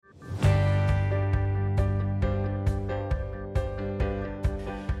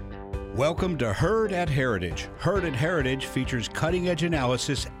Welcome to Heard at Heritage. Heard at Heritage features cutting-edge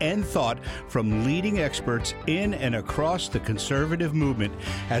analysis and thought from leading experts in and across the conservative movement,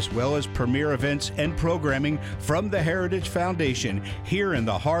 as well as premier events and programming from the Heritage Foundation here in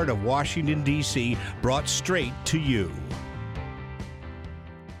the heart of Washington, D.C., brought straight to you.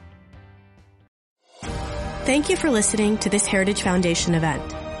 Thank you for listening to this Heritage Foundation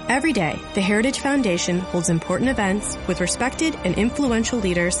event. Every day, the Heritage Foundation holds important events with respected and influential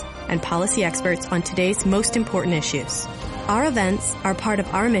leaders and policy experts on today's most important issues. Our events are part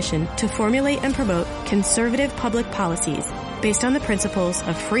of our mission to formulate and promote conservative public policies based on the principles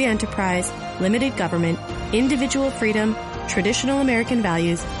of free enterprise, limited government, individual freedom, traditional American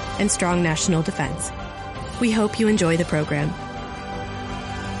values, and strong national defense. We hope you enjoy the program.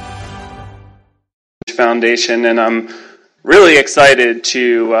 Foundation, and I'm really excited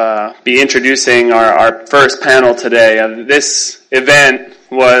to be introducing our first panel today. This event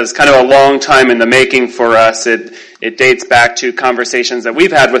was kind of a long time in the making for us. It dates back to conversations that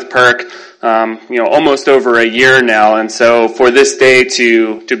we've had with PERC, almost over a year now, and so for this day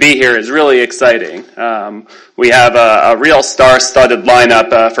to be here is really exciting. We have a real star-studded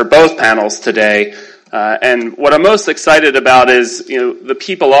lineup for both panels today, and what I'm most excited about is the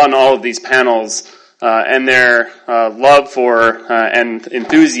people on all of these panels. And their love for and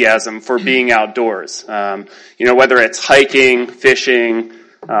enthusiasm for being outdoors. Whether it's hiking, fishing,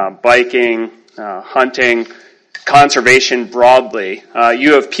 biking, hunting, conservation broadly.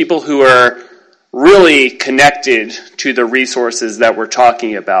 You have people who are really connected to the resources that we're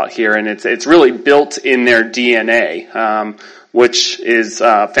talking about here, and it's really built in their DNA. Which is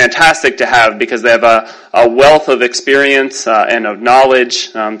fantastic to have because they have a wealth of experience and of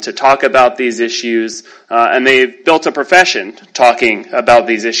knowledge to talk about these issues, and they've built a profession talking about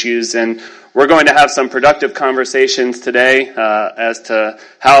these issues. And we're going to have some productive conversations today as to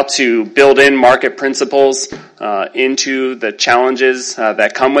how to build in market principles into the challenges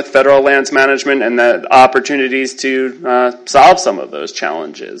that come with federal lands management and the opportunities to solve some of those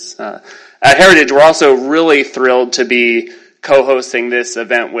challenges. At Heritage, we're also really thrilled to be co-hosting this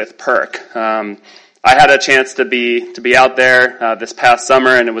event with PERC. I had a chance to be out there this past summer,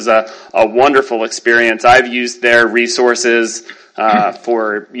 and it was a wonderful experience. I've used their resources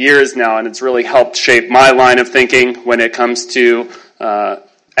for years now, and it's really helped shape my line of thinking when it comes to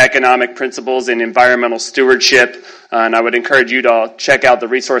economic principles and environmental stewardship. And I would encourage you to check out the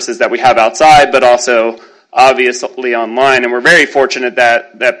resources that we have outside, but also obviously online, and we're very fortunate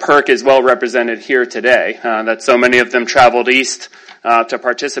that PERC is well represented here today, that so many of them traveled east to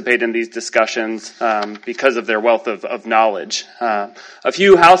participate in these discussions because of their wealth of knowledge. A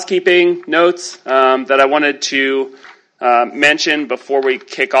few housekeeping notes that I wanted to mention before we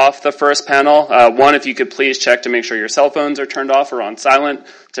kick off the first panel. One, if you could please check to make sure your cell phones are turned off or on silent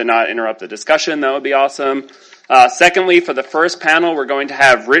to not interrupt the discussion, that would be awesome. Secondly, for the first panel, we're going to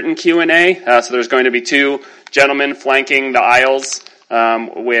have written Q&A. So there's going to be two gentlemen flanking the aisles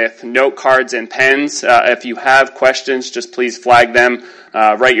with note cards and pens. If you have questions, just please flag them.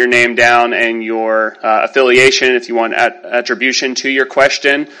 Write your name down and your affiliation if you want attribution to your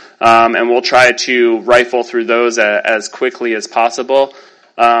question. And we'll try to rifle through those as quickly as possible.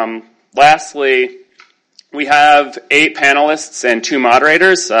 Lastly, we have 8 panelists and 2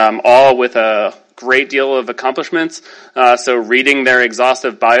 moderators, all with a great deal of accomplishments, so reading their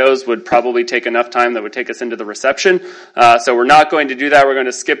exhaustive bios would probably take enough time that would take us into the reception. So we're not going to do that. We're going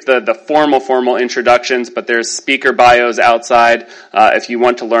to skip the formal introductions, but there's speaker bios outside if you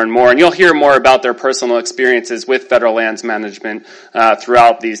want to learn more. And you'll hear more about their personal experiences with federal lands management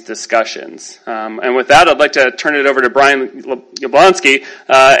throughout these discussions. And with that, I'd like to turn it over to Brian Yablonsky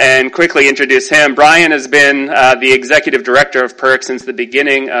and quickly introduce him. Brian has been the executive director of PERC since the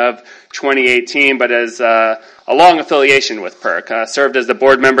beginning of 2018, but has a long affiliation with PERC. Served as a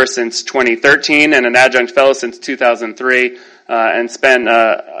board member since 2013 and an adjunct fellow since 2003, and spent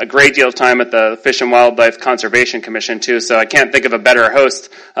a great deal of time at the Fish and Wildlife Conservation Commission too. So I can't think of a better host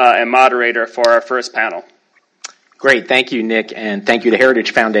and moderator for our first panel. Great. Thank you, Nick, and thank you to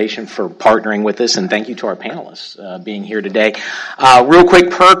Heritage Foundation for partnering with us, and thank you to our panelists being here today. Real quick,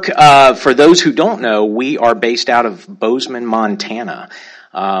 PERC, for those who don't know, we are based out of Bozeman, Montana.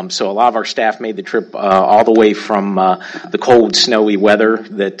 So a lot of our staff made the trip all the way from the cold, snowy weather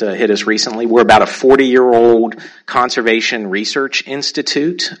that hit us recently. We're about a 40-year-old conservation research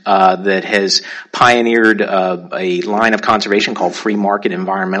institute that has pioneered a line of conservation called free market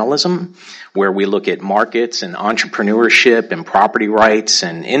environmentalism, where we look at markets and entrepreneurship and property rights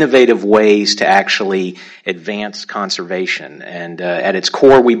and innovative ways to actually advance conservation. And at its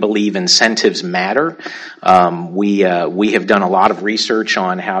core, we believe incentives matter. We have done a lot of research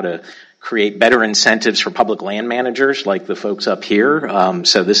on how to create better incentives for public land managers like the folks up here.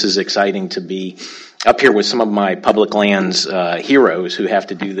 So this is exciting to be up here with some of my public lands heroes who have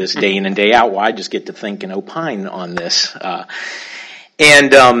to do this day in and day out. Well, I just get to think and opine on this.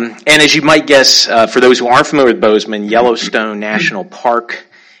 And as you might guess, for those who aren't familiar with Bozeman, Yellowstone National Park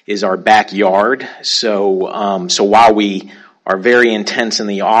is our backyard. So while we are very intense in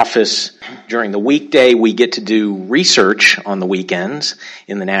the office during the weekday, we get to do research on the weekends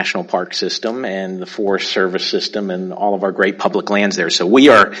in the national park system and the Forest Service system and all of our great public lands there. So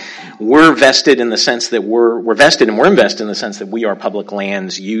we're vested in the sense that we're vested and we're invested in the sense that we are public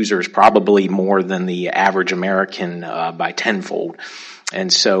lands users, probably more than the average American by tenfold.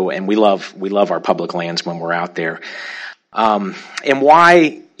 And we love our public lands when we're out there. And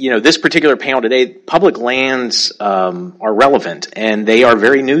why, this particular panel today, public lands are relevant and they are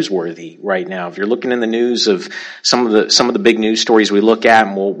very newsworthy right now. If you're looking in the news of some of the big news stories we look at,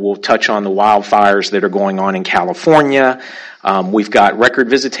 and we'll touch on the wildfires that are going on in California. We've got record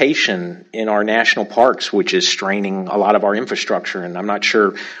visitation in our national parks, which is straining a lot of our infrastructure. And I'm not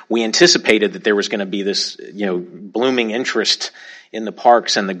sure we anticipated that there was going to be this, blooming interest in the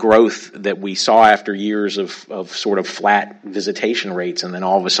parks and the growth that we saw after years of sort of flat visitation rates. And then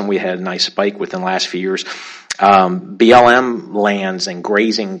all of a sudden we had a nice spike within the last few years. BLM lands and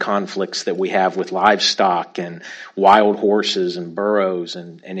grazing conflicts that we have with livestock and wild horses and burros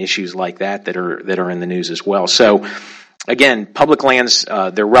and issues like that are in the news as well. So again, public lands,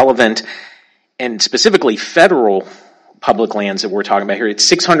 they're relevant, and specifically federal public lands that we're talking about here. It's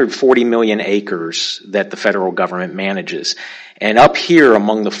 640 million acres that the federal government manages. And up here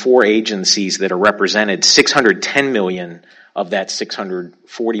among the four agencies that are represented, 610 million of that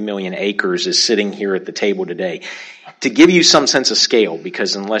 640 million acres is sitting here at the table today. To give you some sense of scale,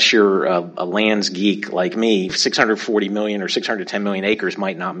 because unless you're a lands geek like me, 640 million or 610 million acres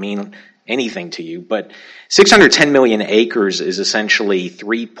might not mean anything to you, but 610 million acres is essentially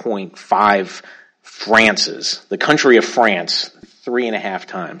 3.5 France's, the country of France, 3.5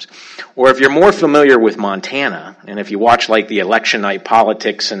 times. Or if you're more familiar with Montana, and if you watch like the election night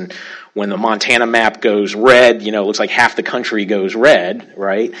politics, and when the Montana map goes red, it looks like half the country goes red,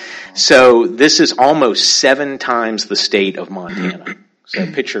 right? So this is almost 7 times the state of Montana.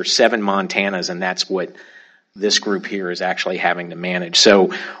 So picture 7 Montanas, and that's what this group here is actually having to manage.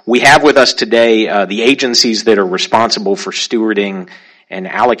 So we have with us today the agencies that are responsible for stewarding and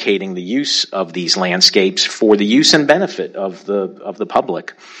allocating the use of these landscapes for the use and benefit of the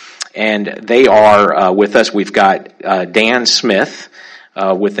public. And they are with us. We've got Dan Smith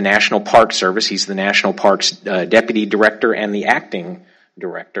with the National Park Service. He's the National Parks Deputy Director and the Acting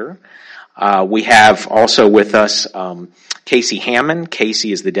Director. We have also with us Casey Hammond.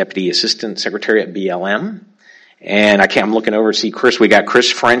 Casey is the Deputy Assistant Secretary at BLM. And I'm looking over to see Chris. We got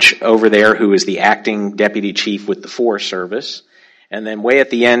Chris French over there, who is the Acting Deputy Chief with the Forest Service. And then way at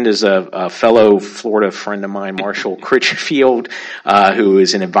the end is a fellow Florida friend of mine, Marshall Critchfield, who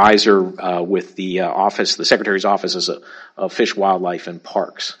is an advisor with the office, the Secretary's Office of Fish, Wildlife, and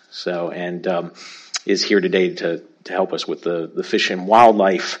Parks. So, and is here today to help us with the fish and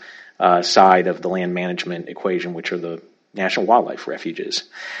wildlife side of the land management equation, which are the National Wildlife Refuges.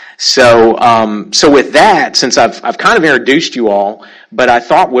 So with that, since I've kind of introduced you all, but I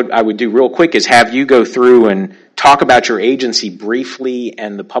thought what I would do real quick is have you go through and talk about your agency briefly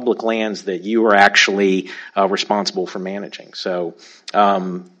and the public lands that you are actually responsible for managing. So,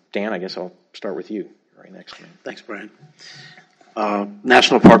 Dan, I guess I'll start with you right next. Thanks, Brian.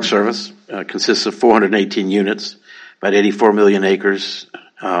 National Park Service consists of 418 units, about 84 million acres.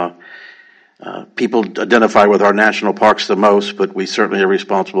 People identify with our national parks the most, but we certainly are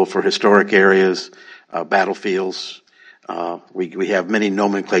responsible for historic areas, battlefields. We have many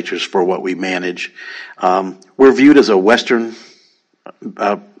nomenclatures for what we manage. We're viewed as a Western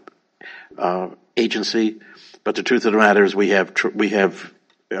agency, but the truth of the matter is we have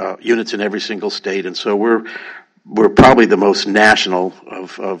units in every single state, and so we're probably the most national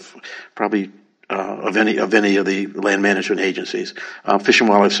of any of the land management agencies. Fish and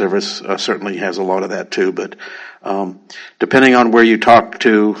Wildlife Service certainly has a lot of that too, but depending on where you talk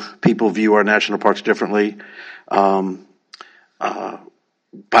to, people view our national parks differently.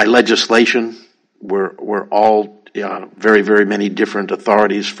 By legislation, we're all very, very many different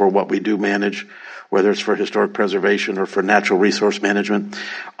authorities for what we do manage, whether it's for historic preservation or for natural resource management.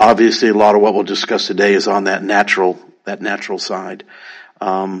 Obviously, a lot of what we'll discuss today is on that natural side.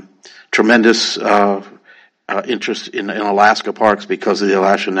 Tremendous interest in Alaska parks because of the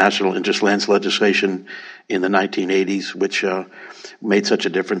Alaska National Interest Lands legislation in the 1980s, which made such a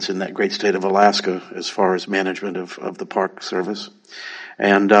difference in that great state of Alaska as far as management of the Park Service.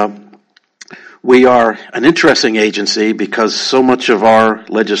 And We are an interesting agency because so much of our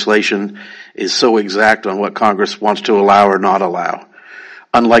legislation is so exact on what Congress wants to allow or not allow.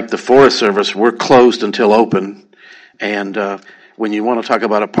 Unlike the Forest Service, we're closed until open. And when you want to talk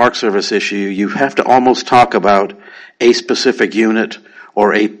about a Park Service issue, you have to almost talk about a specific unit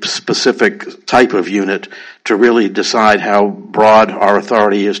or a specific type of unit to really decide how broad our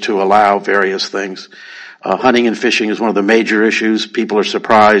authority is to allow various things. Hunting and fishing is one of the major issues. People are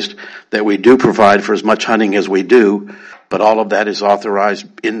surprised that we do provide for as much hunting as we do, but all of that is authorized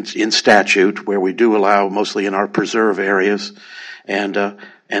in statute, where we do allow mostly in our preserve areas.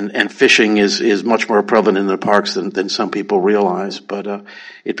 And fishing is much more prevalent in the parks than some people realize, but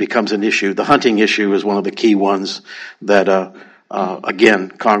it becomes an issue. The hunting issue is one of the key ones that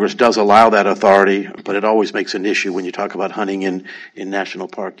again, Congress does allow that authority, but it always makes an issue when you talk about hunting in national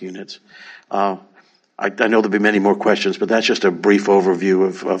park units. I know there'll be many more questions, but that's just a brief overview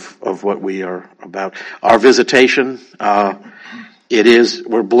of what we are about. Our visitation,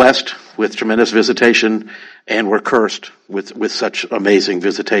 we're blessed with tremendous visitation, and we're cursed with such amazing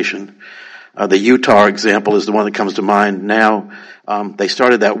visitation. The Utah example is the one that comes to mind now. They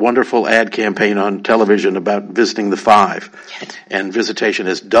started that wonderful ad campaign on television about visiting the five, and visitation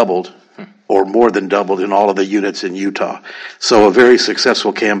has doubled or more than doubled in all of the units in Utah. So a very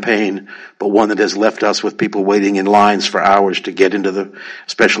successful campaign, but one that has left us with people waiting in lines for hours to get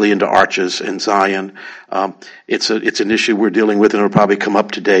especially into Arches and Zion. It's an issue we're dealing with, and it'll probably come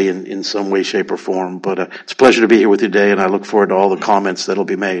up today in some way, shape, or form. But it's a pleasure to be here with you today, and I look forward to all the comments that'll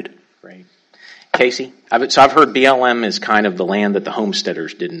be made. Great. Casey, I've heard BLM is kind of the land that the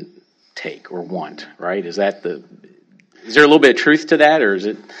homesteaders didn't take or want, right? Is there a little bit of truth to that, or is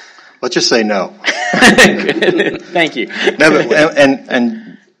it? Let's just say no. Thank you. No,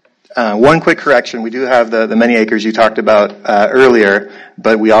 but, one quick correction. We do have the many acres you talked about earlier,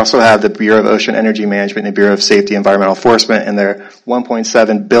 but we also have the Bureau of Ocean Energy Management and the Bureau of Safety and Environmental Enforcement, and their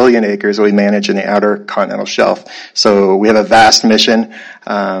 1.7 billion acres that we manage in the Outer Continental Shelf. So we have a vast mission.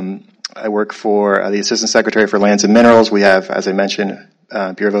 I work for the Assistant Secretary for Lands and Minerals. We have, as I mentioned,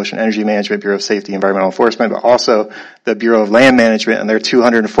 Bureau of Ocean Energy Management, Bureau of Safety and Environmental Enforcement, but also the Bureau of Land Management and their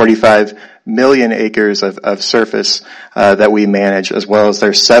 245 million acres of surface that we manage, as well as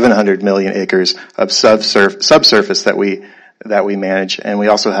their 700 million acres of subsurface that we manage, and we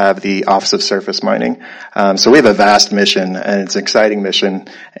also have the Office of Surface Mining. So we have a vast mission, and it's an exciting mission.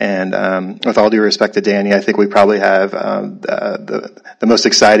 And with all due respect to Danny, I think we probably have the most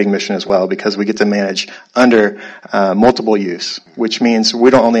exciting mission as well, because we get to manage under multiple use, which means we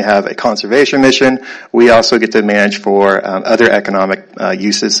don't only have a conservation mission, we also get to manage for other economic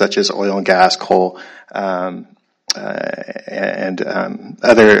uses such as oil and gas, coal, and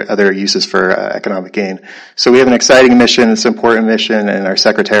other uses for economic gain. So we have an exciting mission, it's an important mission, and our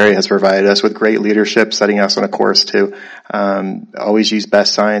secretary has provided us with great leadership, setting us on a course to always use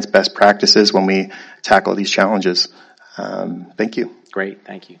best science, best practices when we tackle these challenges. Thank you. Great,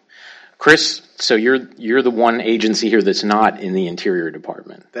 thank you. Chris, so you're the one agency here that's not in the Interior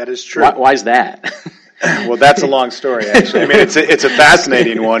Department. That is true. Why is that? Well, that's a long story, actually. I mean, it's a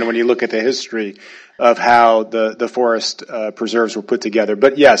fascinating one when you look at the history of how the forest preserves were put together.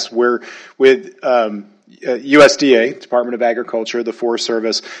 But yes, we're with USDA, Department of Agriculture, the Forest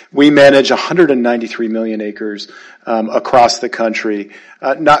Service. We manage 193 million acres across the country.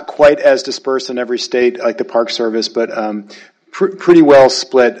 Not quite as dispersed in every state like the Park Service, but pretty well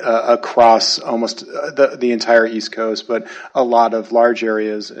split across almost the entire East Coast, but a lot of large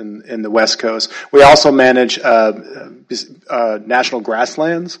areas in the West Coast. We also manage national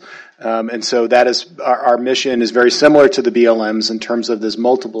grasslands. And so that is our mission is very similar to the BLM's in terms of this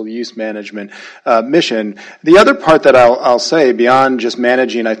multiple use management mission. The other part that I'll say beyond just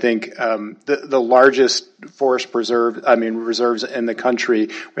managing, I think the largest forest reserves in the country,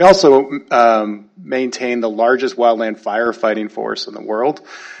 we also maintain the largest wildland firefighting force in the world.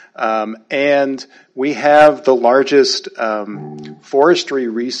 And we have the largest forestry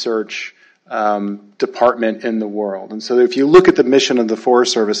research department in the world. And so if you look at the mission of the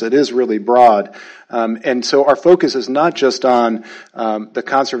Forest Service, it is really broad. And so our focus is not just on the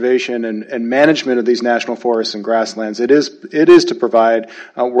conservation and management of these national forests and grasslands. It is to provide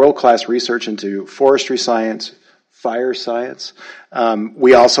world-class research into forestry science, fire science.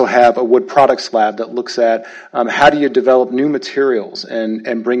 We also have a wood products lab that looks at how do you develop new materials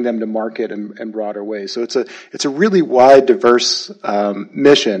and bring them to market in broader ways. So it's a really wide, diverse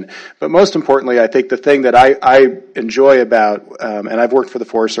mission. But most importantly, I think the thing that I enjoy about, and I've worked for the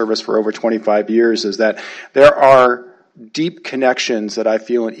Forest Service for over 25 years, is that there are deep connections that I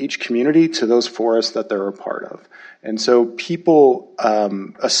feel in each community to those forests that they're a part of. And so people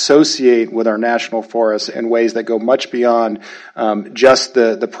associate with our national forests in ways that go much beyond just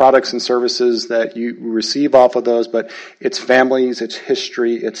the products and services that you receive off of those, but it's families, it's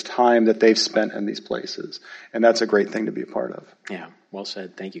history, it's time that they've spent in these places. And that's a great thing to be a part of. Yeah, well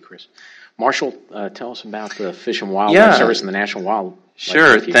said. Thank you, Chris. Marshall, tell us about the Fish and Wildlife Service and the National Wildlife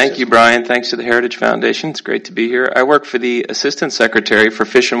Sure. Refuge Thank System. you, Brian. Thanks to the Heritage Foundation. It's great to be here. I work for the Assistant Secretary for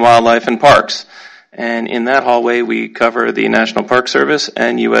Fish and Wildlife and Parks. And in that hallway, we cover the National Park Service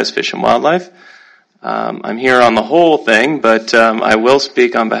and U.S. Fish and Wildlife. I'm here on the whole thing, but I will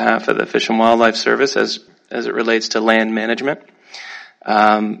speak on behalf of the Fish and Wildlife Service as it relates to land management.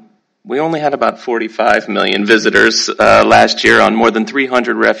 We only had about 45 million visitors last year on more than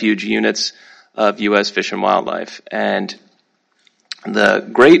 300 refuge units of U.S. Fish and Wildlife. And the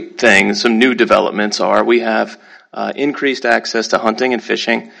great thing, some new developments are we have increased access to hunting and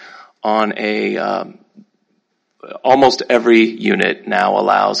fishing on almost every unit now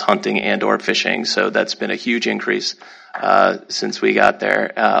allows hunting and or fishing. So that's been a huge increase since we got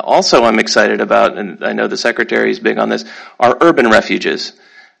there. Also, I'm excited about, and I know the Secretary is big on this, our urban refuges.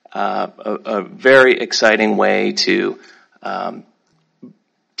 A very exciting way to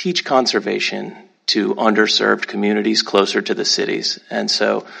teach conservation to underserved communities closer to the cities. And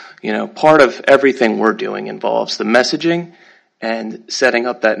so, part of everything we're doing involves the messaging and setting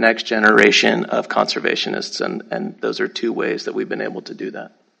up that next generation of conservationists. And those are two ways that we've been able to do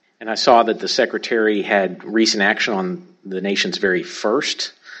that. And I saw that the Secretary had recent action on the nation's very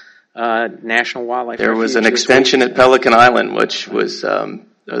first National Wildlife There was Refuge an extension at Pelican Island, which was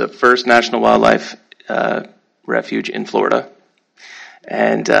the first National Wildlife Refuge in Florida.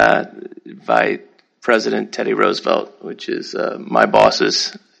 And by President Teddy Roosevelt, which is my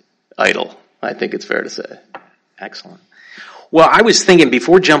boss's idol, I think it's fair to say. Excellent. Well, I was thinking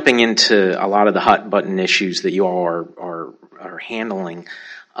before jumping into a lot of the hot button issues that you all are handling,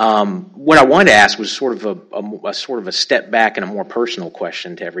 what I wanted to ask was sort of a step back and a more personal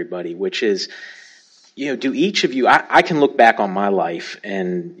question to everybody, which is, do each of you, I can look back on my life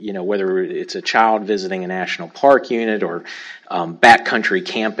and, whether it's a child visiting a national park unit or backcountry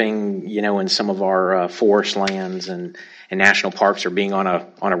camping, in some of our forest lands and national parks, or being on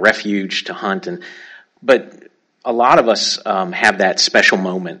a refuge to hunt, but a lot of us have that special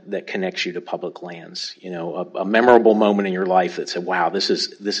moment that connects you to public lands. A memorable moment in your life that said, "Wow, this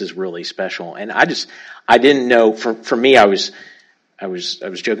is really special." And I didn't know. For me, I was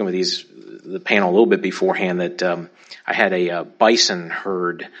joking with the panel a little bit beforehand that I had a bison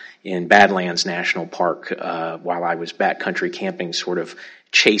herd in Badlands National Park while I was backcountry camping, sort of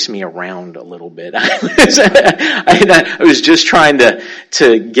chase me around a little bit. I was just trying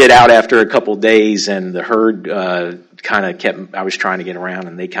to get out after a couple days, and the herd I was trying to get around,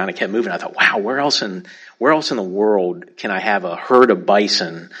 and they kind of kept moving. I thought, wow, where else in the world can I have a herd of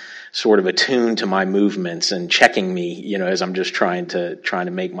bison sort of attuned to my movements and checking me, as I'm just trying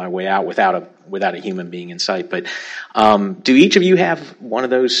to make my way out without a human being in sight. But do each of you have one of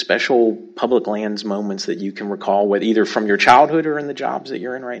those special public lands moments that you can recall, whether either from your childhood or in the jobs that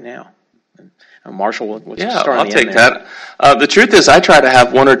you're in right now? Marshall, what's Yeah, start I'll take there? that. The truth is, I try to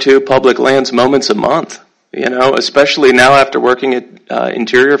have one or two public lands moments a month. Especially now after working at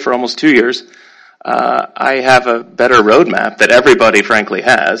Interior for almost 2 years. I have a better roadmap that everybody, frankly,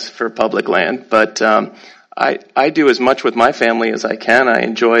 has for public land, but I do as much with my family as I can. I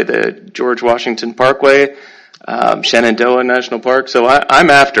enjoy the George Washington Parkway, Shenandoah National Park, so I'm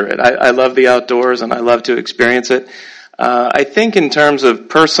after it. I love the outdoors, and I love to experience it. I think in terms of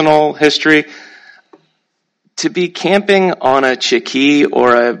personal history, to be camping on a chickee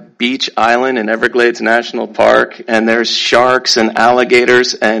or a beach island in Everglades National Park, and there's sharks and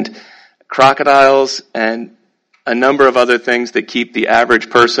alligators and crocodiles and a number of other things that keep the average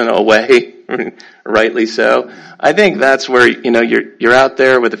person away, rightly so. I think that's where, you're out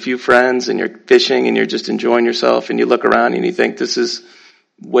there with a few friends and you're fishing and you're just enjoying yourself, and you look around and you think this is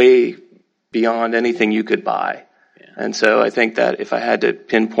way beyond anything you could buy. Yeah. And so I think that if I had to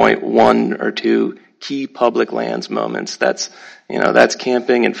pinpoint one or two key public lands moments, that's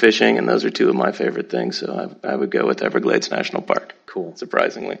camping and fishing, and those are two of my favorite things. So I would go with Everglades National Park. Cool.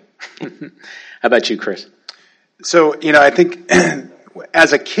 Surprisingly. How about you, Chris? So, I think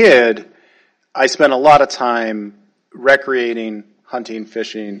as a kid, I spent a lot of time recreating, hunting,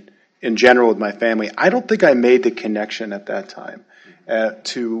 fishing in general with my family. I don't think I made the connection at that time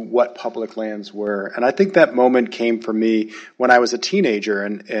to what public lands were. And I think that moment came for me when I was a teenager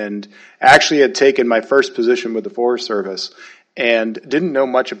and actually had taken my first position with the Forest Service and didn't know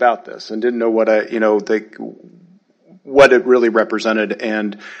much about this and didn't know what what it really represented.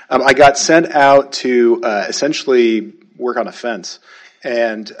 And I got sent out to essentially work on a fence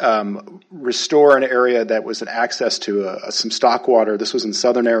and restore an area that was an access to some stock water. This was in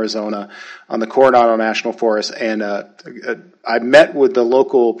southern Arizona on the Coronado National Forest, and I met with the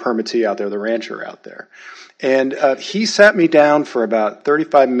local permittee out there, the rancher out there. And he sat me down for about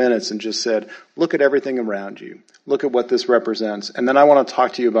 35 minutes and just said, look at everything around you. Look at what this represents. And then I want to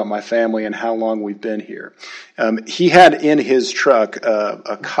talk to you about my family and how long we've been here. He had in his truck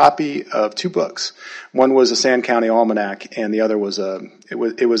a copy of 2 books. One was a Sand County Almanac, and the other was an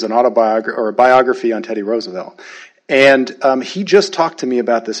autobiography or a biography on Teddy Roosevelt. And he just talked to me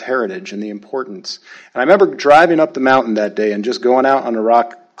about this heritage and the importance. And I remember driving up the mountain that day and just going out on a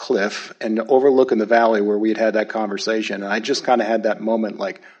rock cliff and overlooking the valley where we had that conversation. And I just kind of had that moment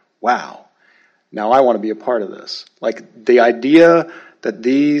like, wow, now I want to be a part of this. Like the idea that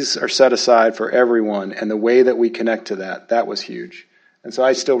these are set aside for everyone and the way that we connect to that, that was huge. And so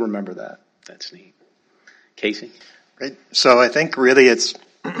I still remember that. That's neat. Casey? Great. So I think really it's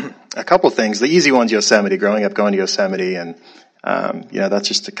a couple things. The easy one's Yosemite, growing up going to Yosemite, and that's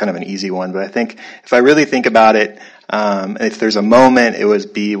just kind of an easy one. But I think if I really think about it, if there's a moment, it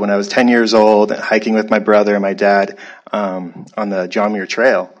would be when I was 10 years old, hiking with my brother and my dad on the John Muir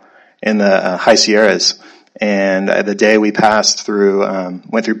Trail in the High Sierras. And the day we passed through,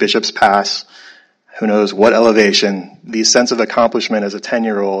 went through Bishop's Pass, who knows what elevation, the sense of accomplishment as a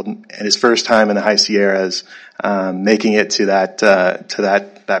 10-year-old and his first time in the High Sierras, making it to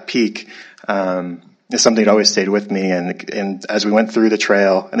that peak, is something that always stayed with me. And as we went through the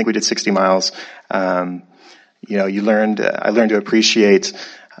trail, I think we did 60 miles, I learned to appreciate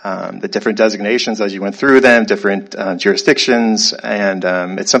the different designations as you went through them, different jurisdictions,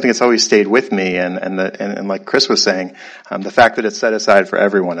 and it's something that's always stayed with me. And like Chris was saying, the fact that it's set aside for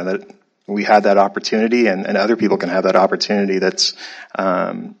everyone and that we had that opportunity and other people can have that opportunity, that's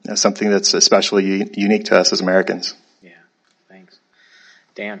something that's especially unique to us as Americans. Yeah, thanks.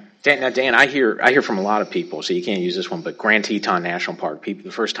 Dan, I hear from a lot of people, so you can't use this one, but Grand Teton National Park,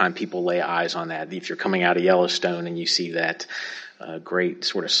 the first time people lay eyes on that, if you're coming out of Yellowstone and you see that great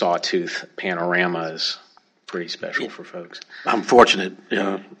sort of sawtooth panorama, is pretty special for folks. I'm fortunate,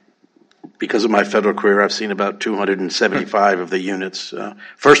 because of my federal career, I've seen about 275 of the units.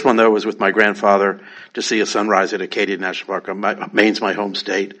 First one, though, was with my grandfather to see a sunrise at Acadia National Park. Maine's my home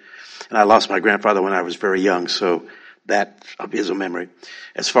state, and I lost my grandfather when I was very young, so that is a memory.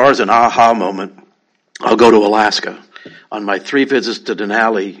 As far as an aha moment, I'll go to Alaska. On my 3 visits to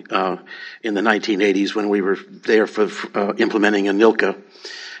Denali in the 1980s when we were there for implementing ANILCA,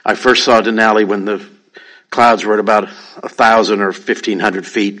 I first saw Denali when the clouds were at about 1,000 or 1,500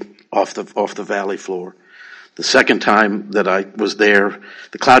 feet off the valley floor. The second time that I was there,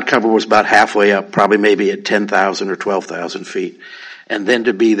 the cloud cover was about halfway up, probably maybe at 10,000 or 12,000 feet. And then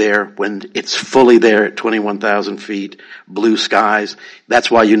to be there when it's fully there at 21,000 feet, blue skies,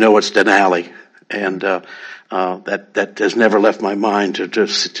 that's why you know it's Denali. And that has never left my mind to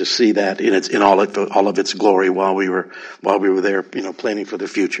see that in all of its glory while we were there, planning for the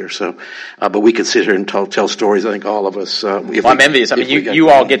future. So, but we could sit here and tell stories. I think all of us. I'm envious. I mean, you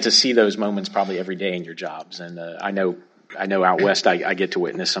all get to see those moments probably every day in your jobs, and I know out west I get to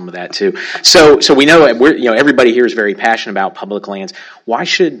witness some of that too. So we know everybody here is very passionate about public lands. Why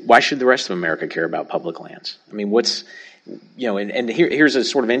should the rest of America care about public lands? I mean, here's a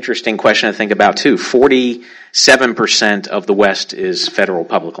sort of interesting question to think about too. 47% of the West is federal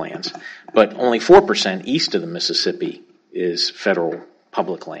public lands, but only 4% east of the Mississippi is federal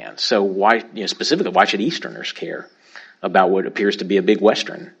public land. So why should Easterners care about what appears to be a big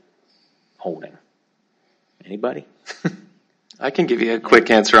Western holding? Anybody? I can give you a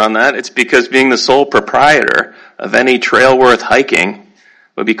quick answer on that. It's because being the sole proprietor of any trail worth hiking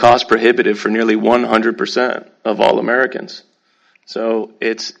would be cost prohibitive for nearly 100% of all Americans. So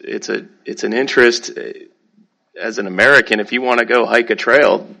it's an interest as an American. If you want to go hike a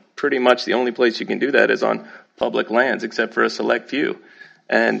trail, pretty much the only place you can do that is on public lands, except for a select few.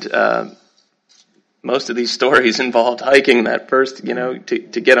 And most of these stories involved hiking that first, to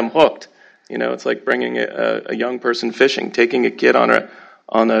get them hooked. It's like bringing a young person fishing. Taking a kid on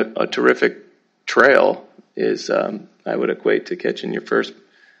a terrific trail is, I would equate to catching your first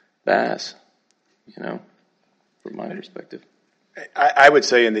bass, from my perspective. I would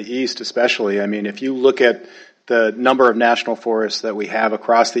say in the East especially, I mean, if you look at the number of national forests that we have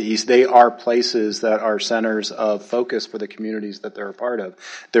across the East, they are places that are centers of focus for the communities that they're a part of.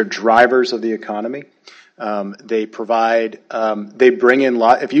 They're drivers of the economy. They provide, they bring in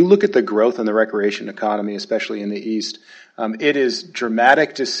if you look at the growth in the recreation economy, especially in the East, It is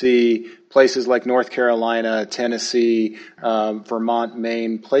dramatic to see places like North Carolina, Tennessee, Vermont,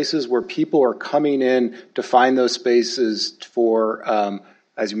 Maine, places where people are coming in to find those spaces for,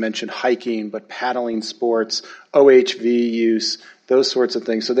 as you mentioned, hiking, but paddling sports, OHV use, those sorts of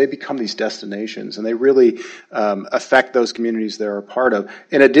things. So they become these destinations, and they really affect those communities they're a part of.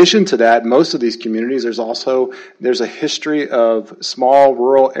 In addition to that, most of these communities, there's a history of small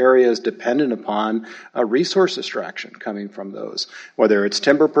rural areas dependent upon resource extraction coming from those, whether it's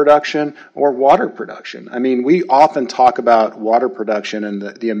timber production or water production. I mean, we often talk about water production and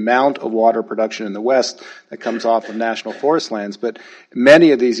the amount of water production in the West that comes off of national forest lands, but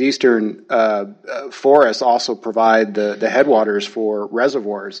many of these eastern forests also provide the headwaters for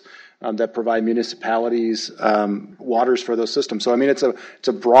reservoirs that provide municipalities waters for those systems. So I mean, it's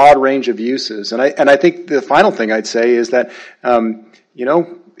a broad range of uses, and I think the final thing I'd say is that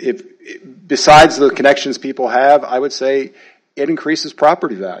if besides the connections people have, I would say it increases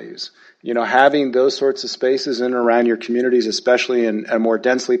property values. Having those sorts of spaces in and around your communities, especially in more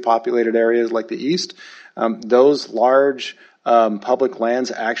densely populated areas like the East, those large public lands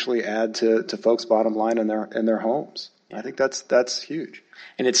actually add to folks' bottom line in their homes. I think that's huge.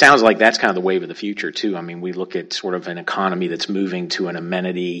 And it sounds like that's kind of the wave of the future too. I mean, we look at sort of an economy that's moving to an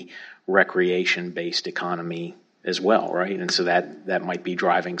amenity, recreation-based economy as well, right? And so that might be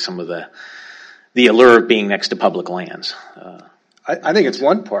driving some of the allure of being next to public lands. I think it's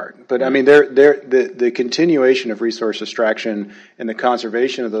one part, but I mean, the continuation of resource extraction and the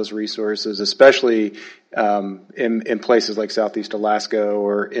conservation of those resources, especially in places like Southeast Alaska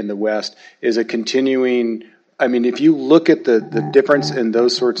or in the West, is a continuing. I mean, if you look at the difference in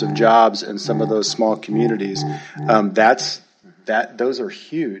those sorts of jobs in some of those small communities, those are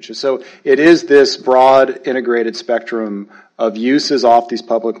huge. So it is this broad integrated spectrum of uses off these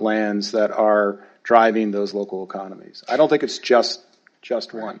public lands that are driving those local economies. I don't think it's just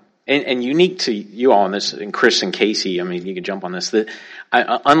one. And unique to you all on this, and Chris and Casey, I mean, you can jump on this.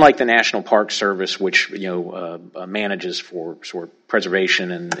 Unlike the National Park Service, which manages for sort of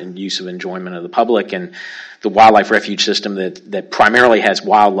preservation and use of enjoyment of the public, and the wildlife refuge system that primarily has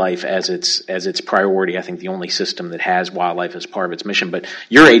wildlife as its priority. I think the only system that has wildlife as part of its mission. But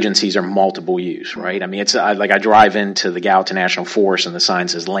your agencies are multiple use, right? I mean, it's like I drive into the Gallatin National Forest and the sign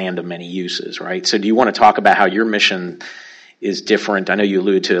says "Land of Many Uses," right? So, do you want to talk about how your mission is different? I know you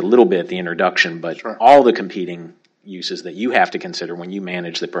alluded to it a little bit at the introduction, but sure. All the competing uses that you have to consider when you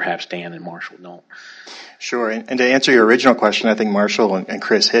manage that perhaps Dan and Marshall don't. Sure, and to answer your original question, I think Marshall and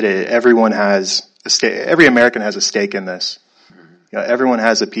Chris hit it. Everyone has every American has a stake in this. Everyone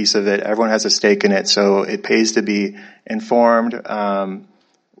has a piece of it. Everyone has a stake in it. So it pays to be informed.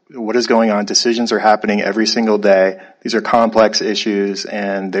 What is going on? Decisions are happening every single day. These are complex issues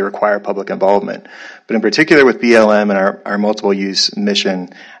and they require public involvement. But in particular with BLM and our multiple use mission,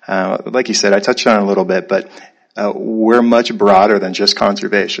 like you said, I touched on it a little bit, but we're much broader than just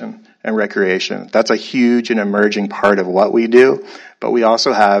conservation and recreation. That's a huge and emerging part of what we do, but we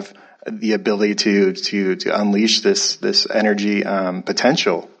also have the ability to unleash this energy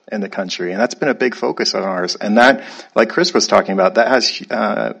potential in the country, and that's been a big focus of ours. And that, like Chris was talking about, that has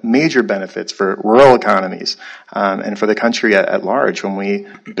major benefits for rural economies and for the country at large when we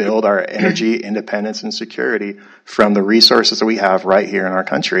build our energy independence and security from the resources that we have right here in our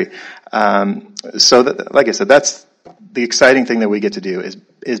country. So that, like I said, that's the exciting thing that we get to do is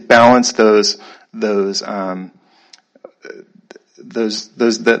balance that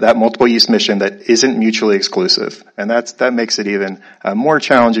multiple use mission that isn't mutually exclusive, and that makes it even more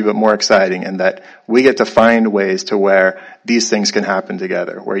challenging but more exciting, in that we get to find ways to where these things can happen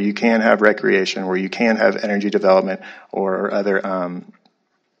together, where you can have recreation, where you can have energy development or other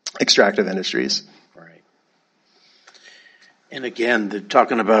extractive industries. Right. And again,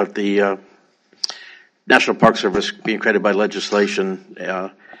 talking about the National Park Service being created by legislation,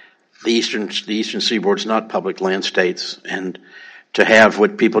 the eastern seaboard is not public land states, and to have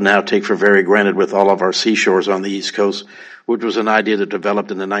what people now take for very granted with all of our seashores on the East Coast, which was an idea that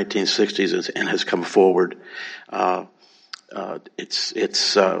developed in the 1960s and has come forward. The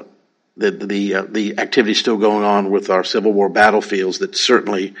activity still going on with our Civil War battlefields that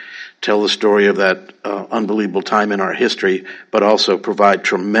certainly tell the story of that unbelievable time in our history, but also provide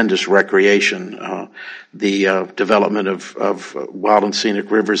tremendous recreation. The development of wild and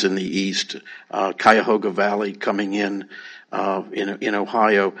scenic rivers in the east, Cuyahoga Valley coming in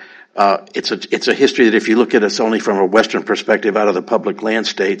Ohio, It's a history that if you look at us only from a Western perspective out of the public land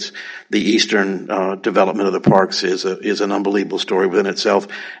states, the Eastern development of the parks is an unbelievable story within itself,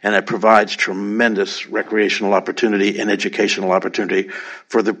 and it provides tremendous recreational opportunity and educational opportunity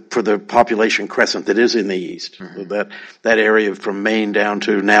for the population crescent that is in the East. Mm-hmm. So that area from Maine down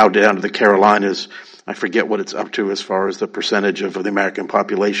to the Carolinas, I forget what it's up to as far as the percentage of the American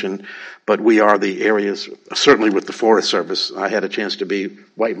population, but we are the areas, certainly with the Forest Service. I had a chance to be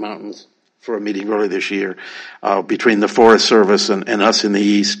White Mountains for a meeting earlier this year. Between the Forest Service and us in the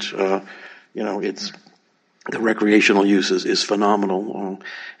East, it's the recreational use is phenomenal,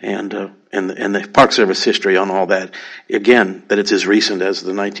 and the Park Service history on all that, again, that it's as recent as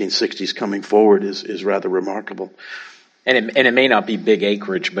the 1960s coming forward is rather remarkable. And it may not be big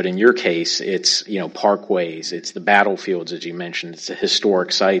acreage, but in your case, it's, parkways, it's the battlefields, as you mentioned, it's a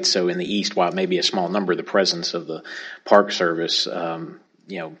historic site. So in the East, while it may be a small number, the presence of the Park Service,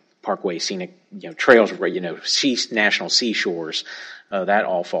 parkway, scenic, trails, national seashores, that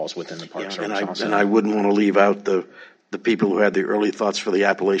all falls within the Park Service. And I wouldn't want to leave out the people who had the early thoughts for the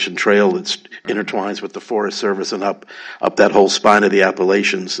Appalachian Trail that intertwines with the Forest Service and up that whole spine of the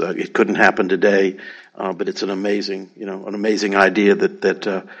Appalachians. It couldn't happen today. But it's an amazing idea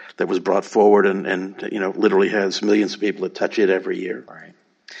that was brought forward and literally has millions of people that touch it every year. Right.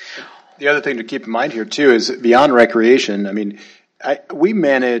 The other thing to keep in mind here too is beyond recreation. I mean, we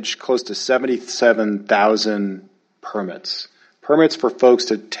manage close to 77,000 permits for folks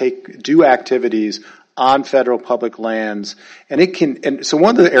to do activities on federal public lands, and so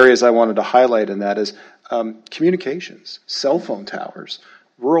one of the areas I wanted to highlight in that is communications, cell phone towers,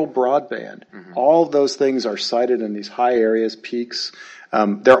 rural broadband. Mm-hmm. All of those things are sited in these high areas, peaks.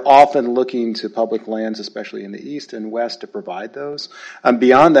 They're often looking to public lands, especially in the East and West, to provide those.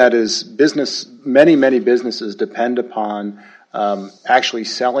 Beyond that is business. Many businesses depend upon actually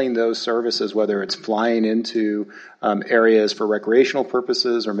selling those services, whether it's flying into areas for recreational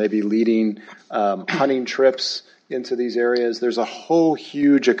purposes or maybe leading hunting trips into these areas. There's a whole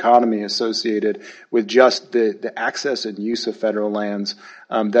huge economy associated with just the access and use of federal lands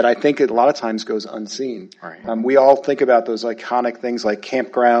that I think a lot of times goes unseen. Right. We all think about those iconic things like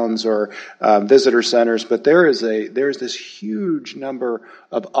campgrounds or visitor centers, but there's this huge number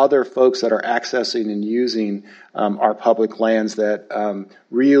of other folks that are accessing and using our public lands that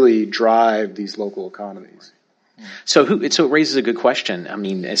really drive these local economies. So it raises a good question. I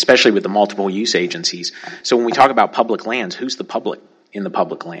mean, especially with the multiple use agencies. So when we talk about public lands, who's the public in the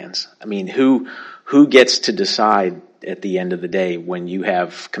public lands? I mean, who gets to decide at the end of the day when you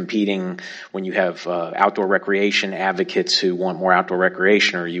have outdoor recreation advocates who want more outdoor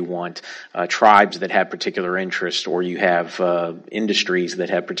recreation, or you want tribes that have particular interests, or you have industries that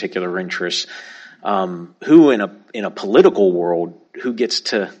have particular interests? Who in a political world,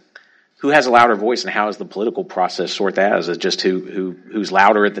 who has a louder voice, and how is the political process sort that? Is it just who's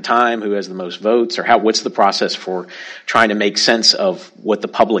louder at the time, who has the most votes, or what's the process for trying to make sense of what the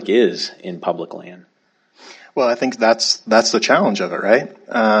public is in public land? Well, I think that's the challenge of it, right?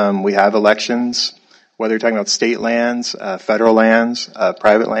 We have elections, whether you're talking about state lands, federal lands,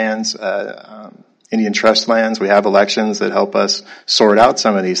 private lands, Indian trust lands. We have elections that help us sort out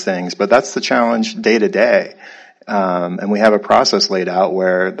some of these things, but that's the challenge day to day. And we have a process laid out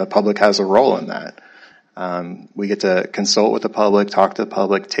where the public has a role in that. We get to consult with the public, talk to the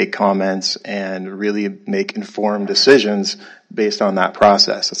public, take comments, and really make informed decisions based on that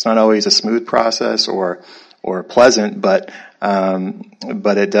process. It's not always a smooth process or pleasant, but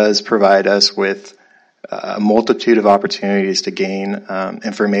it does provide us with a multitude of opportunities to gain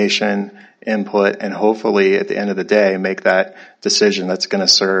information, input, and hopefully at the end of the day make that decision that's going to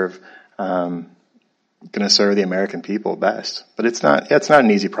serve the American people best. But it's not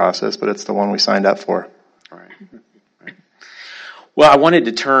an easy process, but it's the one we signed up for. Right. Well, I wanted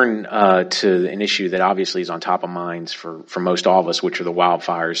to turn to an issue that obviously is on top of minds for most all of us, which are the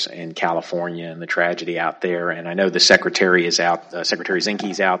wildfires in California and the tragedy out there. And I know the Secretary is out, Secretary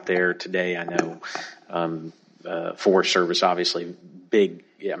Zinke's out there today. I know Forest Service, obviously, big.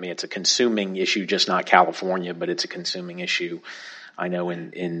 I mean, it's a consuming issue, just not California, but it's a consuming issue, I know,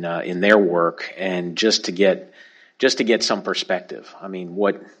 in their work. And just to get some perspective, I mean,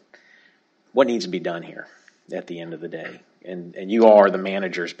 what needs to be done here at the end of the day? And you all are the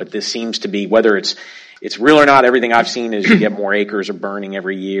managers, but this seems to be, whether it's real or not, everything I've seen is you get more acres are burning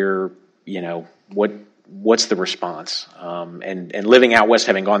every year. You know, what's the response? And living out west,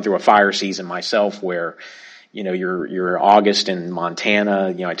 having gone through a fire season myself where, you know, you're August in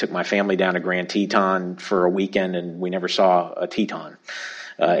Montana. You know, I took my family down to Grand Teton for a weekend and we never saw a Teton.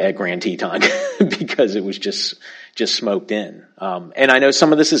 at Grand Teton because it was just smoked in. And I know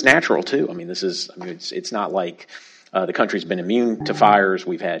some of this is natural too. I mean, it's not like the country's been immune to fires.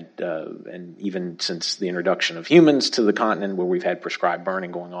 We've had, and even since the introduction of humans to the continent, where we've had prescribed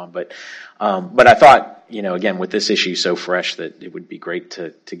burning going on. But I thought, again, with this issue so fresh, that it would be great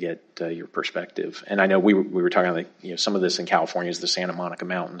to get your perspective. And I know we were talking about, some of this in California is the Santa Monica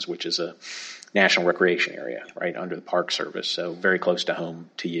Mountains, which is a national recreation area, right under the Park Service, so very close to home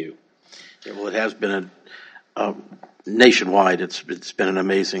to you. Yeah, well, it has been nationwide. It's been an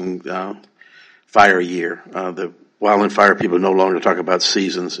amazing fire year. The wildland fire people no longer talk about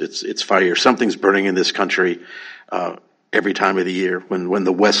seasons. It's fire year. Something's burning in this country every time of the year. When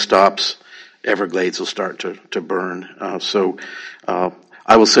the West stops, Everglades will start to burn. So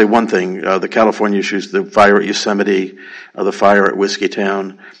I will say one thing: the California issues, the fire at Yosemite, the fire at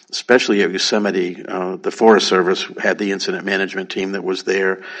Whiskeytown, especially at Yosemite, the Forest Service had the incident management team that was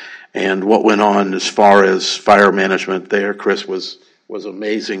there, and what went on as far as fire management there, Chris, was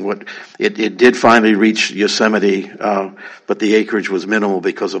amazing. What it did finally reach Yosemite, but the acreage was minimal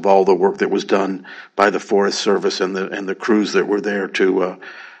because of all the work that was done by the Forest Service and the crews that were there to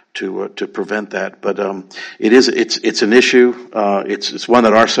prevent that. But it's an issue. It's one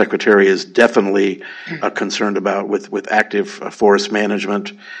that our secretary is definitely concerned about with active forest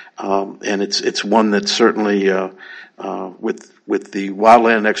management, and it's one that certainly with the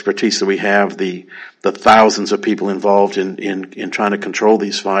wildland expertise that we have, the thousands of people involved in trying to control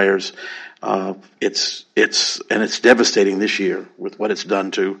these fires, it's devastating this year with what it's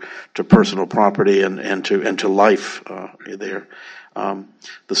done to personal property and to life there.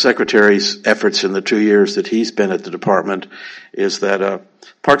 The Secretary's efforts in the 2 years that he's been at the department is that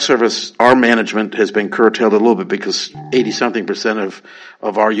Park Service, our management has been curtailed a little bit because 80-something%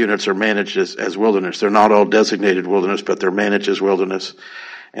 of our units are managed as wilderness. They're not all designated wilderness, but they're managed as wilderness.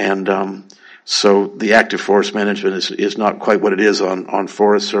 And so the active forest management is not quite what it is on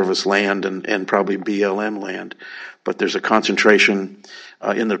Forest Service land and probably BLM land. But there's a concentration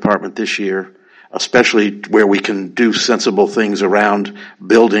in the department this year, especially where we can do sensible things around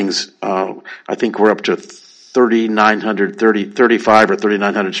buildings. I think we're up to 35 or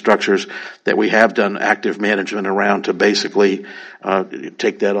 3,900 structures that we have done active management around to basically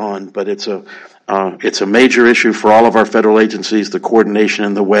take that on. But it's a major issue for all of our federal agencies. The coordination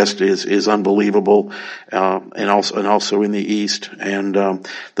in the West is unbelievable, and also in the East. And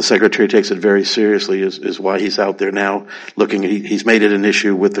the Secretary takes it very seriously, is why he's out there now looking. He's made it an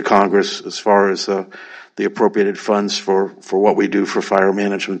issue with the Congress as far as the appropriated funds for what we do for fire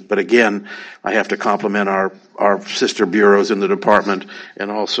management. But again, I have to compliment our sister bureaus in the department and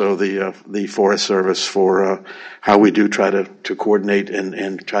also the Forest Service for how we do try to coordinate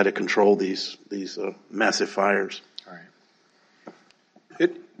and try to control these massive fires. All right.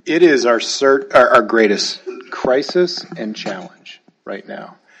 It is our greatest crisis and challenge right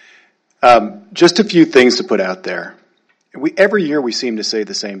now. Just a few things to put out there. Every year we seem to say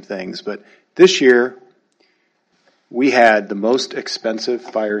the same things, but this year we had the most expensive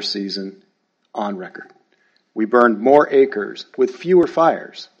fire season on record. We burned more acres with fewer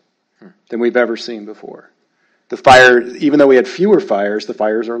fires than we've ever seen before. Even though we had fewer fires, the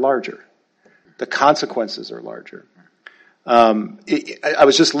fires are larger. The consequences are larger. I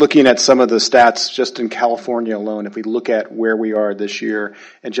was just looking at some of the stats just in California alone. If we look at where we are this year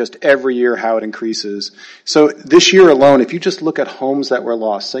and just every year how it increases. So this year alone, if you just look at homes that were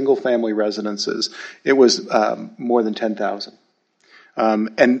lost, single family residences, it was more than 10,000.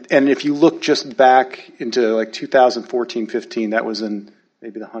 And if you look just back into like 2014-15, that was in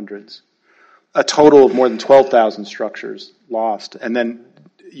maybe the hundreds. A total of more than 12,000 structures lost. And then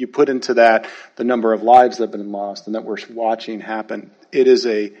you put into that the number of lives that have been lost and that we're watching happen. It is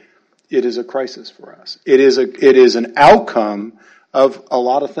a crisis for us. It is an outcome of a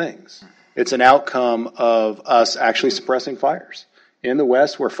lot of things. It's an outcome of us actually suppressing fires. In the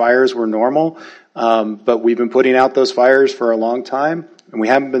West, where fires were normal, but we've been putting out those fires for a long time, and we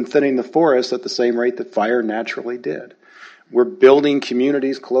haven't been thinning the forest at the same rate that fire naturally did. We're building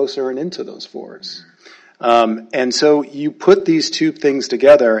communities closer and into those forests. And so you put these two things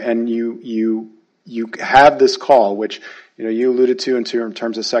together, and you have this call, which you alluded to in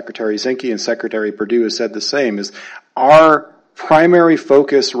terms of Secretary Zinke and Secretary Perdue has said the same, is our primary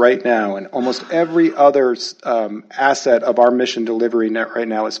focus right now, and almost every other asset of our mission delivery net right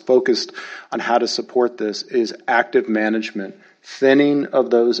now is focused on how to support this, is active management, thinning of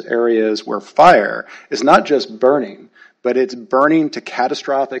those areas where fire is not just burning, but it's burning to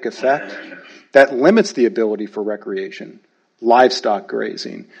catastrophic effect that limits the ability for recreation, livestock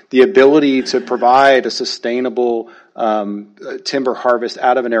grazing, the ability to provide a sustainable timber harvest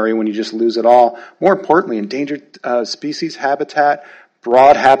out of an area when you just lose it all. More importantly, endangered species habitat,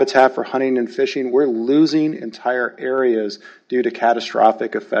 broad habitat for hunting and fishing. We're losing entire areas due to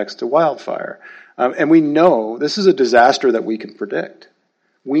catastrophic effects to wildfire. And we know this is a disaster that we can predict.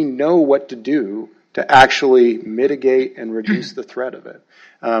 We know what to do to actually mitigate and reduce the threat of it.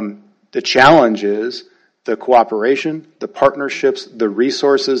 The challenge is the cooperation, the partnerships, the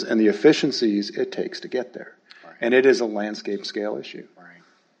resources, and the efficiencies it takes to get there. Right. And it is a landscape scale issue. Right.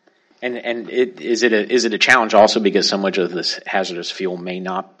 And is it a challenge also because so much of this hazardous fuel may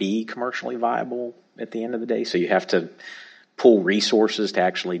not be commercially viable at the end of the day? So you have to pull resources to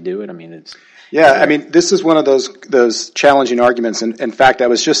actually do it? I mean, it's... Yeah, I mean, this is one of those challenging arguments. And in fact, I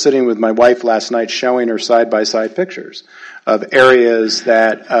was just sitting with my wife last night showing her side-by-side pictures of areas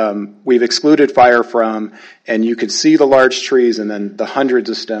that we've excluded fire from, and you could see the large trees and then the hundreds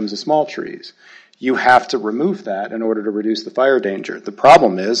of stems of small trees. You have to remove that in order to reduce the fire danger. The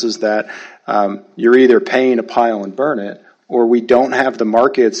problem is that you're either paying to pile and burn it, or we don't have the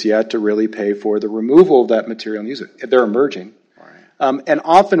markets yet to really pay for the removal of that material and use it. They're emerging. And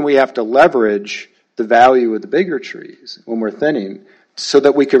often we have to leverage the value of the bigger trees when we're thinning so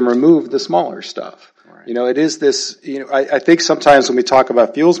that we can remove the smaller stuff. Right. You know, it is this, I think sometimes when we talk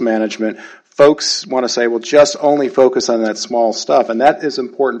about fuels management, folks want to say, well, just only focus on that small stuff. And that is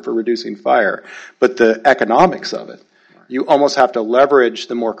important for reducing fire. But the economics of it, you almost have to leverage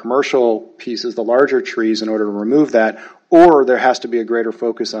the more commercial pieces, the larger trees, in order to remove that. Or there has to be a greater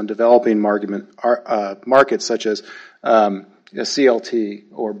focus on developing markets such as a CLT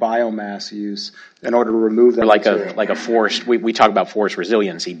or biomass use in order to remove that material. Like a forest. We talk about forest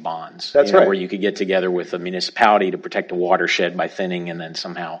resiliency bonds. That's right. Where you could get together with a municipality to protect a watershed by thinning, and then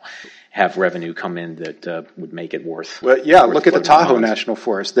somehow have revenue come in that would make it worth. Well, yeah. Look at the Tahoe National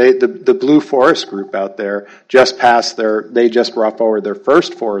Forest. The Blue Forest Group out there just they just brought forward their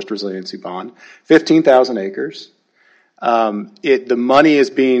first forest resiliency bond, 15,000 acres. The money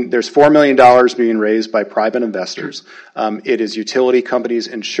is there's $4 million being raised by private investors. It is utility companies,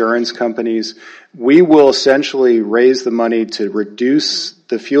 insurance companies. We will essentially raise the money to reduce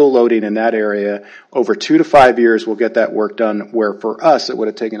the fuel loading in that area. Over 2 to 5 years, we'll get that work done, where for us, it would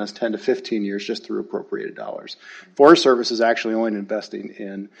have taken us 10 to 15 years just through appropriated dollars. Forest Service is actually only investing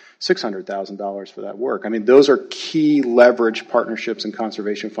in $600,000 for that work. I mean, those are key leverage partnerships in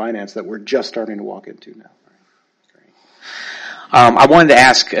conservation finance that we're just starting to walk into now. I wanted to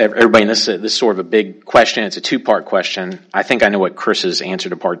ask everybody, and this is sort of a big question. It's a two-part question. I think I know what Chris's answer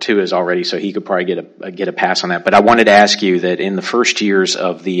to part two is already, so he could probably get a pass on that. But I wanted to ask you that in the first years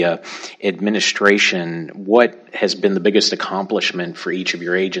of the administration, what has been the biggest accomplishment for each of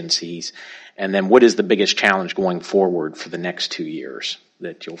your agencies? And then what is the biggest challenge going forward for the next 2 years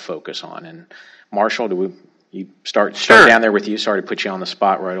that you'll focus on? And Marshall, you start down there with you? Sorry to put you on the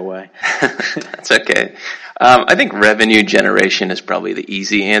spot right away. That's okay. I think revenue generation is probably the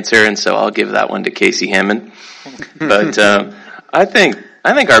easy answer, and so I'll give that one to Casey Hammond. But I think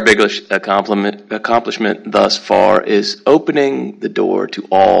our biggest accomplishment thus far is opening the door to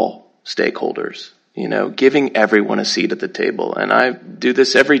all stakeholders. Giving everyone a seat at the table, and I do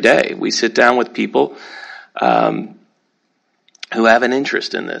this every day. We sit down with people who have an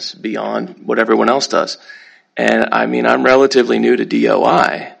interest in this beyond what everyone else does. And I mean, I'm relatively new to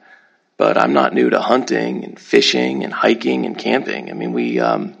DOI, but I'm not new to hunting and fishing and hiking and camping. I mean, we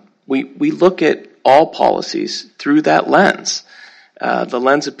look at all policies through that lens, the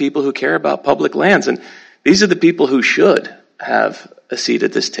lens of people who care about public lands, and these are the people who should have a seat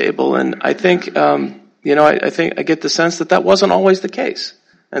at this table. And I think, I think I get the sense that wasn't always the case,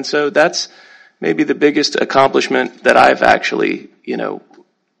 and so that's maybe the biggest accomplishment that I've actually,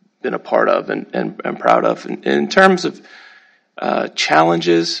 been a part of and proud of. In terms of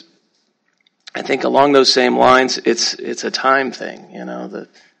challenges, I think along those same lines, it's a time thing. The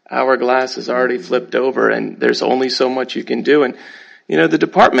hourglass is already flipped over, and there's only so much you can do. And the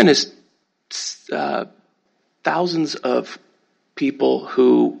department is thousands of people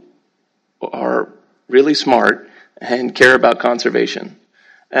who are really smart and care about conservation.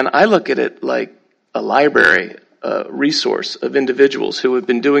 And I look at it like a library, a resource of individuals who have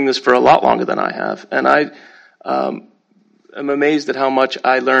been doing this for a lot longer than I have. And I am amazed at how much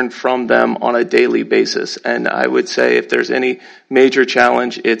I learn from them on a daily basis. And I would say if there's any major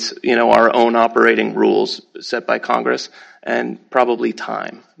challenge, it's, our own operating rules set by Congress and probably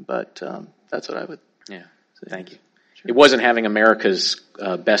time. But that's what I would say. Thank you. Sure. It wasn't having America's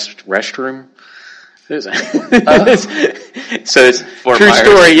best restroom So it's Fort true Myers.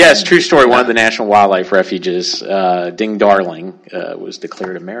 story. Yes, true story. One of the National Wildlife Refuges, Ding Darling, was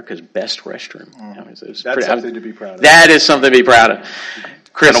declared America's best restroom. That's something to be proud of. That is something to be proud of.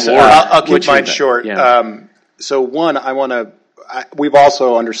 Chris, I'll keep what's your mine thing? short. Yeah. So one, we've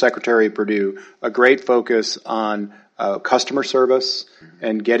also, under Secretary Perdue, a great focus on customer service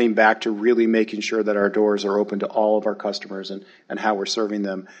and getting back to really making sure that our doors are open to all of our customers and how we're serving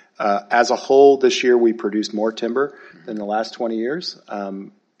them. As a whole, this year we produced more timber than the last 20 years,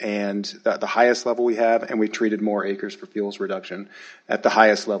 and the highest level we have, and we've treated more acres for fuels reduction at the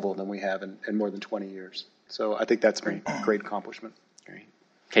highest level than we have in more than 20 years. So I think that's a great accomplishment. Great.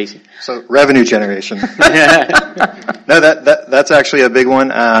 Casey. So revenue generation. No, that's actually a big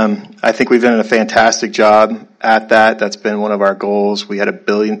one. I think we've done a fantastic job at that. That's been one of our goals. We had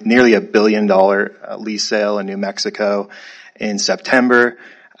nearly $1 billion lease sale in New Mexico in September.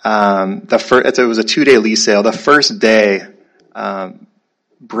 It was a 2-day lease sale. The first day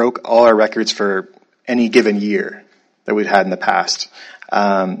broke all our records for any given year that we'd had in the past.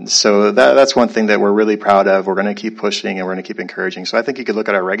 So that's one thing that we're really proud of. We're going to keep pushing and we're going to keep encouraging. So I think you could look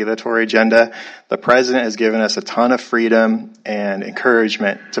at our regulatory agenda. The president has given us a ton of freedom and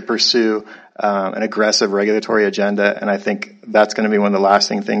encouragement to pursue an aggressive regulatory agenda, and I think that's going to be one of the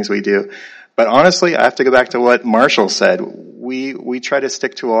lasting things we do. But honestly, I have to go back to what Marshall said. We try to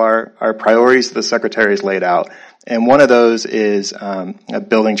stick to our priorities that the secretary has laid out. And one of those is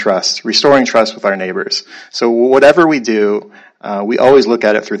building trust, restoring trust with our neighbors. So whatever we do, we always look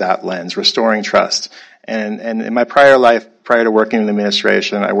at it through that lens, restoring trust. And in my prior life, prior to working in the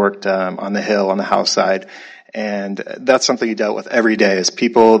administration, I worked on the Hill, on the House side. And that's something you dealt with every day, is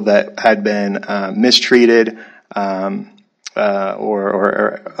people that had been mistreated or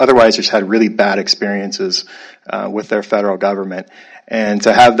otherwise just had really bad experiences with their federal government. And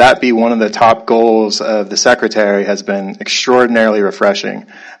to have that be one of the top goals of the secretary has been extraordinarily refreshing.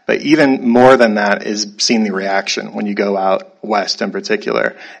 But even more than that is seeing the reaction when you go out west in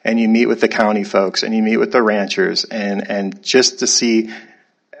particular, and you meet with the county folks and you meet with the ranchers, and just to see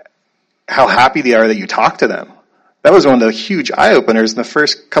how happy they are that you talk to them. That was one of the huge eye-openers in the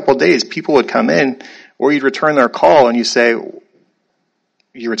first couple of days. People would come in, or you'd return their call, and you say,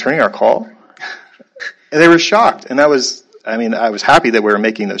 "You're returning our call?" And they were shocked. And I was happy that we were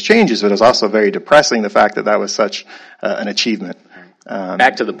making those changes, but it was also very depressing, the fact that was such an achievement.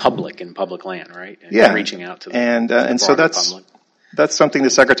 Back to the public and public land, right? And yeah. Reaching out to the and so public. That's something the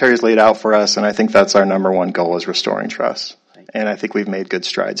secretary's laid out for us, and I think that's our number one goal, is restoring trust. And I think we've made good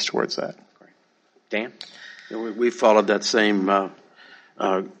strides towards that. Dan? We followed that same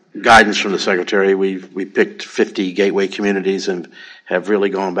guidance from the secretary. We picked 50 gateway communities and have really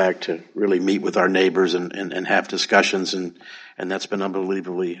gone back to really meet with our neighbors and have discussions, and that's been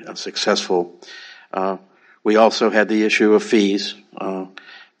unbelievably successful. We also had the issue of fees.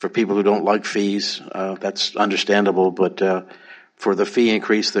 For people who don't like fees, that's understandable, but for the fee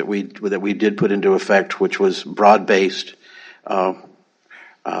increase that we did put into effect, which was broad-based,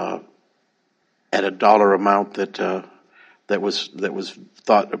 at a dollar amount that was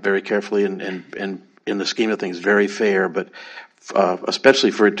thought very carefully and in the scheme of things very fair, but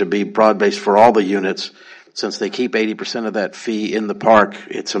especially for it to be broad-based for all the units, since they keep 80% of that fee in the park.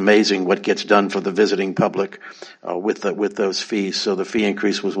 It's amazing what gets done for the visiting public with those fees. So the fee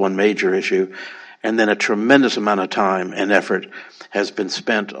increase was one major issue, and then a tremendous amount of time and effort has been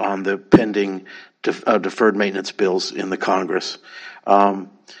spent on the pending deferred maintenance bills in the Congress.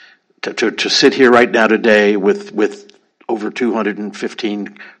 To sit here right now today with over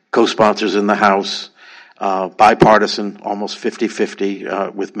 215 co-sponsors in the House, bipartisan, almost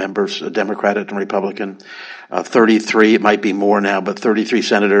 50-50 with members, Democratic and Republican, 33, it might be more now, but 33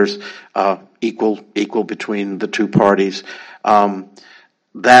 senators, equal between the two parties.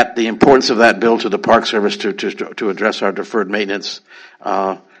 The importance of that bill to the Park Service to address our deferred maintenance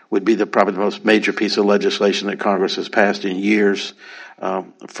would be probably the most major piece of legislation that Congress has passed in years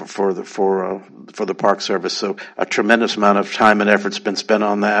for the Park Service. So a tremendous amount of time and effort's been spent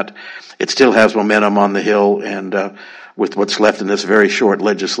on that. It still has momentum on the Hill, and with what's left in this very short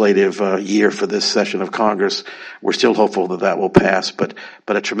legislative year for this session of Congress, we're still hopeful that will pass. But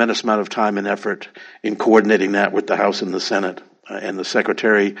a tremendous amount of time and effort in coordinating that with the House and the Senate, and the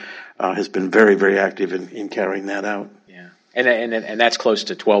Secretary has been very, very active in carrying that out. And that's close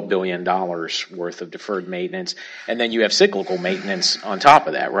to $12 billion worth of deferred maintenance. And then you have cyclical maintenance on top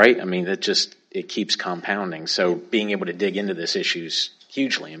of that, right? I mean, it keeps compounding. So being able to dig into this issue is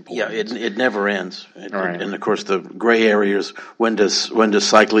hugely important. Yeah, it never ends. Right. And of course the gray areas, when does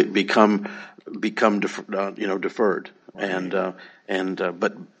cycling become deferred? Right.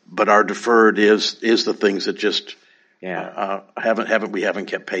 But our deferred is the things that just haven't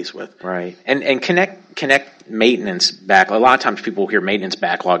kept pace with. Right. And connect maintenance back. A lot of times people hear maintenance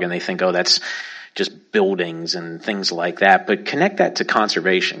backlog and they think, oh, that's just buildings and things like that. But connect that to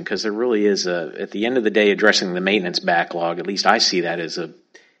conservation, because there really is at the end of the day, addressing the maintenance backlog, at least I see that as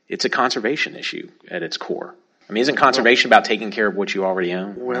it's a conservation issue at its core. I mean, isn't conservation about taking care of what you already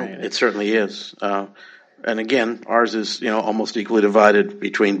own? Well, right? It certainly is. And again, ours is, almost equally divided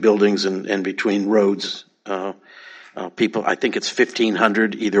between buildings and between roads. People, I think it's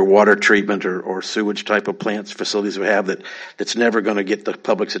 1,500 either water treatment or sewage type of plants, facilities we have that's never going to get the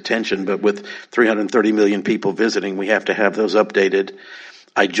public's attention. But with 330 million people visiting, we have to have those updated.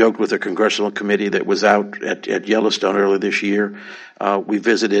 I joked with a congressional committee that was out at Yellowstone earlier this year. We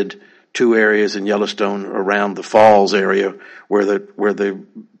visited 2 areas in Yellowstone around the falls area where the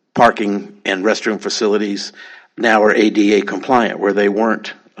parking and restroom facilities now are ADA compliant, where they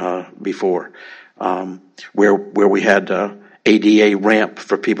weren't before. Where we had ADA ramp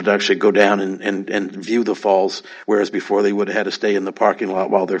for people to actually go down and view the falls, whereas before they would have had to stay in the parking lot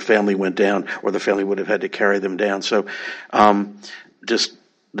while their family went down, or the family would have had to carry them down. So just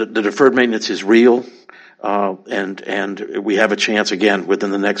the deferred maintenance is real, and we have a chance again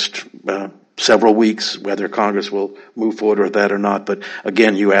within the next several weeks, whether Congress will move forward with that or not. But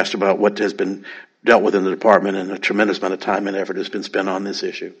again, you asked about what has been dealt with in the department, and a tremendous amount of time and effort has been spent on this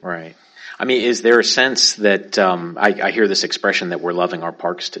issue. Right. I mean, is there a sense that I hear this expression that we're loving our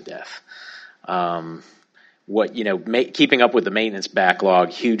parks to death? Keeping up with the maintenance backlog,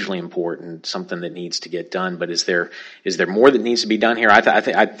 hugely important, something that needs to get done. But is there more that needs to be done here? I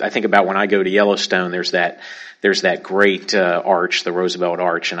think about when I go to Yellowstone. There's that great arch, the Roosevelt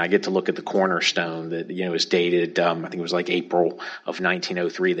Arch, and I get to look at the cornerstone that is dated. I think it was like April of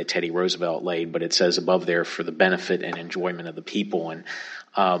 1903 that Teddy Roosevelt laid, but it says above there, for the benefit and enjoyment of the people. And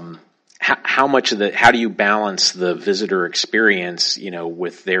how do you balance the visitor experience,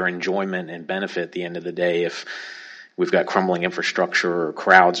 with their enjoyment and benefit at the end of the day if we've got crumbling infrastructure or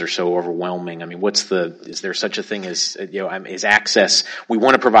crowds are so overwhelming? I mean, is there such a thing as, is access, we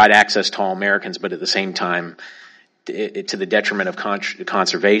want to provide access to all Americans, but at the same time, to the detriment of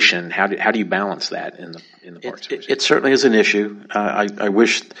conservation, how do you balance that in the parks? It certainly is an issue. I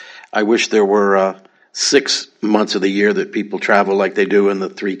wish there were 6 months of the year that people travel like they do in the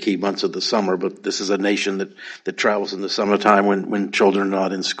 3 key months of the summer, but this is a nation that travels in the summertime when children are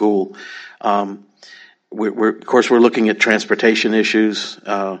not in school. Of course, we're looking at transportation issues.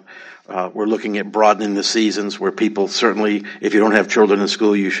 We're looking at broadening the seasons, where people certainly, if you don't have children in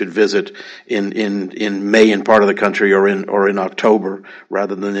school, you should visit in May in part of the country or in October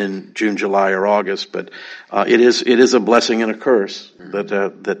rather than in June, July, or August. But it is a blessing and a curse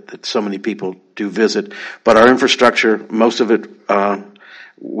that so many people do visit. But our infrastructure, most of it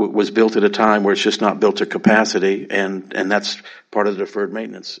was built at a time where it's just not built to capacity, and that's part of the deferred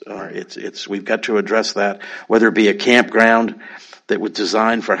maintenance. We've got to address that, whether it be a campground that was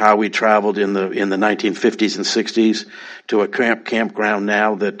designed for how we traveled in the 1950s and 60s to a campground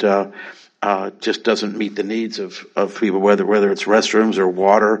now that just doesn't meet the needs of people, whether it's restrooms or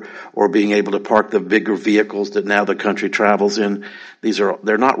water or being able to park the bigger vehicles that now the country travels in.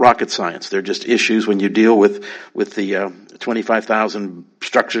 They're not rocket science. They're just issues when you deal with the 25,000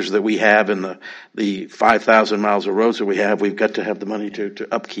 structures that we have and the 5,000 miles of roads that we have. We've got to have the money to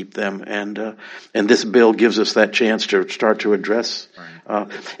upkeep them, and this bill gives us that chance to start to address.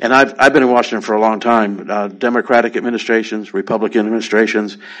 And I've been in Washington for a long time. Democratic administrations, Republican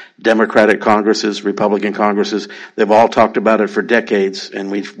administrations, Democratic Congresses, Republican Congresses, they've all talked about it for decades,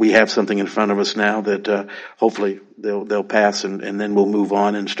 and we have something in front of us now that hopefully they'll pass, and then we'll move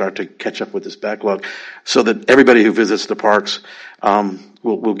on and start to catch up with this backlog, so that everybody who visits the parks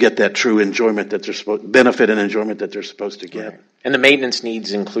will get that true enjoyment that they're benefit and enjoyment that they're supposed to get. Right. And the maintenance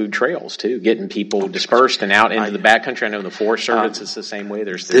needs include trails too, getting people dispersed and out into the backcountry. I know the Forest Service is the same way.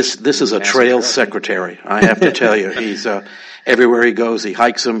 This is a trail secretary. I have to tell you, he's everywhere he goes, he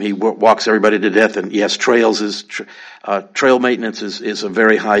hikes them, he walks everybody to death. And yes, trail maintenance is a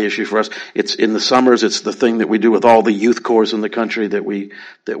very high issue for us. It's in the summers. It's the thing that we do with all the youth corps in the country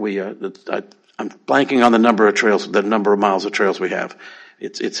I'm blanking on the number of trails, the number of miles of trails we have.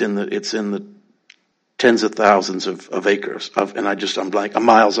 It's in the tens of thousands of acres miles, and I'm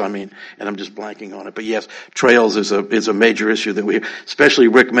just blanking on it. But yes, trails is a major issue that especially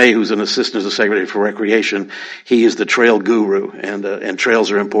Rick May, who's an assistant as a secretary for recreation, he is the trail guru, and trails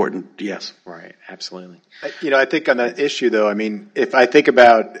are important. Yes. Right. Absolutely. I think on that issue though, if I think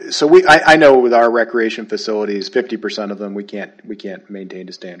about, I know with our recreation facilities, 50% of them we can't maintain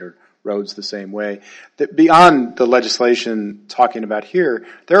to standard roads the same way. That beyond the legislation talking about here,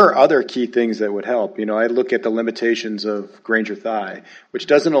 there are other key things that would help. I look at the limitations of Granger Thigh, which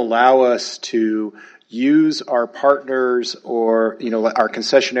doesn't allow us to use our partners or, our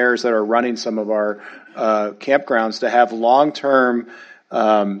concessionaires that are running some of our campgrounds to have long-term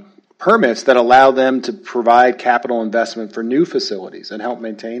permits that allow them to provide capital investment for new facilities and help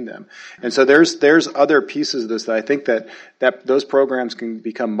maintain them. And so there's other pieces of this that I think that those programs can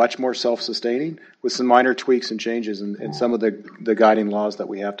become much more self-sustaining with some minor tweaks and changes in some of the guiding laws that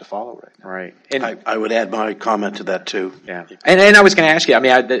we have to follow right now. Right. And I would add my comment to that too. Yeah. And I was going to ask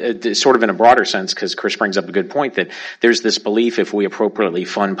you, sort of in a broader sense, because Chris brings up a good point, that there's this belief if we appropriately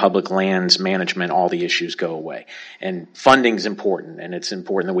fund public lands management, all the issues go away. And funding's important, and it's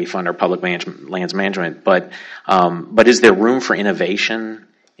important that we fund our public lands management, but is there room for innovation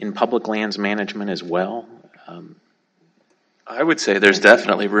in public lands management as well? I would say there's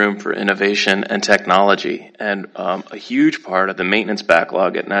definitely room for innovation and technology, and a huge part of the maintenance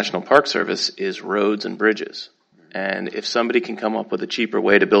backlog at National Park Service is roads and bridges. And if somebody can come up with a cheaper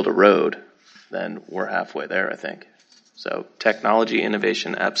way to build a road, then we're halfway there, I think. So technology,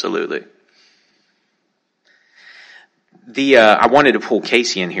 innovation, absolutely. I wanted to pull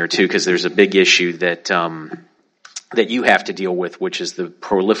Casey in here too, because there's a big issue that you have to deal with, which is the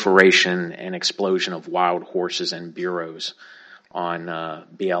proliferation and explosion of wild horses and bureaus on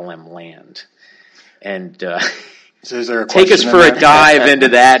BLM land. And so is there a take us for a dive into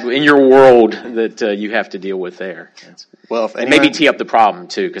that in your world that you have to deal with there. Well, if anyone, maybe tee up the problem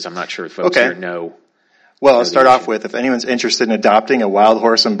too, because I'm not sure if folks here know. Well, I'll start off with, if anyone's interested in adopting a wild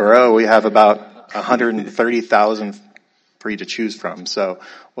horse and burro, we have about 130,000 for you to choose from. So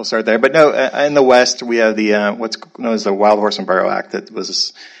we'll start there. But no, in the West, we have the what's known as the Wild Horse and Burro Act that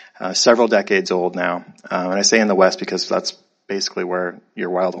was several decades old now. And I say in the West because that's basically where your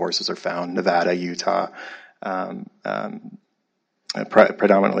wild horses are found: Nevada, Utah,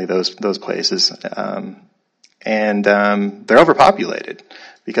 predominantly those places. And they're overpopulated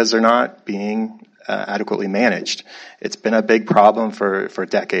because they're not being adequately managed. It's been a big problem for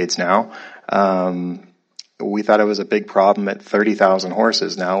decades now. We thought it was a big problem at 30,000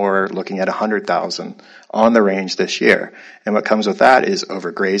 horses. Now we're looking at 100,000 on the range this year. And what comes with that is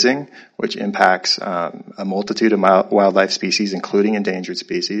overgrazing, which impacts a multitude of wildlife species, including endangered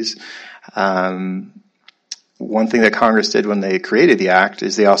species. One thing that Congress did when they created the act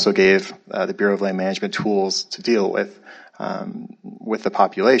is they also gave the Bureau of Land Management tools to deal with the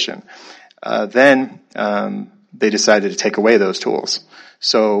population. Then they decided to take away those tools.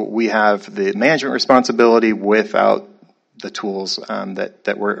 So we have the management responsibility without the tools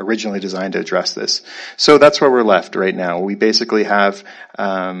that were originally designed to address this. So that's where we're left right now. We basically have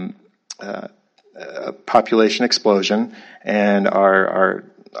a population explosion, and our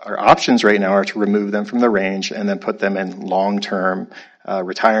options right now are to remove them from the range and then put them in long-term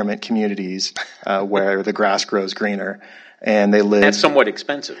retirement communities where the grass grows greener. And they live. That's somewhat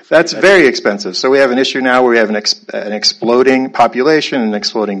expensive. That's very expensive. So we have an issue now where we have an exploding population, an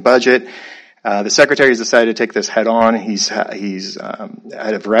exploding budget. The secretary has decided to take this head on. He's had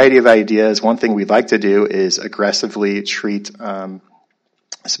a variety of ideas. One thing we'd like to do is aggressively treat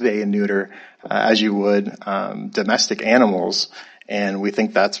spay and neuter as you would domestic animals, and we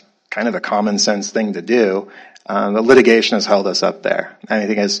think that's kind of a common sense thing to do. The litigation has held us up there. And I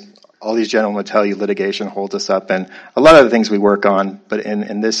think as all these gentlemen would tell you, litigation holds us up, and a lot of the things we work on, but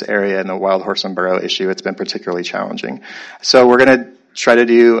in this area, in the wild horse and burro issue, it's been particularly challenging. So we're going to try to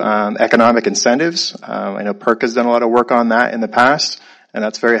do economic incentives. I know PERC has done a lot of work on that in the past, and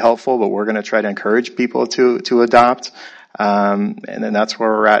that's very helpful, but we're going to try to encourage people to adopt. And then that's where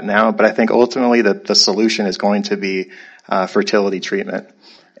we're at now. But I think ultimately the solution is going to be fertility treatment.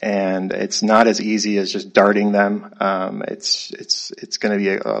 And it's not as easy as just darting them. It's going to be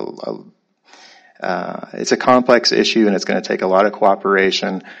it's a complex issue, and it's going to take a lot of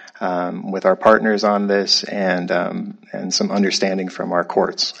cooperation with our partners on this, and some understanding from our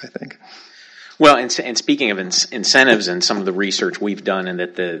courts, I think. Well, and speaking of incentives and some of the research we've done, and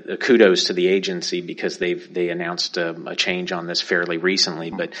that the kudos to the agency because they announced a change on this fairly recently,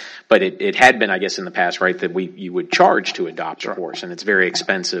 but it had been, I guess, in the past, right, that you would charge to adopt a horse, and it's very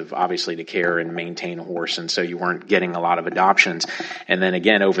expensive, obviously, to care and maintain a horse, and so you weren't getting a lot of adoptions. And then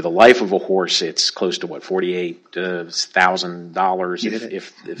again, over the life of a horse, it's close to $48,000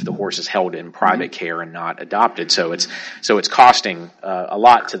 if the horse is held in private care and not adopted. So it's costing a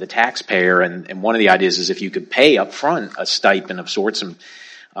lot to the taxpayer. And one of the ideas is if you could pay up front a stipend of sorts, and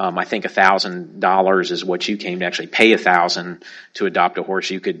I think $1,000 is what you came to actually pay $1,000 to adopt a horse.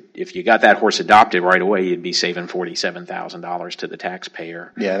 You could, if you got that horse adopted right away, you'd be saving $47,000 to the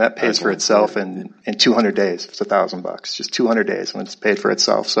taxpayer. Yeah, that pays for itself in 200 days. It's $1,000, just 200 days when it's paid for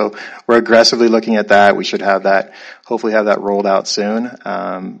itself. So we're aggressively looking at that. We should have that, hopefully have that rolled out soon.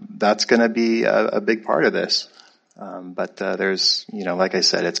 That's going to be a big part of this. But there's, like I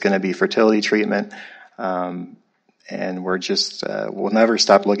said, it's going to be fertility treatment. And we're just, we'll never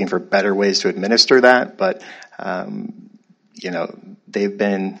stop looking for better ways to administer that. But, they've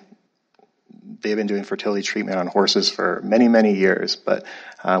been doing fertility treatment on horses for many, many years. But,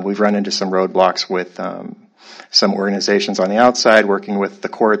 we've run into some roadblocks with, some organizations on the outside working with the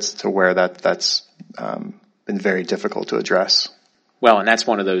courts to where that's, been very difficult to address. Well, and that's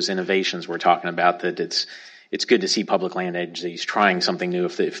one of those innovations we're talking about, that it's good to see public land agencies trying something new.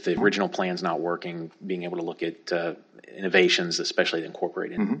 If the original plan's not working, being able to look at innovations, especially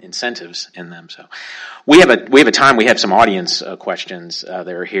incorporate incentives in them. So we have some audience questions that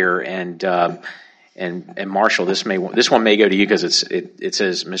are here, and Marshall, this one may go to you because it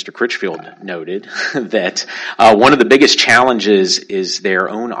says Mr. Critchfield noted that one of the biggest challenges is their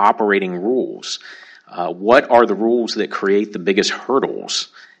own operating rules. What are the rules that create the biggest hurdles?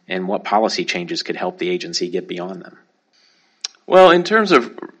 And what policy changes could help the agency get beyond them? Well, in terms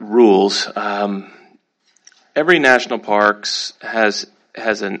of rules, every national parks has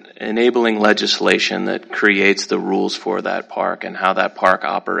an enabling legislation that creates the rules for that park and how that park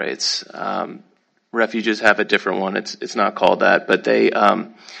operates. Refuges have a different one. It's not called that, but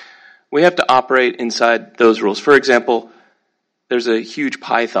we have to operate inside those rules. For example, there's a huge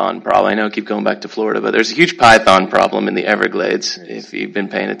python problem. I know I keep going back to Florida, but there's a huge python problem in the Everglades, if you've been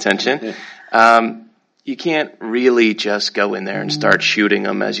paying attention. You can't really just go in there and start shooting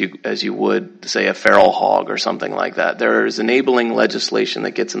them as you would, say, a feral hog or something like that. There is enabling legislation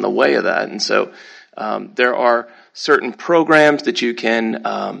that gets in the way of that. And so there are certain programs that you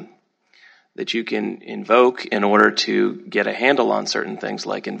can invoke in order to get a handle on certain things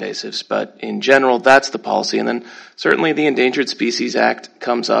like invasives. But in general, that's the policy. And then certainly the Endangered Species Act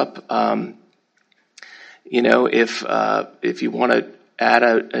comes up. If you want to add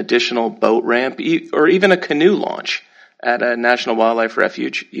an additional boat ramp or even a canoe launch at a National Wildlife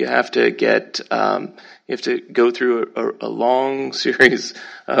Refuge, you have to go through a long series,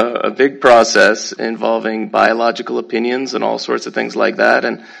 a big process involving biological opinions and all sorts of things like that.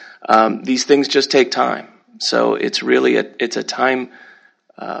 And these things just take time. So it's really a time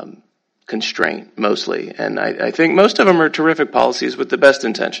constraint mostly. And I think most of them are terrific policies with the best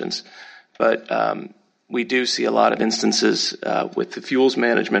intentions. But we do see a lot of instances with the fuels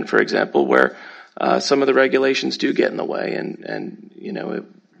management, for example, where some of the regulations do get in the way. And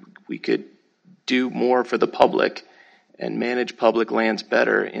we could do more for the public and manage public lands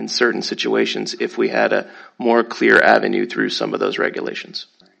better in certain situations if we had a more clear avenue through some of those regulations.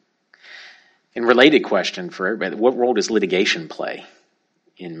 And related question for everybody, what role does litigation play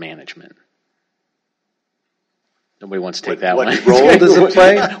in management? Nobody wants to take that one. What role does it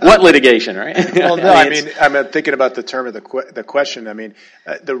play? What litigation, right? Well, no, I'm thinking about the term of the question.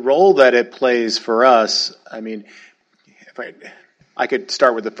 The role that it plays for us, if I could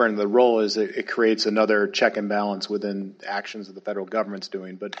start with the role is it creates another check and balance within actions that the federal government's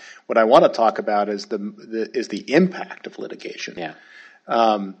doing. But what I want to talk about is the impact of litigation. Yeah.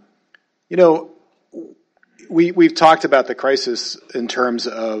 We've talked about the crisis in terms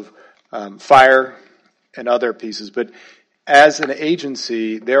of fire and other pieces, but as an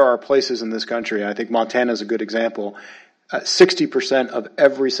agency, there are places in this country, I think Montana is a good example, 60% of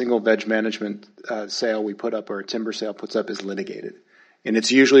every single veg management sale we put up or a timber sale puts up is litigated. And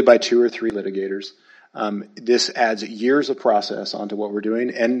it's usually by 2 or 3 litigators. This adds years of process onto what we're doing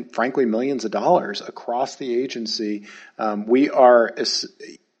and, frankly, millions of dollars across the agency.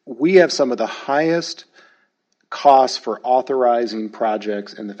 We have some of the highest costs for authorizing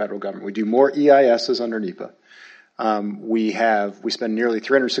projects in the federal government. We do more EISs under NEPA. We spend nearly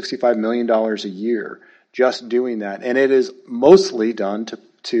 $365 million a year just doing that, and it is mostly done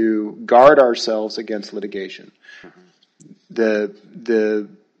to guard ourselves against litigation. The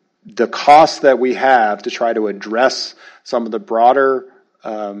costs that we have to try to address some of the broader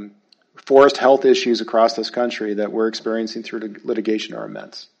forest health issues across this country that we're experiencing through litigation are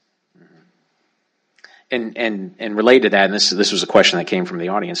immense. And related to that, and this was a question that came from the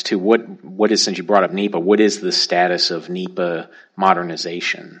audience too. What is, since you brought up NEPA, what is the status of NEPA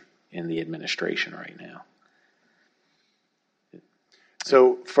modernization in the administration right now?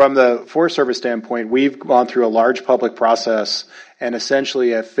 So from the Forest Service standpoint, we've gone through a large public process and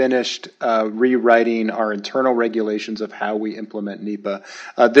essentially have finished rewriting our internal regulations of how we implement NEPA.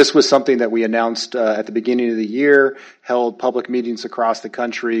 This was something that we announced at the beginning of the year, held public meetings across the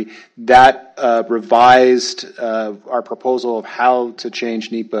country. That revised our proposal of how to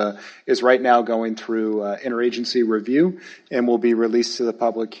change NEPA is right now going through interagency review and will be released to the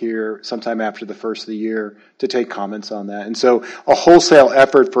public here sometime after the first of the year to take comments on that. And so a wholesale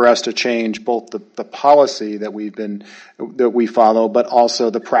effort for us to change both the policy that we follow, but also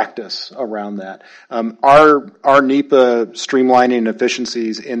the practice around that. Our NEPA streamlining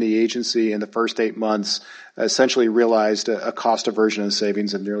efficiencies in the agency in the first 8 months essentially realized a cost aversion and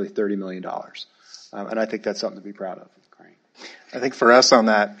savings of nearly $30 million. And I think that's something to be proud of. Great. I think for us on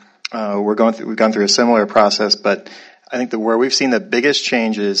that, we've gone through a similar process, but I think that where we've seen the biggest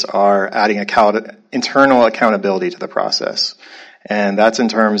changes are adding internal accountability to the process. And that's in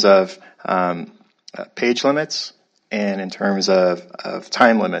terms of page limits and in terms of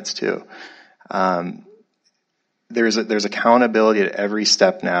time limits too. There's accountability at every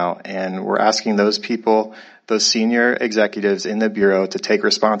step now, and we're asking those people, those senior executives in the Bureau, to take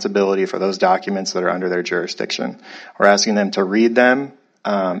responsibility for those documents that are under their jurisdiction. We're asking them to read them,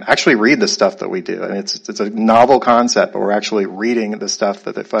 actually read the stuff that we do. I mean, it's a novel concept, but we're actually reading the stuff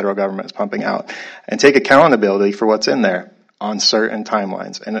that the federal government is pumping out, and take accountability for what's in there on certain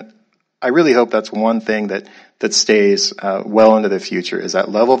timelines. And I really hope that's one thing that stays well into the future, is that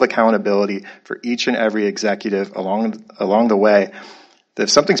level of accountability for each and every executive along the way. That if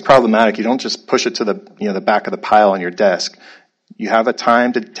something's problematic, you don't just push it to the back of the pile on your desk. You have a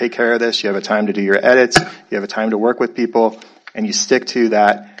time to take care of this. You have a time to do your edits. You have a time to work with people, and you stick to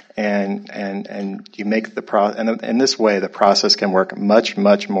that. And you make and in this way, the process can work much,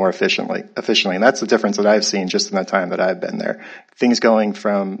 much more efficiently. And that's the difference that I've seen just in the time that I've been there. Things going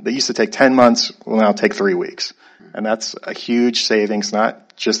from, they used to take 10 months, will now take 3 weeks. And that's a huge savings,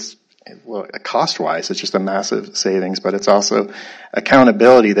 not just, cost-wise, it's just a massive savings, but it's also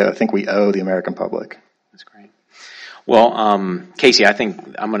accountability that I think we owe the American public. That's great. Well, Casey, I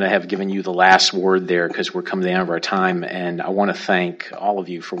think I'm going to have given you the last word there because we're coming to the end of our time, and I want to thank all of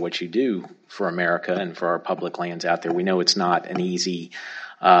you for what you do for America and for our public lands out there. We know it's not an easy,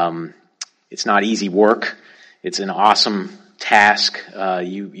 it's not easy work. It's an awesome task.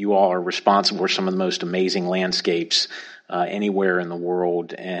 You all are responsible for some of the most amazing landscapes anywhere in the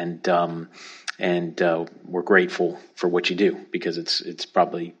world, and we're grateful for what you do, because it's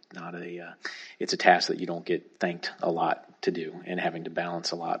probably not it's a task that you don't get thanked a lot to do, and having to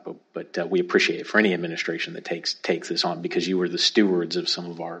balance a lot, but we appreciate it for any administration that takes this on, because you are the stewards of some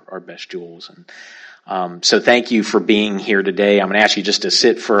of our best jewels. And so thank you for being here today. I'm going to ask you just to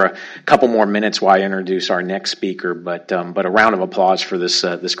sit for a couple more minutes while I introduce our next speaker, but a round of applause for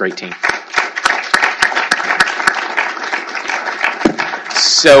this great team.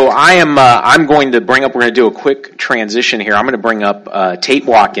 So I'm going to we're going to do a quick transition here. I'm going to bring up Tate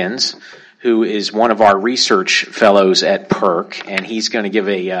Watkins, who is one of our research fellows at PERC, and he's going to give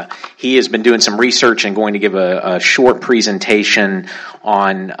he has been doing some research and going to give a short presentation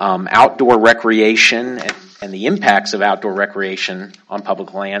on outdoor recreation and the impacts of outdoor recreation on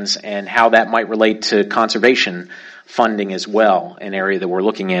public lands, and how that might relate to conservation funding as well, an area that we're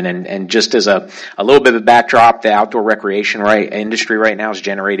looking in. And just as a little bit of a backdrop, the outdoor recreation industry right now is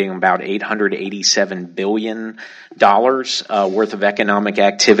generating about $887 billion worth of economic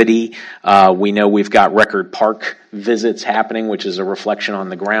activity. We know we've got record park visits happening, which is a reflection on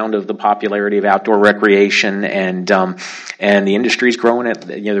the ground of the popularity of outdoor recreation, and the industry's growing.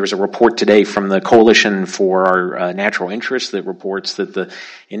 There was a report today from the Coalition for Our Natural Interests that reports that the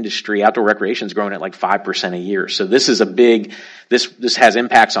industry, outdoor recreation, is growing at like 5% a year. So this is this has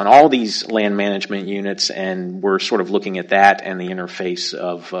impacts on all these land management units, and we're sort of looking at that and the interface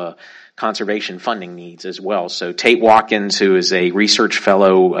of conservation funding needs as well. So Tate Watkins, who is a research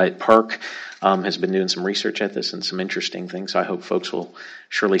fellow at PERC, has been doing some research at this and some interesting things. So I hope folks will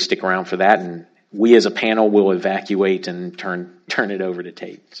surely stick around for that. And we as a panel will evacuate and turn it over to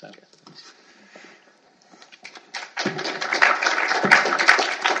Tate. So.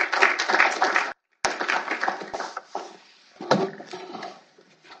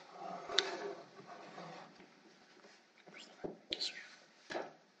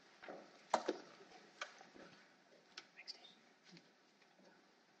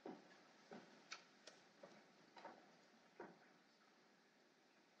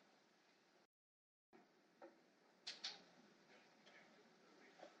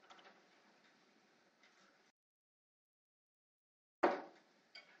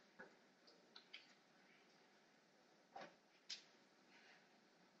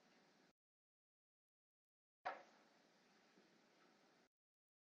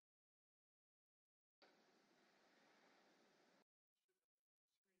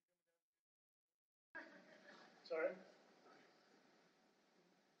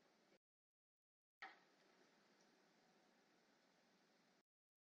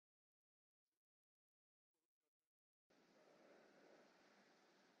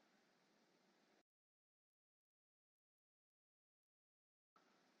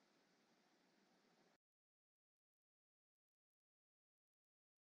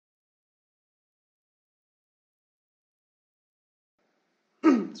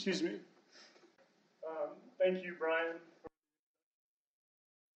 Excuse me. Thank you, Brian.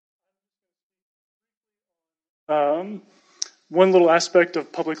 One little aspect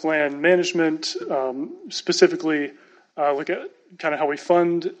of public land management, specifically look at kind of how we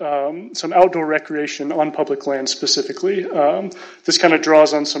fund some outdoor recreation on public land specifically. This kind of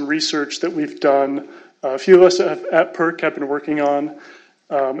draws on some research that we've done. A few of us at PERC have been working on,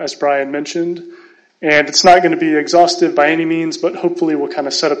 as Brian mentioned. And it's not going to be exhaustive by any means, but hopefully we'll kind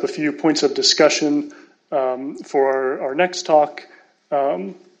of set up a few points of discussion for our next talk.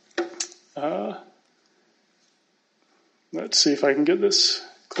 Let's see if I can get this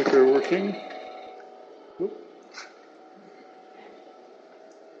clicker working.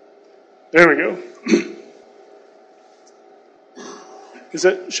 There we go. Is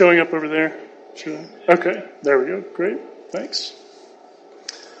that showing up over there? Okay, there we go. Great, thanks.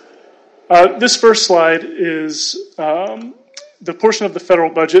 This first slide is the portion of the federal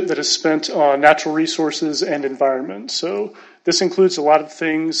budget that is spent on natural resources and environment. So this includes a lot of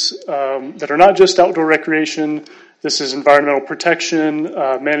things that are not just outdoor recreation. This is environmental protection,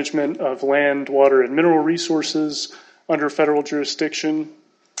 management of land, water, and mineral resources under federal jurisdiction.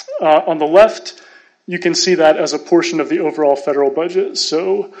 On the left, you can see that as a portion of the overall federal budget.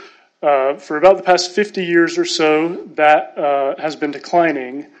 So for about the past 50 years or so, that has been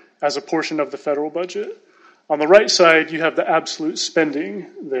declining as a portion of the federal budget. On the right side, you have the absolute spending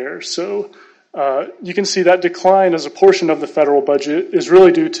there. So you can see that decline as a portion of the federal budget is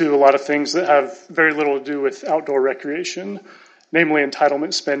really due to a lot of things that have very little to do with outdoor recreation, namely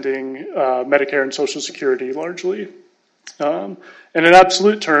entitlement spending, Medicare and Social Security largely. And in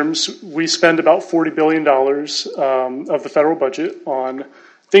absolute terms, we spend about $40 billion of the federal budget on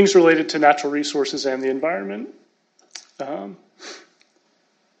things related to natural resources and the environment.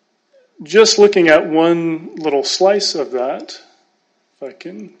 Just looking at one little slice of that, if I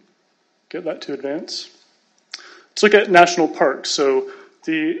can get that to advance. Let's look at national parks. So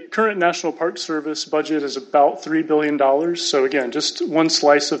the current National Park Service budget is about $3 billion. So again, just one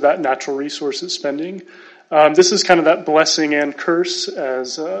slice of that natural resources spending. This is kind of that blessing and curse,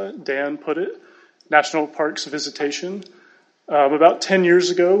 as Dan put it, national parks visitation. About 10 years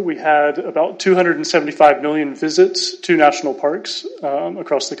ago, we had about 275 million visits to national parks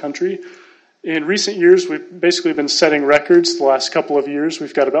across the country. In recent years, we've basically been setting records the last couple of years.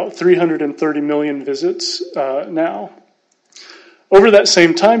 We've got about 330 million visits now. Over that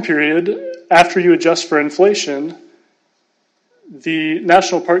same time period, after you adjust for inflation, the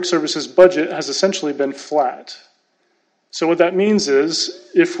National Park Service's budget has essentially been flat. So what that means is,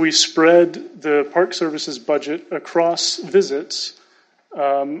 if we spread the Park Service's budget across visits,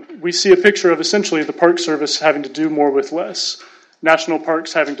 we see a picture of essentially the Park Service having to do more with less. National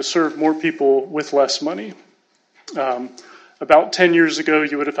parks having to serve more people with less money. About 10 years ago,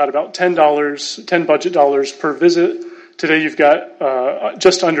 you would have had about $10 budget dollars per visit. Today, you've got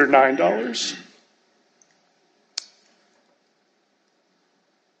just under $9.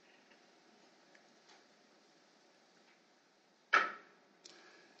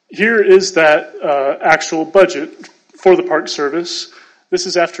 Here is that actual budget for the Park Service. This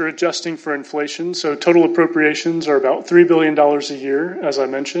is after adjusting for inflation, so total appropriations are about $3 billion a year, as I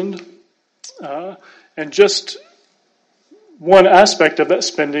mentioned. And just one aspect of that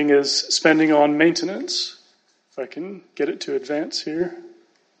spending is spending on maintenance. If I can get it to advance here.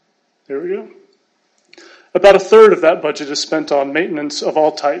 There we go. About a third of that budget is spent on maintenance of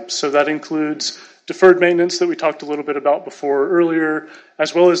all types, so that includes deferred maintenance that we talked a little bit about before earlier,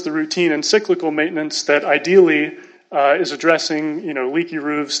 as well as the routine and cyclical maintenance that ideally is addressing, leaky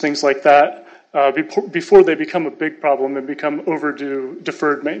roofs, things like that, before they become a big problem and become overdue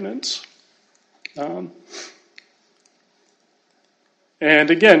deferred maintenance. And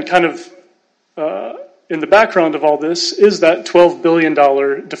again, kind of in the background of all this is that $12 billion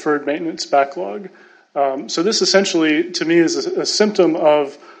deferred maintenance backlog. So this essentially, to me, is a symptom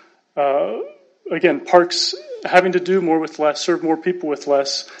of, again, parks having to do more with less, serve more people with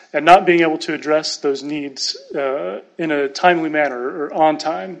less, and not being able to address those needs in a timely manner, or on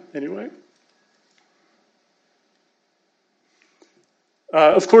time, anyway.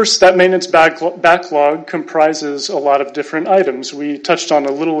 Of course, that maintenance backlog comprises a lot of different items. We touched on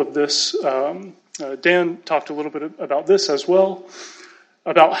a little of this. Dan talked a little bit about this as well.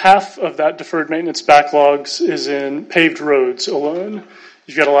 About half of that deferred maintenance backlogs is in paved roads alone.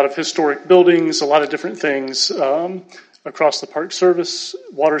 You've got a lot of historic buildings, a lot of different things across the Park Service,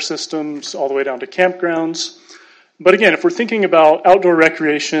 water systems, all the way down to campgrounds. But again, if we're thinking about outdoor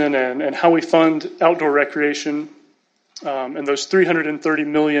recreation and how we fund outdoor recreation and those 330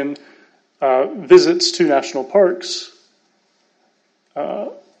 million visits to national parks,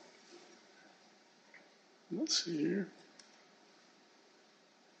 Let's see here.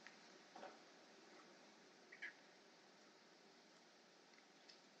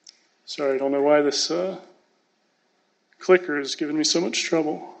 Sorry, I don't know why this clicker is giving me so much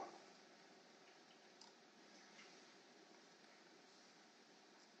trouble.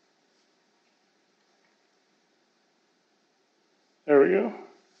 There we go.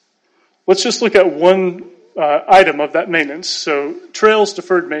 Let's just look at one item of that maintenance. So trails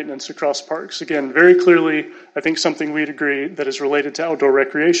deferred maintenance across parks. Again, very clearly, I think something we'd agree that is related to outdoor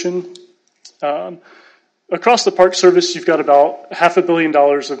recreation. Across the Park Service, you've got about $500 million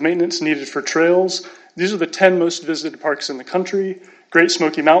of maintenance needed for trails. These are the 10 most visited parks in the country. Great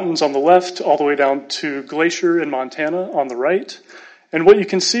Smoky Mountains on the left, all the way down to Glacier in Montana on the right. And what you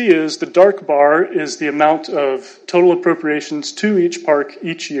can see is the dark bar is the amount of total appropriations to each park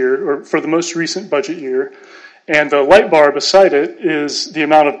each year, or for the most recent budget year. And the light bar beside it is the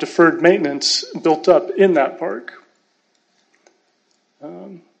amount of deferred maintenance built up in that park.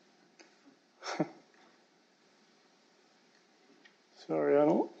 Sorry, I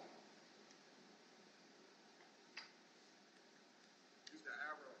don't.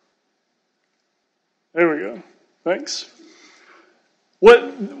 There we go. Thanks.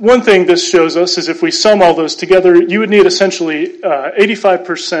 One thing this shows us is if we sum all those together, you would need essentially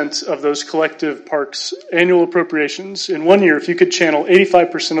 85% of those collective parks' annual appropriations in 1 year. If you could channel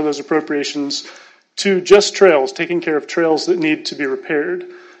 85% of those appropriations to just trails, taking care of trails that need to be repaired,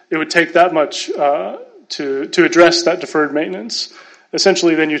 it would take that much to address that deferred maintenance.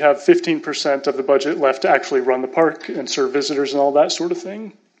 Essentially, then you'd have 15% of the budget left to actually run the park and serve visitors and all that sort of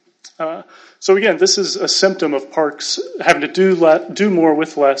thing. So again, this is a symptom of parks having to do more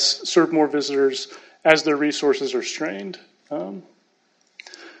with less, serve more visitors as their resources are strained.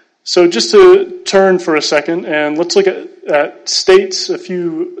 So just to turn for a second, and let's look at states, a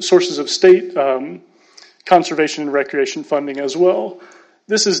few sources of state conservation and recreation funding as well.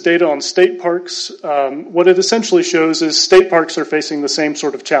 This is data on state parks. What it essentially shows is state parks are facing the same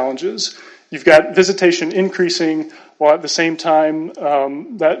sort of challenges. You've got visitation increasing, while at the same time,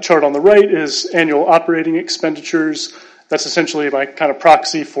 that chart on the right is annual operating expenditures. That's essentially my kind of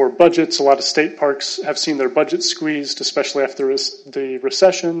proxy for budgets. A lot of state parks have seen their budgets squeezed, especially after the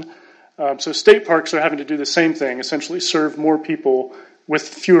recession. So state parks are having to do the same thing, essentially serve more people with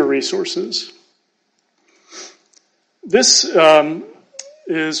fewer resources. This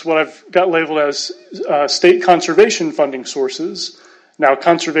is what I've got labeled as state conservation funding sources. Now,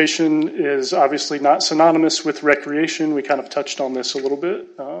 conservation is obviously not synonymous with recreation. We kind of touched on this a little bit.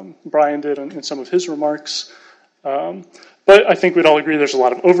 Brian did in some of his remarks. But I think we'd all agree there's a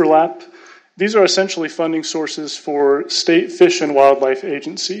lot of overlap. These are essentially funding sources for state fish and wildlife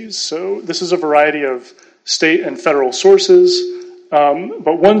agencies. So this is a variety of state and federal sources.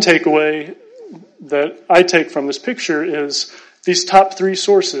 But one takeaway that I take from this picture is these top three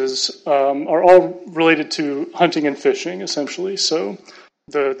sources are all related to hunting and fishing, essentially. So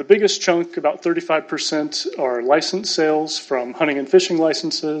the biggest chunk, about 35%, are license sales from hunting and fishing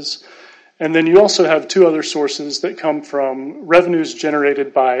licenses. And then you also have two other sources that come from revenues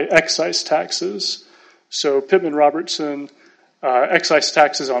generated by excise taxes. So Pittman-Robertson, excise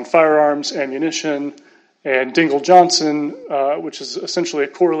taxes on firearms, ammunition, and Dingell-Johnson, which is essentially a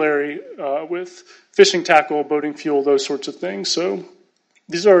corollary with fishing tackle, boating fuel, those sorts of things. So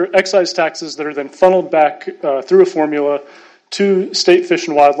these are excise taxes that are then funneled back through a formula to state fish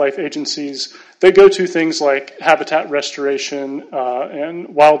and wildlife agencies. They go to things like habitat restoration and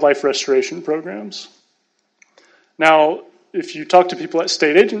wildlife restoration programs. Now, if you talk to people at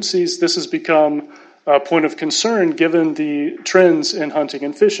state agencies, this has become a point of concern given the trends in hunting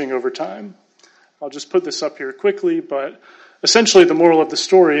and fishing over time. I'll just put this up here quickly, but essentially the moral of the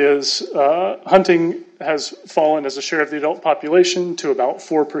story is hunting has fallen as a share of the adult population to about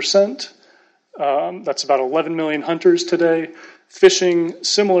 4%. That's about 11 million hunters today. Fishing,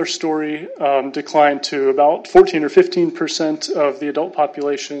 similar story, declined to about 14 or 15% of the adult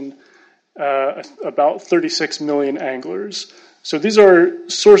population, about 36 million anglers. So these are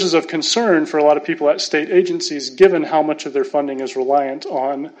sources of concern for a lot of people at state agencies, given how much of their funding is reliant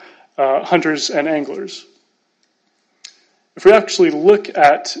on hunters and anglers. If we actually look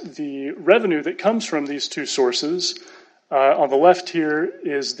at the revenue that comes from these two sources, on the left here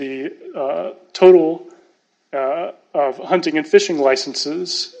is the total of hunting and fishing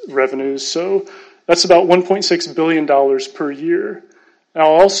licenses revenues. So that's about $1.6 billion per year.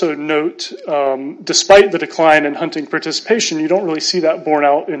 Now, I'll also note, despite the decline in hunting participation, you don't really see that borne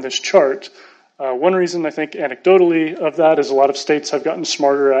out in this chart. One reason I think anecdotally of that is a lot of states have gotten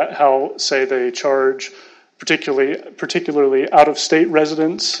smarter at how, say, they charge particularly out-of-state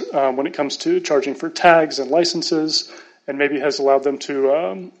residents when it comes to charging for tags and licenses, and maybe has allowed them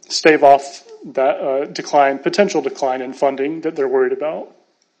to stave off that potential decline in funding that they're worried about.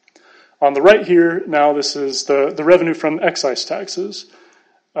 On the right here, now this is the revenue from excise taxes.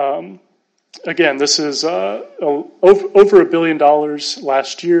 Again, this is over $1 billion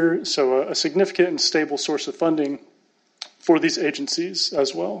last year, so a significant and stable source of funding for these agencies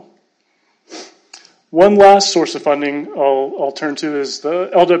as well. One last source of funding I'll turn to is the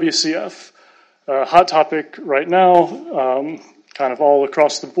LWCF. Hot topic right now, kind of all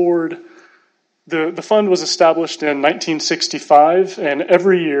across the board. The fund was established in 1965, and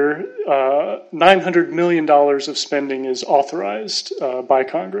every year $900 million of spending is authorized by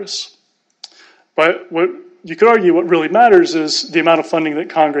Congress. But what you could argue what really matters is the amount of funding that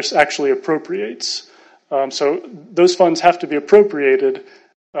Congress actually appropriates. So those funds have to be appropriated,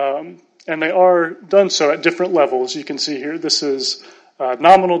 and they are done so at different levels. You can see here this is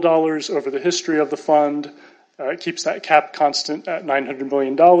nominal dollars over the history of the fund. It keeps that cap constant at $900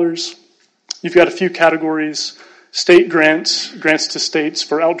 million. You've got a few categories. State grants to states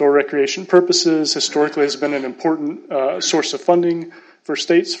for outdoor recreation purposes, historically has been an important source of funding for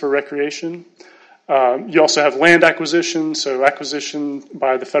states for recreation. You also have land acquisition, so acquisition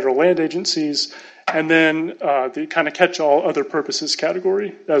by the federal land agencies, and then the kind of catch-all other purposes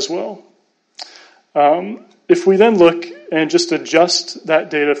category as well. If we then look and just adjust that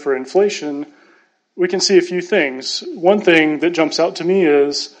data for inflation, we can see a few things. One thing that jumps out to me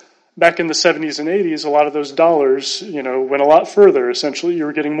is back in the 70s and 80s, a lot of those dollars, went a lot further. Essentially, you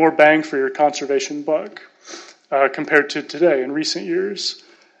were getting more bang for your conservation buck compared to today in recent years.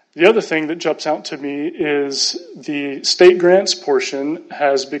 The other thing that jumps out to me is the state grants portion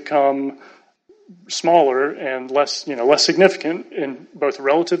has become smaller and less significant in both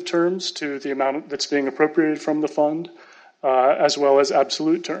relative terms to the amount that's being appropriated from the fund, as well as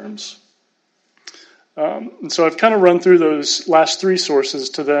absolute terms. And so I've kind of run through those last three sources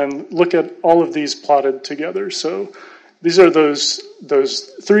to then look at all of these plotted together. So these are those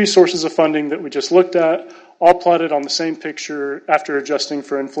three sources of funding that we just looked at, all plotted on the same picture after adjusting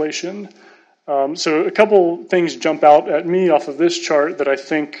for inflation. So a couple things jump out at me off of this chart that I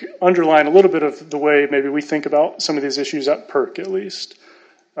think underline a little bit of the way maybe we think about some of these issues at PERC at least.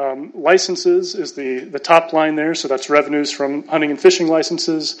 Licenses is the top line there, so that's revenues from hunting and fishing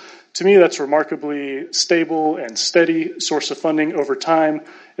licenses. To me, that's remarkably stable and steady source of funding over time.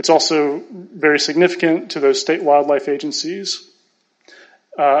 It's also very significant to those state wildlife agencies.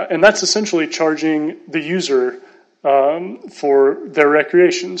 And that's essentially charging the user for their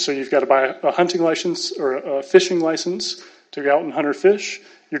recreation. So you've got to buy a hunting license or a fishing license to go out and hunt or fish.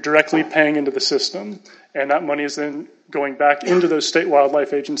 You're directly paying into the system. And that money is then going back into those state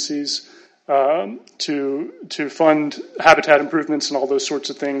wildlife agencies to fund habitat improvements and all those sorts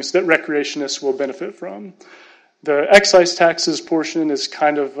of things that recreationists will benefit from. The excise taxes portion is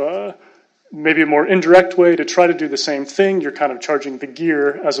kind of maybe a more indirect way to try to do the same thing. You're kind of charging the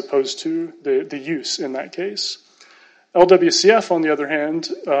gear as opposed to the use in that case. LWCF, on the other hand,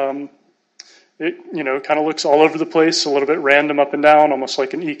 it kind of looks all over the place, a little bit random up and down, almost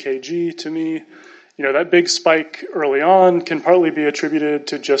like an EKG to me. That big spike early on can partly be attributed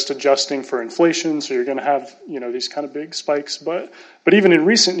to just adjusting for inflation, so you're going to have, these kind of big spikes. But even in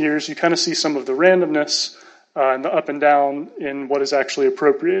recent years, you kind of see some of the randomness and the up and down in what is actually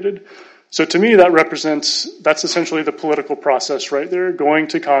appropriated. So to me, that's essentially the political process right there, going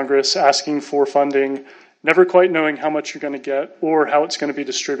to Congress, asking for funding, never quite knowing how much you're going to get or how it's going to be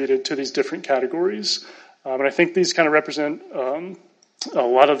distributed to these different categories. And I think these kind of represent a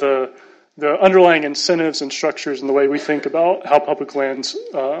lot of the underlying incentives and structures and the way we think about how public lands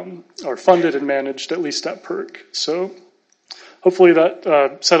are funded and managed, at least at PERC. So hopefully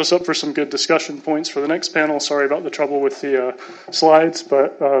that set us up for some good discussion points for the next panel. Sorry about the trouble with the slides,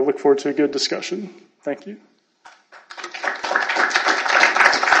 but look forward to a good discussion. Thank you.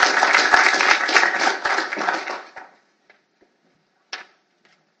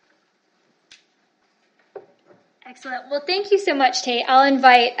 Excellent. Well, thank you so much, Tate. I'll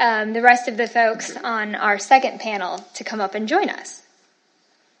invite the rest of the folks on our second panel to come up and join us.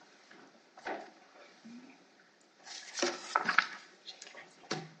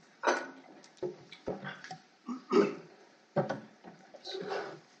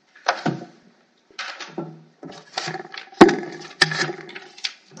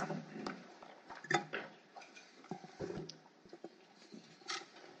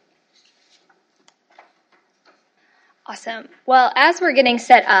 Awesome. Well, as we're getting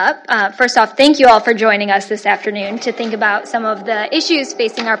set up, first off, thank you all for joining us this afternoon to think about some of the issues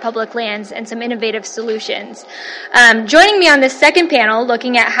facing our public lands and some innovative solutions. Joining me on this second panel,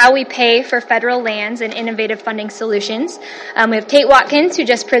 looking at how we pay for federal lands and innovative funding solutions, we have Tate Watkins, who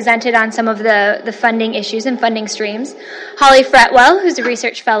just presented on some of the funding issues and funding streams, Holly Fretwell, who's a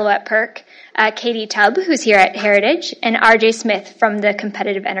research fellow at PERC, Katie Tubb, who's here at Heritage, and RJ Smith from the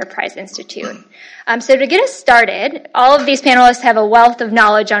Competitive Enterprise Institute. So to get us started, all of these panelists have a wealth of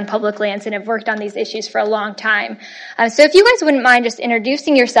knowledge on public lands and have worked on these issues for a long time. So if you guys wouldn't mind just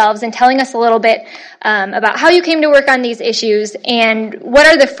introducing yourselves and telling us a little bit about how you came to work on these issues and what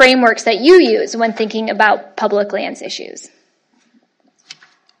are the frameworks that you use when thinking about public lands issues.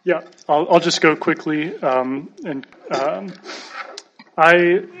 Yeah, I'll just go quickly.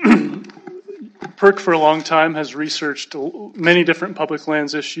 PERC for a long time has researched many different public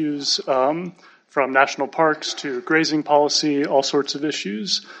lands issues, from national parks to grazing policy, all sorts of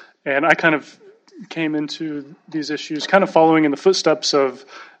issues. And I kind of came into these issues kind of following in the footsteps of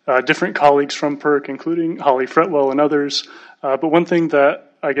different colleagues from PERC, including Holly Fretwell and others. But one thing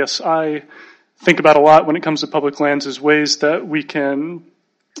that I guess I think about a lot when it comes to public lands is ways that we can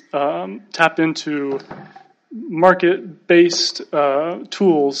tap into market-based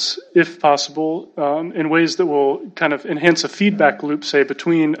tools, if possible, in ways that will kind of enhance a feedback loop, say,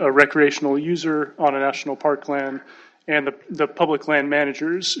 between a recreational user on a national park land and the public land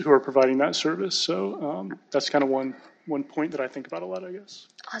managers who are providing that service. So that's kind of one point that I think about a lot, I guess.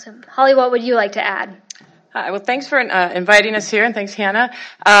 Awesome. Holly, what would you like to add? Well, thanks for inviting us here, and thanks, Hannah.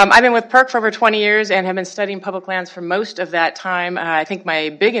 I've been with PERC for over 20 years and have been studying public lands for most of that time. I think my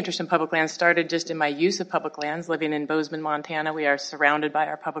big interest in public lands started just in my use of public lands. Living in Bozeman, Montana, we are surrounded by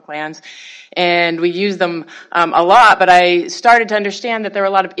our public lands, and we use them a lot, but I started to understand that there were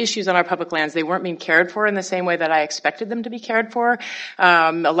a lot of issues on our public lands. They weren't being cared for in the same way that I expected them to be cared for.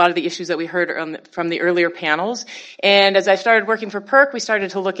 A lot of the issues that we heard from the earlier panels. And as I started working for PERC, we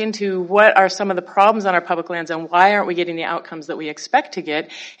started to look into what are some of the problems on our public lands and why aren't we getting the outcomes that we expect to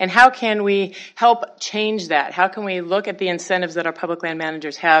get, and how can we help change that? How can we look at the incentives that our public land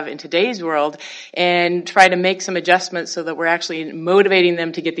managers have in today's world and try to make some adjustments so that we're actually motivating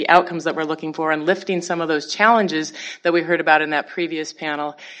them to get the outcomes that we're looking for and lifting some of those challenges that we heard about in that previous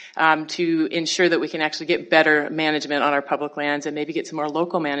panel to ensure that we can actually get better management on our public lands and maybe get some more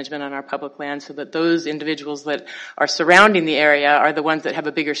local management on our public lands so that those individuals that are surrounding the area are the ones that have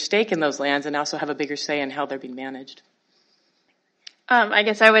a bigger stake in those lands and also have a bigger say in how they're being managed. I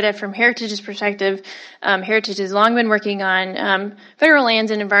guess I would add from Heritage's perspective, Heritage has long been working on federal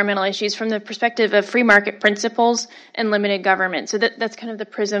lands and environmental issues from the perspective of free market principles and limited government. So that's kind of the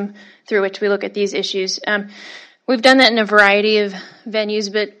prism through which we look at these issues. We've done that in a variety of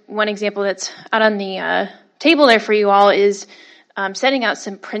venues, but one example that's out on the table there for you all is setting out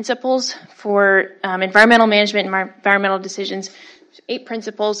some principles for environmental management and environmental decisions. 8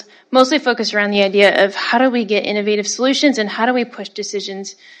 principles, mostly focused around the idea of how do we get innovative solutions and how do we push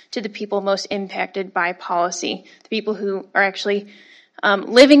decisions to the people most impacted by policy, the people who are actually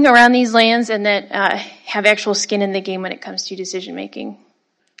living around these lands and that have actual skin in the game when it comes to decision making.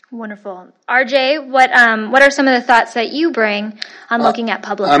 Wonderful. RJ, what are some of the thoughts that you bring on looking at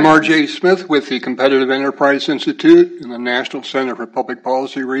public I'm lands? RJ Smith with the Competitive Enterprise Institute and the National Center for Public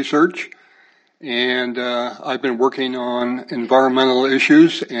Policy Research. And I've been working on environmental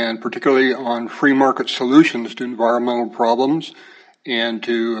issues and particularly on free market solutions to environmental problems and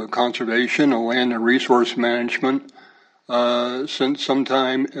to conservation and land and resource management since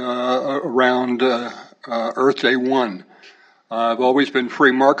sometime around Earth Day 1. I've always been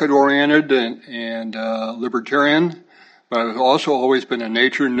free market oriented and libertarian, but I've also always been a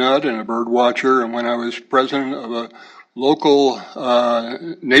nature nut and a bird watcher. And when I was president of a local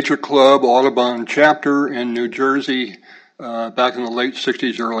nature club Audubon chapter in New Jersey back in the late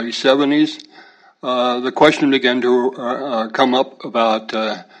 60s, early 70s, the question began to come up about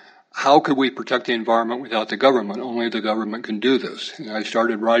how could we protect the environment without the government? Only the government can do this. And I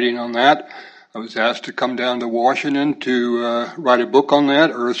started writing on that. I was asked to come down to Washington to write a book on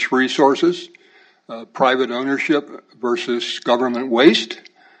that, Earth's Resources, Private Ownership versus Government Waste.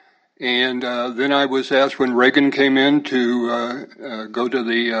 And then I was asked when Reagan came in to go to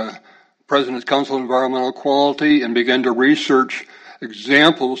the President's Council on Environmental Quality and begin to research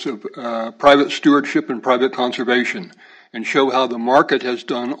examples of private stewardship and private conservation and show how the market has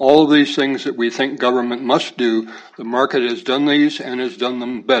done all of these things that we think government must do. The market has done these and has done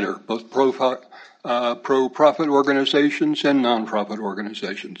them better, both pro-profit organizations and non-profit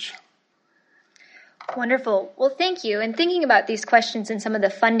organizations. Wonderful. Well, thank you. And thinking about these questions and some of the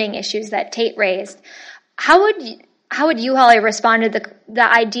funding issues that Tate raised, how would how would you, Holly, respond to the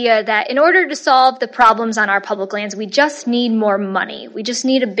idea that in order to solve the problems on our public lands, we just need more money? We just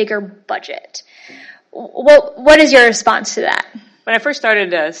need a bigger budget. What is your response to that? When I first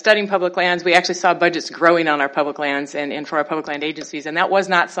started studying public lands, we actually saw budgets growing on our public lands and for our public land agencies, and that was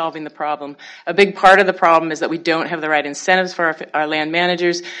not solving the problem. A big part of the problem is that we don't have the right incentives for our land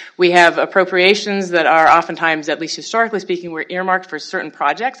managers. We have appropriations that are oftentimes, at least historically speaking, were earmarked for certain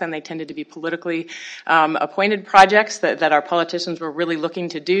projects, and they tended to be politically appointed projects that our politicians were really looking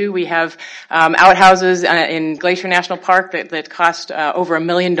to do. We have outhouses in Glacier National Park that cost over $1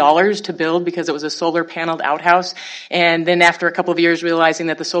 million to build because it was a solar paneled outhouse, and then after a couple of years realizing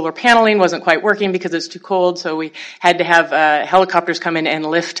that the solar paneling wasn't quite working because it's too cold, so we had to have helicopters come in and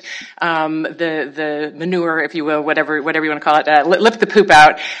lift the manure, if you will, whatever you want to call it, lift the poop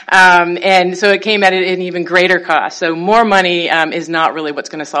out. And so it came at an even greater cost. So more money is not really what's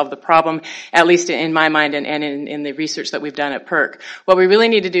going to solve the problem, at least in my mind and in the research that we've done at PERC. What we really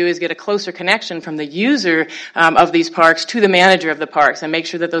need to do is get a closer connection from the user of these parks to the manager of the parks and make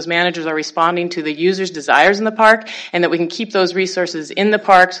sure that those managers are responding to the user's desires in the park and that we can keep those resources in the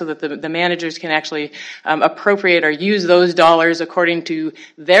park so that the managers can actually appropriate or use those dollars according to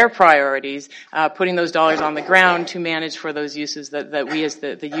their priorities, putting those dollars on the ground to manage for those uses that we as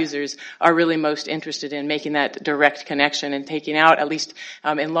the users are really most interested in, making that direct connection and taking out, at least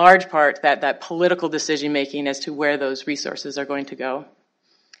in large part, that political decision making as to where those resources are going to go.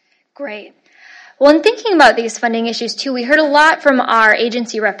 Great. Well, in thinking about these funding issues, too, we heard a lot from our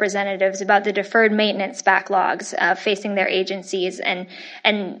agency representatives about the deferred maintenance backlogs facing their agencies and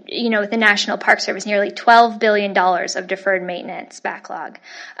with the National Park Service, nearly $12 billion of deferred maintenance backlog.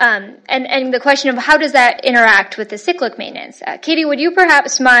 And the question of how does that interact with the cyclic maintenance? Katie, would you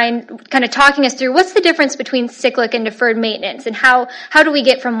perhaps mind kind of talking us through what's the difference between cyclic and deferred maintenance and how do we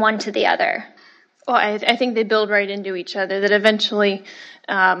get from one to the other? Well, I think they build right into each other, that eventually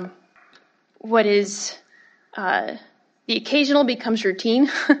what is the occasional becomes routine.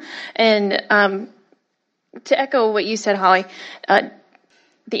 And to echo what you said, Holly,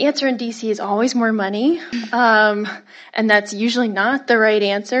 the answer in DC is always more money, and that's usually not the right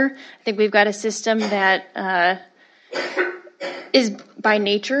answer. I think we've got a system that is by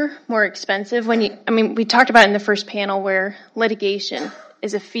nature more expensive. We talked about in the first panel where litigation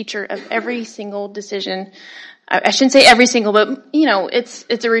is a feature of every single decision. I shouldn't say every single, but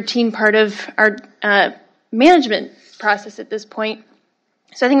it's a routine part of our management process at this point.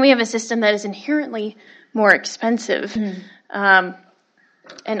 So I think we have a system that is inherently more expensive.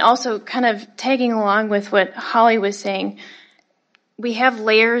 And also kind of tagging along with what Holly was saying, we have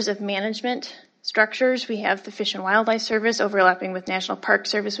layers of management structures. We have the Fish and Wildlife Service overlapping with National Park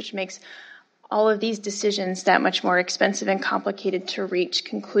Service, which makes all of these decisions that much more expensive and complicated to reach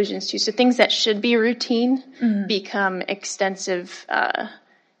conclusions to. So things that should be routine become extensive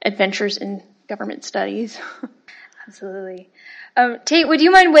adventures in government studies. Absolutely. Tate, would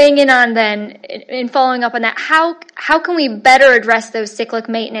you mind weighing in on then, in following up on that, how can we better address those cyclic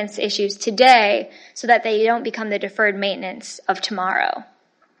maintenance issues today so that they don't become the deferred maintenance of tomorrow?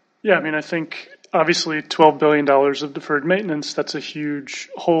 Yeah, I think obviously $12 billion of deferred maintenance, that's a huge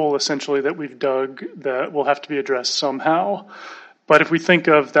hole essentially that we've dug that will have to be addressed somehow. But if we think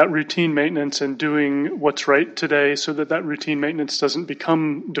of that routine maintenance and doing what's right today so that routine maintenance doesn't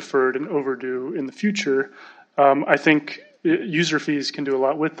become deferred and overdue in the future, I think user fees can do a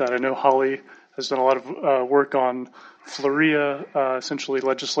lot with that. I know Holly has done a lot of work on FLORIA, essentially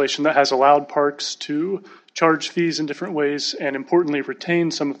legislation that has allowed parks to charge fees in different ways and importantly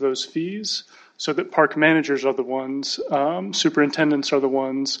retain some of those fees so that park managers are the ones, superintendents are the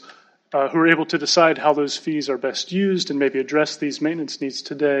ones who are able to decide how those fees are best used and maybe address these maintenance needs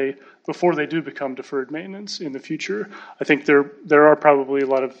today before they do become deferred maintenance in the future. I think there are probably a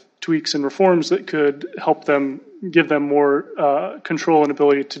lot of tweaks and reforms that could help them, give them more control and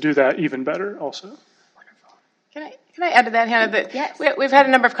ability to do that even better also. Can I add to that, Hannah? Yes. We've had a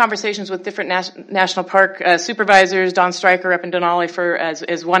number of conversations with different national park supervisors, Don Stryker up in Denali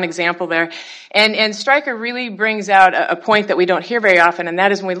as one example there. And Stryker really brings out a point that we don't hear very often, and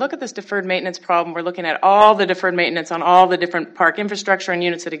that is when we look at this deferred maintenance problem, we're looking at all the deferred maintenance on all the different park infrastructure and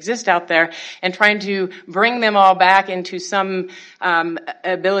units that exist out there and trying to bring them all back into some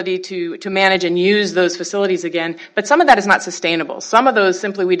ability to manage and use those facilities again. But some of that is not sustainable. Some of those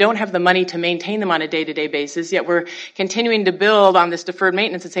simply we don't have the money to maintain them on a day-to-day basis, yet we're continuing to build on this deferred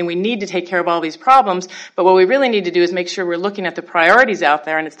maintenance and saying we need to take care of all these problems, but what we really need to do is make sure we're looking at the priorities out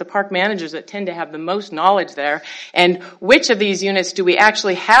there, and it's the park managers that tend to have the most knowledge there, and which of these units do we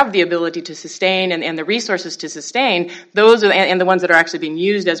actually have the ability to sustain and the resources to sustain, those are, and the ones that are actually being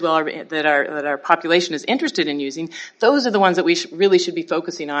used as well, that our population is interested in using, those are the ones that we really should be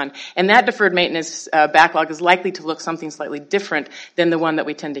focusing on. And that deferred maintenance backlog is likely to look something slightly different than the one that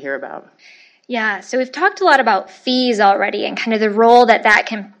we tend to hear about. Yeah, so we've talked a lot about fees already and kind of the role that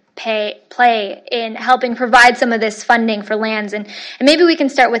can play in helping provide some of this funding for lands. And maybe we can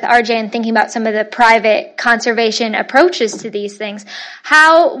start with RJ and thinking about some of the private conservation approaches to these things.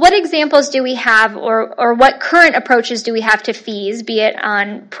 What examples do we have, or what current approaches do we have to fees, be it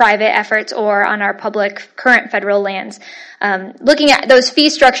on private efforts or on our public current federal lands? Looking at those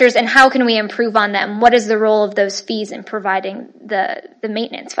fee structures and how can we improve on them? What is the role of those fees in providing the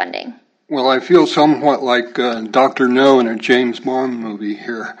maintenance funding? Well, I feel somewhat like Dr. No in a James Bond movie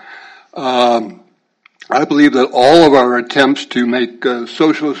here. I believe that all of our attempts to make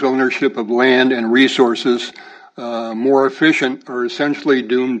socialist ownership of land and resources more efficient are essentially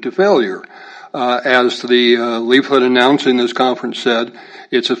doomed to failure. As the leaflet announcing this conference said,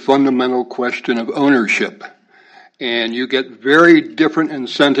 it's a fundamental question of ownership. And you get very different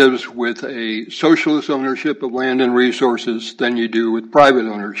incentives with a socialist ownership of land and resources than you do with private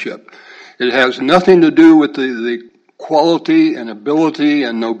ownership. It has nothing to do with the quality and ability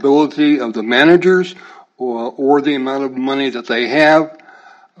and nobility of the managers or the amount of money that they have.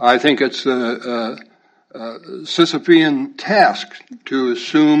 I think it's a Sisyphean task to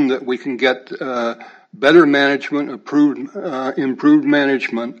assume that we can get better management, improved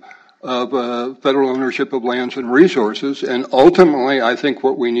management of federal ownership of lands and resources. And ultimately, I think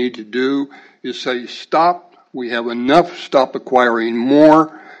what we need to do is say, stop, we have enough, stop acquiring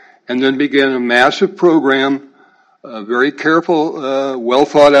more, and then begin a massive program, a very careful, well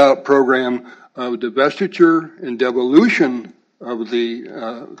thought out program of divestiture and devolution of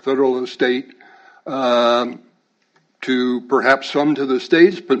the federal estate to perhaps some to the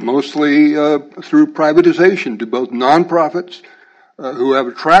states, but mostly through privatization to both nonprofits who have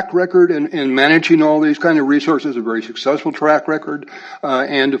a track record in managing all these kind of resources, a very successful track record,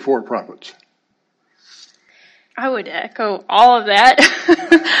 and to for-profits. I would echo all of that.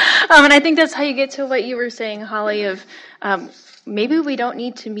 And I think that's how you get to what you were saying, Holly, of maybe we don't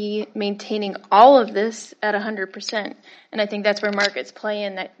need to be maintaining all of this at 100%. And I think that's where markets play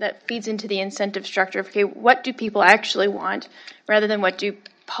in, that feeds into the incentive structure of, okay, what do people actually want rather than what do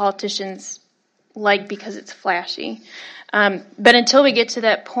politicians like because it's flashy. But until we get to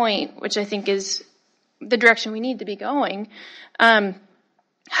that point, which I think is the direction we need to be going,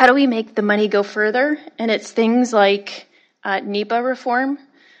 how do we make the money go further? And it's things like NEPA reform.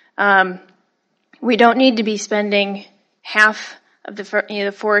 We don't need to be spending half of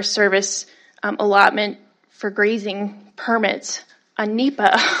the Forest Service allotment for grazing permits on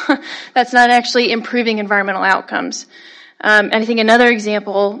NEPA. That's not actually improving environmental outcomes. And I think another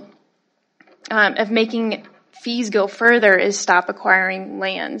example of making fees go further is stop acquiring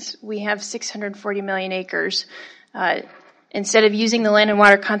lands. We have 640 million acres. Instead of using the Land and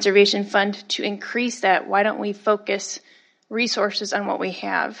Water Conservation Fund to increase that, why don't we focus resources on what we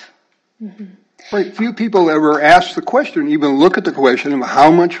have? Mm-hmm. Right. Few people ever ask the question, even look at the question of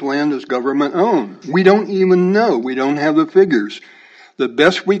how much land does government own? We don't even know. We don't have the figures. The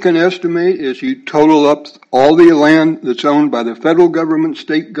best we can estimate is you total up all the land that's owned by the federal government,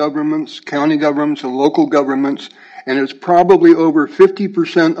 state governments, county governments, and local governments, and it's probably over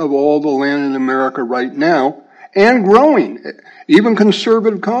 50% of all the land in America right now, and growing. Even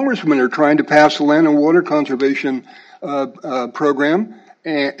conservative congressmen are trying to pass a land and water conservation program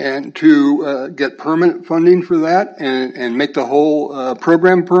and to get permanent funding for that and make the whole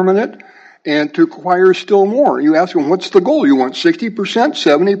program permanent and to acquire still more. You ask them, what's the goal? You want 60%,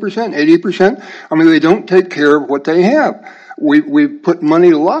 70%, 80%? I mean, they don't take care of what they have. We've put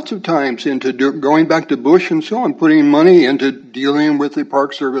money lots of times into going back to Bush and so on, putting money into dealing with the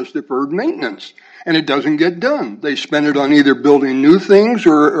Park Service deferred maintenance. And it doesn't get done. They spend it on either building new things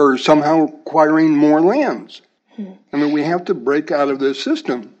or somehow acquiring more lands. I mean, we have to break out of this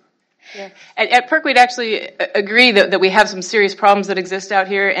system. Yeah. At PERC, we'd actually agree that we have some serious problems that exist out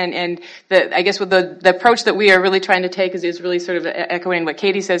here, and I guess with the approach that we are really trying to take is really sort of echoing what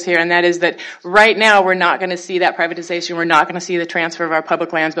Katie says here, and that is that right now we're not going to see that privatization, we're not going to see the transfer of our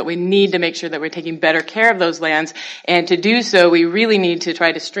public lands, but we need to make sure that we're taking better care of those lands, and to do so, we really need to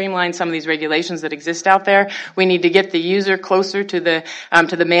try to streamline some of these regulations that exist out there. We need to get the user closer to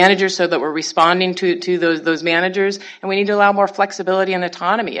the manager so that we're responding to those managers, and we need to allow more flexibility and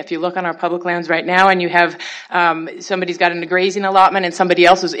autonomy. If you look look on our public lands right now and you have somebody's got a grazing allotment and somebody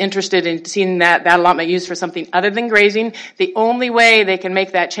else is interested in seeing that allotment used for something other than grazing, the only way they can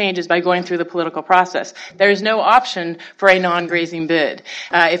make that change is by going through the political process. There is no option for a non-grazing bid.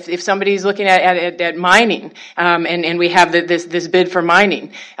 If somebody's looking at mining, and we have this bid for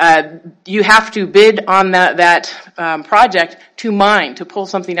mining, you have to bid on that project to mine, to pull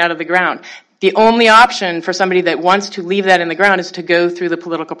something out of the ground. The only option for somebody that wants to leave that in the ground is to go through the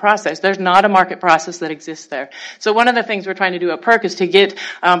political process. There's not a market process that exists there. So one of the things we're trying to do at PERC is to get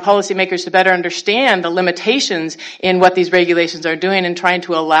policymakers to better understand the limitations in what these regulations are doing and trying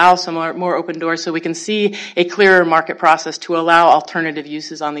to allow some more open doors so we can see a clearer market process to allow alternative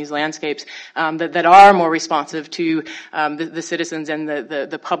uses on these landscapes that are more responsive to the citizens and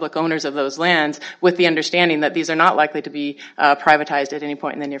the public owners of those lands, with the understanding that these are not likely to be privatized at any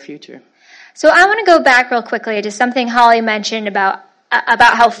point in the near future. So I want to go back real quickly to something Holly mentioned about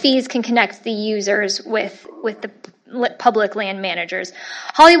how fees can connect the users with the public land managers.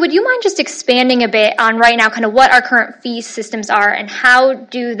 Holly, would you mind just expanding a bit on right now kind of what our current fee systems are and how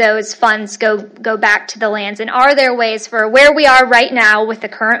do those funds go back to the lands? And are there ways for where we are right now with the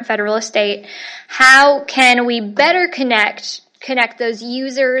current federal estate, how can we better connect those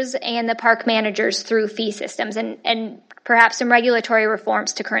users and the park managers through fee systems and perhaps some regulatory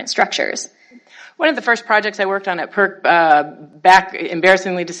reforms to current structures? One of the first projects I worked on at PERC back,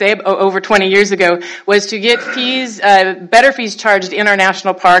 embarrassingly to say, over 20 years ago, was to get fees, better fees charged in our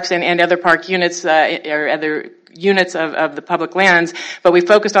national parks and other park units or other units of the public lands, but we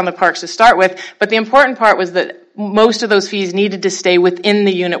focused on the parks to start with. But the important part was that most of those fees needed to stay within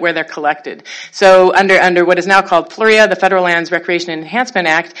the unit where they're collected. So under what is now called FLRIA, the Federal Lands Recreation and Enhancement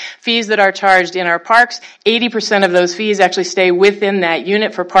Act, fees that are charged in our parks, 80% of those fees actually stay within that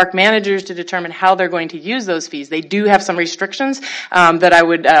unit for park managers to determine how they're going to use those fees. They do have some restrictions that I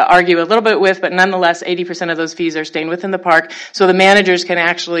would argue a little bit with, but nonetheless, 80% of those fees are staying within the park, so the managers can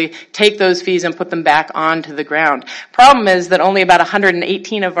actually take those fees and put them back onto the ground. Problem is that only about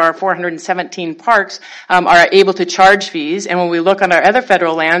 118 of our 417 parks are able to charge fees, and when we look on our other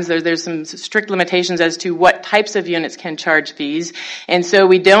federal lands, there's some strict limitations as to what types of units can charge fees, and so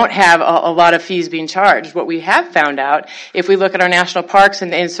we don't have a lot of fees being charged. What we have found out, if we look at our national parks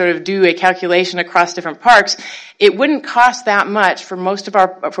and sort of do a calculation across different parks, it wouldn't cost that much for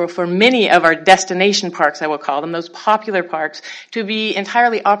for many of our destination parks, I will call them, those popular parks, to be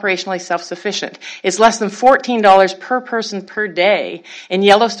entirely operationally self-sufficient. It's less than $14 per person per day in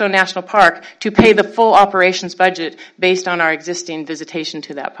Yellowstone National Park to pay the full operations budget based on our existing visitation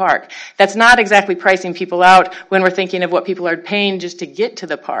to that park. That's not exactly pricing people out when we're thinking of what people are paying just to get to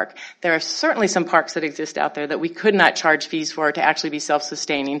the park. There are certainly some parks that exist out there that we could not charge fees for to actually be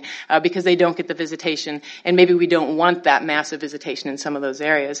self-sustaining because they don't get the visitation, and maybe we don't want that massive visitation in some of those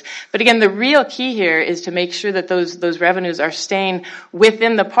areas. But again, the real key here is to make sure that those revenues are staying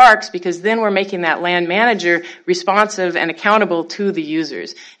within the parks, because then we're making that land manager responsive and accountable to the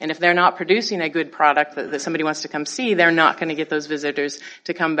users. And if they're not producing a good product that somebody wants to come see, they're not going to get those visitors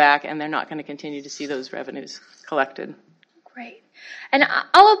to come back, and they're not going to continue to see those revenues collected. Great. And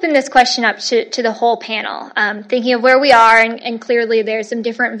I'll open this question up to the whole panel, thinking of where we are, and clearly there's some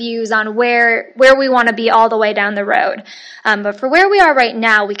different views on where we want to be all the way down the road. But for where we are right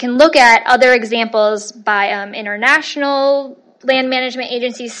now, we can look at other examples by international land management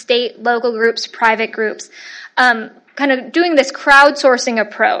agencies, state, local groups, private groups, kind of doing this crowdsourcing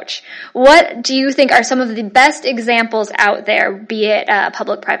approach. What do you think are some of the best examples out there, be it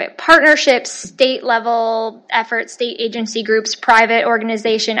public-private partnerships, state-level efforts, state agency groups, private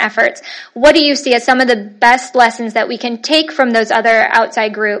organization efforts? What do you see as some of the best lessons that we can take from those other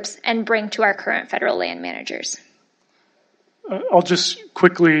outside groups and bring to our current federal land managers? I'll just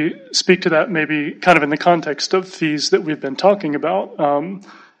quickly speak to that, maybe kind of in the context of fees that we've been talking about. And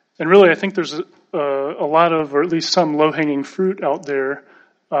really, I think there's a lot of, or at least some low-hanging fruit out there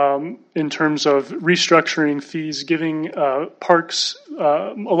in terms of restructuring fees, giving parks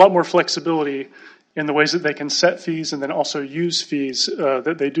a lot more flexibility in the ways that they can set fees and then also use fees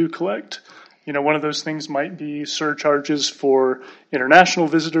that they do collect. You know, one of those things might be surcharges for international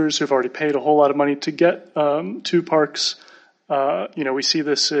visitors who've already paid a whole lot of money to get to parks. We see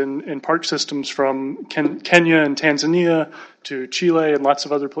this in park systems from Kenya and Tanzania to Chile and lots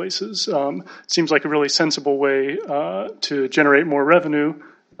of other places. Seems like a really sensible way to generate more revenue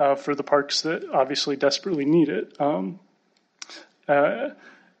for the parks that obviously desperately need it. And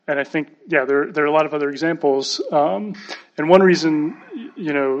I think, there are a lot of other examples. And one reason,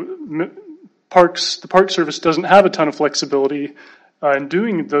 the Park Service doesn't have a ton of flexibility And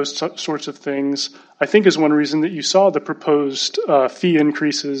doing those sorts of things, I think, is one reason that you saw the proposed fee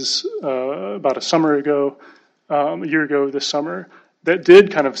increases about a year ago this summer, that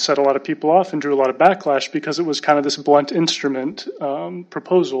did kind of set a lot of people off and drew a lot of backlash because it was kind of this blunt instrument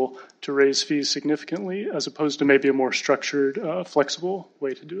proposal to raise fees significantly as opposed to maybe a more structured, flexible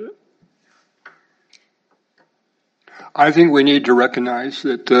way to do it. I think we need to recognize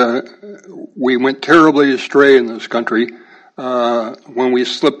that we went terribly astray in this country when we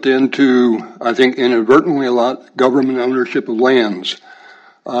slipped into, I think inadvertently a lot, government ownership of lands.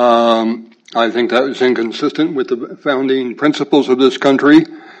 I think that was inconsistent with the founding principles of this country,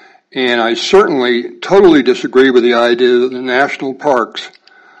 and I certainly totally disagree with the idea that the national parks,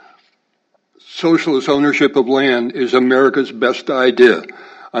 socialist ownership of land, is America's best idea.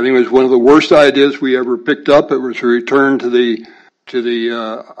 I think it was one of the worst ideas we ever picked up. It was a return to the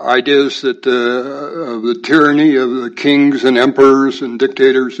ideas that of the tyranny of the kings and emperors and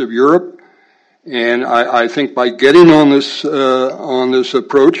dictators of Europe. And I think by getting on this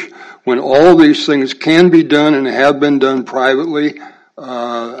approach, when all these things can be done and have been done privately,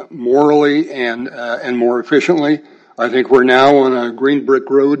 morally and more efficiently, I think we're now on a green brick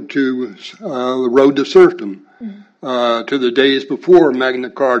road to the road to serfdom, to the days before Magna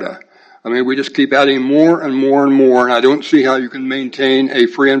Carta. I mean, we just keep adding more and more and more, and I don't see how you can maintain a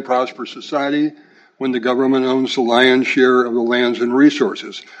free and prosperous society when the government owns the lion's share of the lands and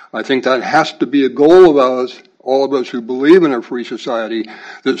resources. I think that has to be a goal of us, all of us who believe in a free society,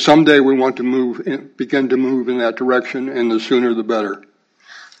 that someday we want to begin to move in that direction, and the sooner the better.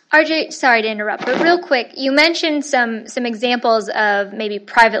 RJ, sorry to interrupt, but real quick, you mentioned some examples of maybe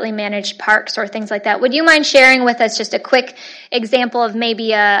privately managed parks or things like that. Would you mind sharing with us just a quick example of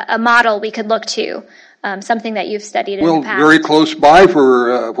maybe a model we could look to, something that you've studied in the past? Well, very close by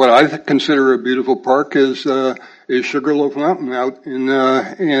for what I consider a beautiful park is Sugarloaf Mountain out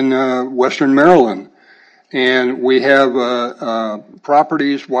in western Maryland. And we have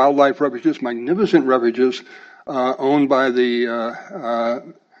properties, wildlife refuges, magnificent refuges, owned by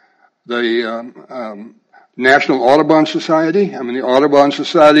the National Audubon Society. I mean, the Audubon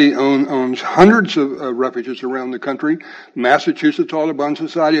Society owns hundreds of refuges around the country. Massachusetts Audubon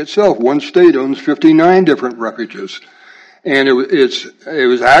Society itself, one state, owns 59 different refuges. And it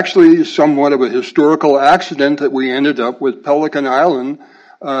was actually somewhat of a historical accident that we ended up with Pelican Island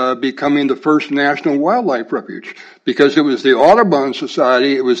becoming the first national wildlife refuge, because it was the Audubon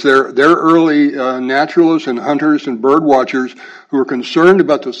Society, it was their early naturalists and hunters and bird watchers who were concerned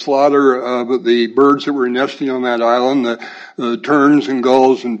about the slaughter of the birds that were nesting on that island, the terns and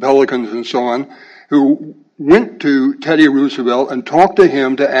gulls and pelicans and so on, who went to Teddy Roosevelt and talked to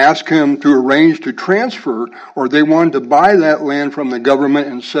him to ask him to arrange to transfer, or they wanted to buy that land from the government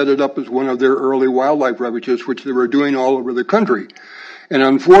and set it up as one of their early wildlife refuges, which they were doing all over the country. And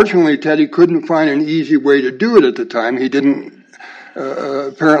unfortunately, Teddy couldn't find an easy way to do it at the time. He didn't,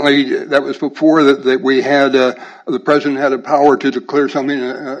 apparently that was before that we had, the president had a power to declare something,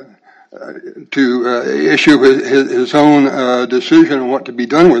 to issue his own decision on what to be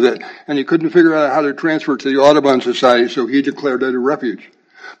done with it. And he couldn't figure out how to transfer it to the Audubon Society, so he declared it a refuge.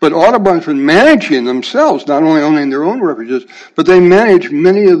 But Audubon's been managing themselves, not only owning their own refuges, but they manage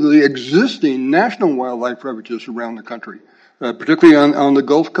many of the existing national wildlife refuges around the country. Particularly on the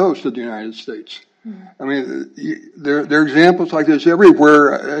Gulf Coast of the United States. I mean, there are examples like this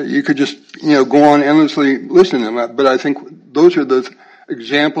everywhere. You could just, go on endlessly listening to them. But I think those are the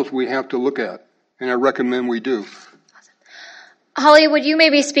examples we have to look at, and I recommend we do. Holly, would you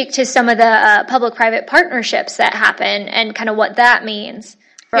maybe speak to some of the public-private partnerships that happen and kind of what that means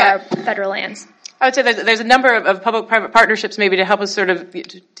for our federal lands? I would say there's a number of public-private partnerships maybe to help us sort of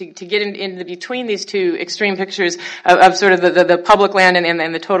to get in the between these two extreme pictures of sort of the public land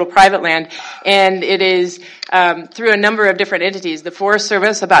and the total private land. And it is through a number of different entities. The Forest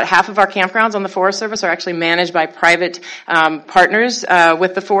Service, about half of our campgrounds on the Forest Service are actually managed by private partners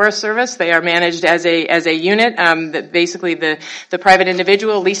with the Forest Service. They are managed as a unit. That basically the private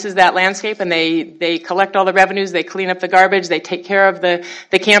individual leases that landscape, and they collect all the revenues, they clean up the garbage, they take care of the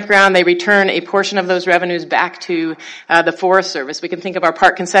campground, they return a portion of those revenues back to the Forest Service. We can think of our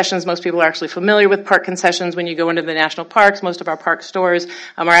park concessions. Most people are actually familiar with park concessions when you go into the national parks. Most of our park stores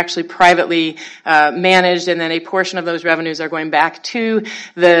are actually privately managed, and then a portion of those revenues are going back to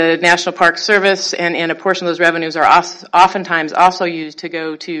the National Park Service, and a portion of those revenues are oftentimes also used to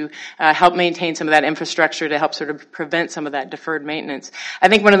go to help maintain some of that infrastructure to help sort of prevent some of that deferred maintenance. I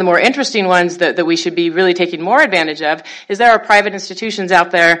think one of the more interesting ones that we should be really taking more advantage of is there are private institutions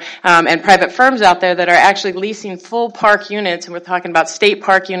out there and private firms out there that are actually leasing full park units, and we're talking about state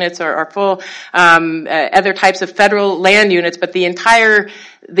park units or full other types of federal land units, but the entire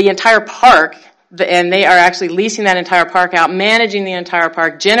park, and they are actually leasing that entire park out, managing the entire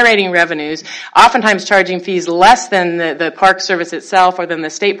park, generating revenues, oftentimes charging fees less than the park service itself or than the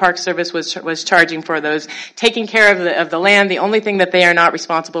state park service was charging for those, taking care of the land. The only thing that they are not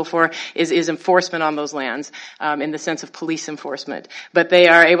responsible for is enforcement on those lands, in the sense of police enforcement. But they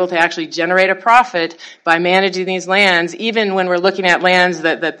are able to actually generate a profit by managing these lands, even when we're looking at lands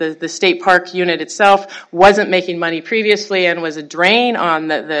that the state park unit itself wasn't making money previously and was a drain on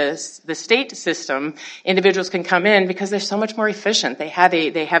the state system. Individuals can come in because they're so much more efficient. They have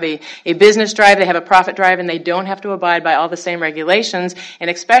a business drive, they have a profit drive, and they don't have to abide by all the same regulations, and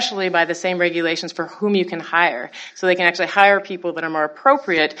especially by the same regulations for whom you can hire. So they can actually hire people that are more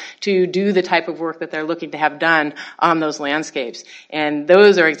appropriate to do the type of work that they're looking to have done on those landscapes. And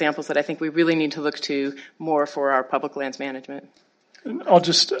those are examples that I think we really need to look to more for our public lands management. I'll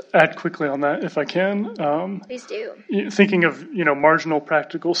just add quickly on that if I can. Please do. Thinking of, marginal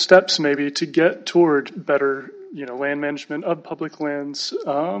practical steps maybe to get toward better, land management of public lands,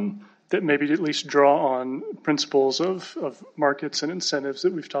 that maybe at least draw on principles of markets and incentives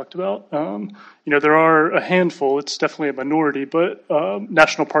that we've talked about. There are a handful, it's definitely a minority, but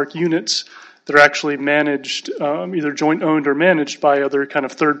national park units that are actually managed, either joint owned or managed by other kind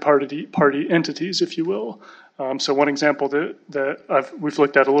of third party entities, if you will. So one example that we've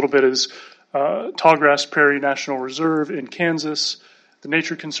looked at a little bit is Tallgrass Prairie National Reserve in Kansas. The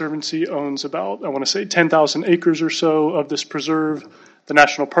Nature Conservancy owns about, 10,000 acres or so of this preserve. The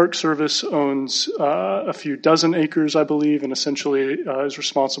National Park Service owns a few dozen acres, I believe, and essentially is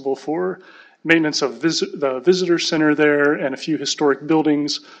responsible for maintenance of the visitor center there and a few historic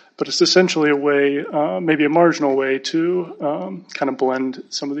buildings. But it's essentially a way, maybe a marginal way, to kind of blend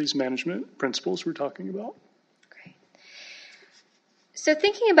some of these management principles we're talking about. So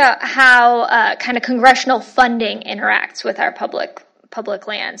thinking about how kind of congressional funding interacts with our public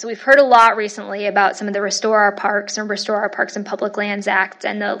lands. We've heard a lot recently about some of the Restore Our Parks and Restore Our Parks and Public Lands Act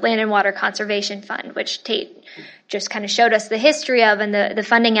and the Land and Water Conservation Fund, which Tate just kind of showed us the history of and the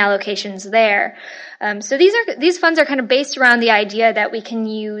funding allocations there. So these funds are kind of based around the idea that we can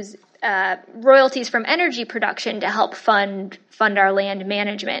use royalties from energy production to help fund our land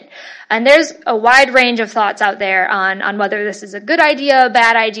management. And there's a wide range of thoughts out there on whether this is a good idea, a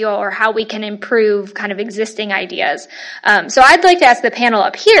bad idea, or how we can improve kind of existing ideas. So I'd like to ask the panel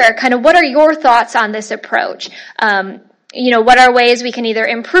up here, kind of what are your thoughts on this approach? What are ways we can either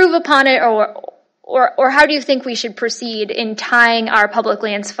improve upon it or how do you think we should proceed in tying our public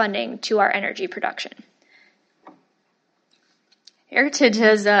lands funding to our energy production? Heritage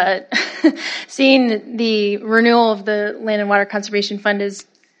has seen the renewal of the Land and Water Conservation Fund as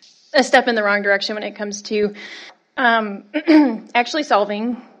a step in the wrong direction when it comes to actually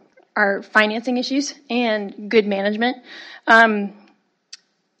solving our financing issues and good management.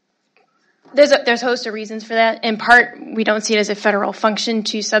 There's a host of reasons for that. In part, we don't see it as a federal function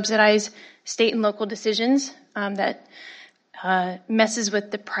to subsidize state and local decisions that messes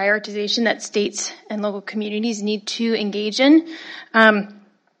with the prioritization that states and local communities need to engage in.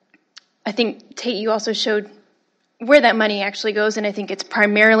 I think, Tate, you also showed where that money actually goes, and I think it's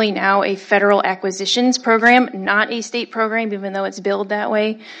primarily now a federal acquisitions program, not a state program, even though it's billed that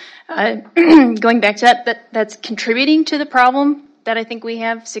way. Going back to that's contributing to the problem that I think we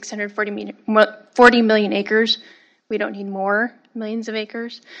have, 40 million acres. We don't need more millions of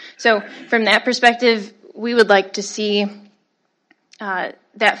acres. So from that perspective, we would like to see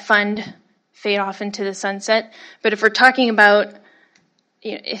that fund fade off into the sunset. But if we're talking about,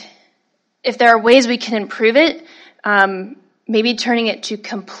 if there are ways we can improve it, maybe turning it to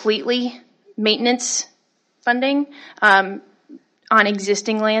completely maintenance funding on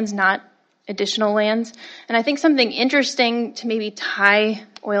existing lands, not additional lands. And I think something interesting to maybe tie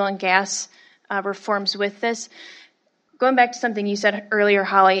oil and gas reforms with this, going back to something you said earlier,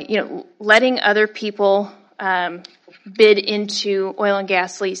 Holly, letting other people bid into oil and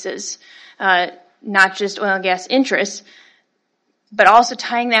gas leases, not just oil and gas interests, but also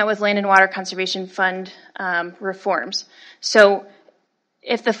tying that with Land and Water Conservation Fund reforms. So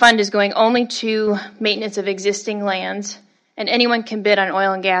if the fund is going only to maintenance of existing lands and anyone can bid on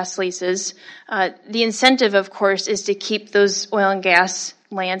oil and gas leases, the incentive, of course, is to keep those oil and gas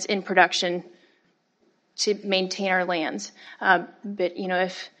lands in production to maintain our lands. But,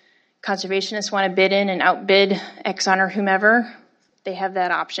 if conservationists want to bid in and outbid Exxon or whomever, they have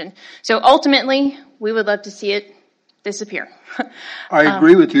that option. So ultimately, we would love to see it disappear. I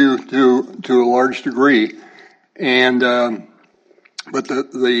agree with you to a large degree. And, but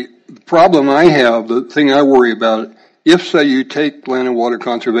the problem I have, the thing I worry about, if, say, you take land and water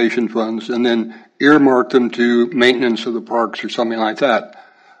conservation funds and then earmark them to maintenance of the parks or something like that,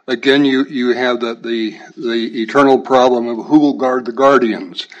 again, you have the eternal problem of who will guard the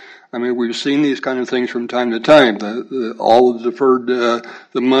guardians. I mean, we've seen these kind of things from time to time. All of the deferred,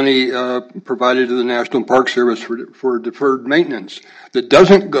 the money provided to the National Park Service for deferred maintenance that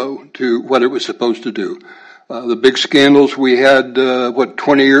doesn't go to what it was supposed to do. The big scandals we had,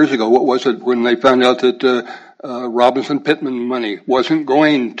 20 years ago, what was it, when they found out that Robinson Pittman money wasn't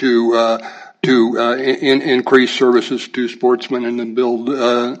going to increase services to sportsmen and then build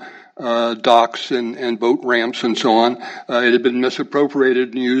docks and boat ramps and so on. It had been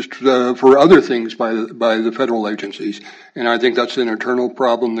misappropriated and used for other things by the federal agencies. And I think that's an eternal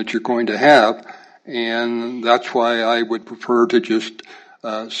problem that you're going to have. And that's why I would prefer to just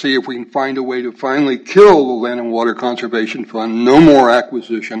see if we can find a way to finally kill the Land and Water Conservation Fund, no more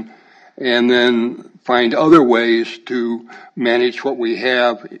acquisition, and then find other ways to manage what we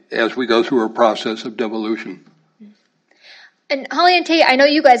have as we go through our process of devolution. And Holly and Tate, I know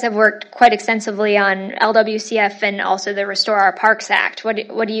you guys have worked quite extensively on LWCF and also the Restore Our Parks Act. What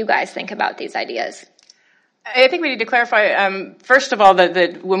do you guys think about these ideas? I think we need to clarify, first of all,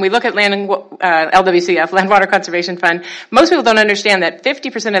 that when we look at LWCF, Land Water Conservation Fund, most people don't understand that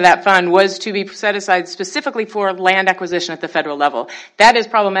 50% of that fund was to be set aside specifically for land acquisition at the federal level. That is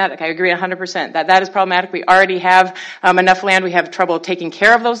problematic. I agree 100%. That is problematic. We already have enough land. We have trouble taking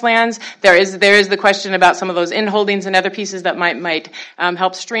care of those lands. There is the question about some of those in-holdings and other pieces that might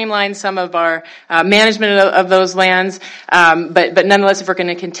help streamline some of our management of those lands. But nonetheless, if we're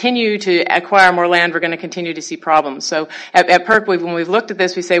going to continue to acquire more land, we're going to continue to see problems. So at PERC, when we've looked at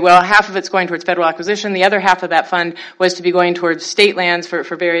this, we say, well, half of it's going towards federal acquisition. The other half of that fund was to be going towards state lands for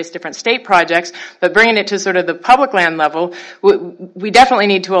various different state projects. But bringing it to sort of the public land level, we definitely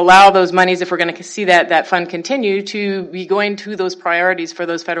need to allow those monies, if we're going to see that fund continue, to be going to those priorities for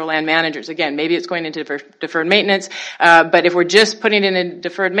those federal land managers. Again, maybe it's going into deferred maintenance. But if we're just putting it in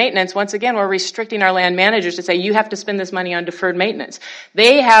deferred maintenance, once again, we're restricting our land managers to say, you have to spend this money on deferred maintenance.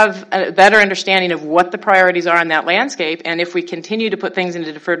 They have a better understanding of what the priorities are on that landscape, and if we continue to put things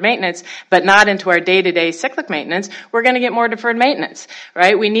into deferred maintenance, but not into our day-to-day cyclic maintenance, we're going to get more deferred maintenance,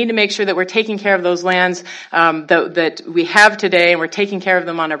 right? We need to make sure that we're taking care of those lands that we have today, and we're taking care of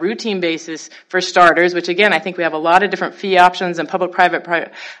them on a routine basis for starters, which again, I think we have a lot of different fee options and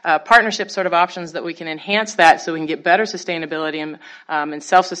public-private partnership sort of options that we can enhance that so we can get better sustainability and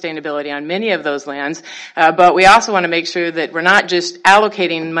self-sustainability on many of those lands. But we also want to make sure that we're not just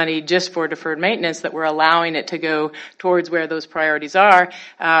allocating money just for deferred maintenance, that we're allowing it to go towards where those priorities are.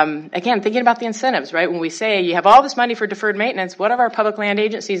 Again, thinking about the incentives, right? When we say you have all this money for deferred maintenance, what are our public land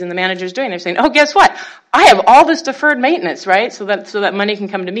agencies and the managers doing? They're saying, oh, guess what? I have all this deferred maintenance, right? So that money can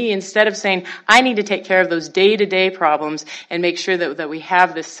come to me, instead of saying, I need to take care of those day-to-day problems and make sure that we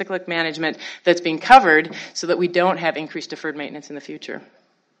have this cyclic management that's being covered so that we don't have increased deferred maintenance in the future.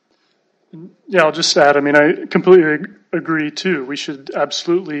 Yeah, I'll just add, I completely agree too. We should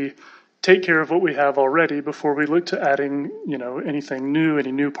absolutely take care of what we have already before we look to adding, anything new,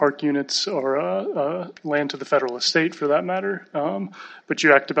 any new park units or land to the federal estate for that matter. But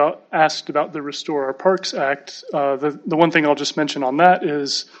you asked about the Restore Our Parks Act. The one thing I'll just mention on that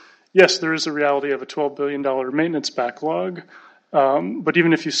is, yes, there is a reality of a $12 billion maintenance backlog. But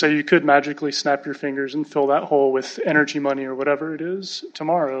even if you say you could magically snap your fingers and fill that hole with energy money or whatever it is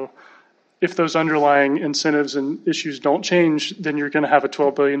tomorrow, if those underlying incentives and issues don't change, then you're going to have a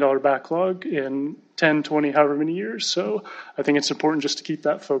 $12 billion backlog in 10, 20, however many years. So I think it's important just to keep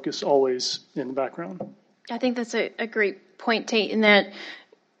that focus always in the background. I think that's a great point, Tate, in that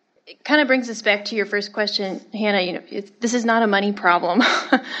it kind of brings us back to your first question, Hannah. This is not a money problem.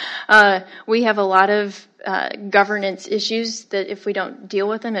 We have a lot of governance issues that if we don't deal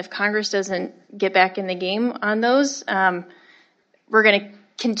with them, if Congress doesn't get back in the game on those, we're going to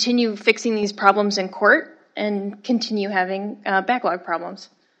continue fixing these problems in court and continue having backlog problems.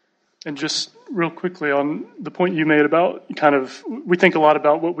 And just real quickly on the point you made about we think a lot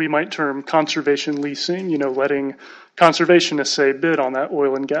about what we might term conservation leasing, letting conservationists say bid on that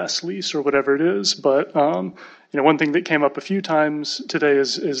oil and gas lease or whatever it is. But, one thing that came up a few times today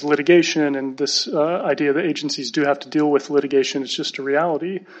is litigation, and this idea that agencies do have to deal with litigation. It's just a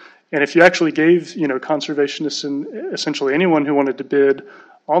reality. And if you actually gave, conservationists and essentially anyone who wanted to bid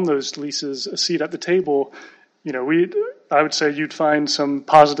on those leases a seat at the table, I would say you'd find some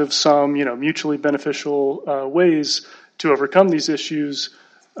positive, some mutually beneficial ways to overcome these issues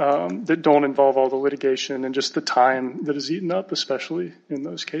that don't involve all the litigation and just the time that is eaten up, especially in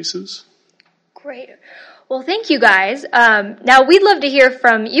those cases. Great. Well, thank you guys. Now, we'd love to hear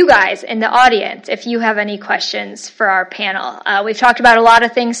from you guys in the audience if you have any questions for our panel. We've talked about a lot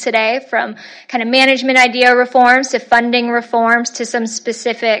of things today, from kind of management idea reforms to funding reforms to some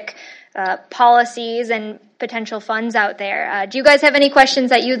specific policies and potential funds out there. Do you guys have any questions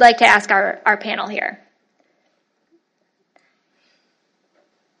that you'd like to ask our panel here?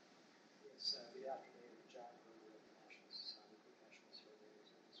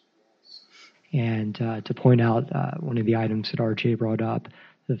 And to point out one of the items that RJ brought up,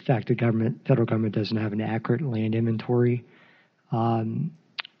 the fact that federal government doesn't have an accurate land inventory.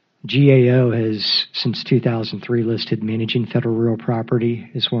 GAO has, since 2003, listed managing federal real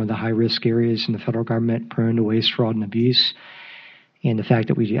property as one of the high-risk areas in the federal government prone to waste, fraud, and abuse. And the fact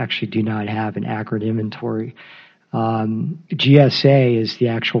that we actually do not have an accurate inventory. GSA is the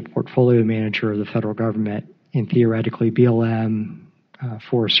actual portfolio manager of the federal government, and theoretically BLM,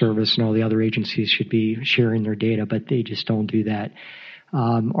 Forest Service, and all the other agencies should be sharing their data, but they just don't do that.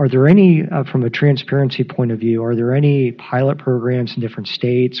 Are there any, from a transparency point of view, are there any pilot programs in different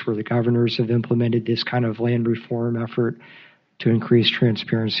states where the governors have implemented this kind of land reform effort to increase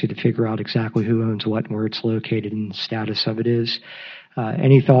transparency to figure out exactly who owns what and where it's located and the status of it is?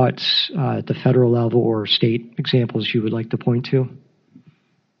 Any thoughts at the federal level or state examples you would like to point to?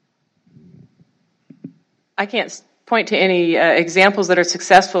 I can't point to any examples that are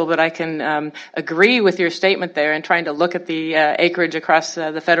successful, but I can agree with your statement there and trying to look at the acreage across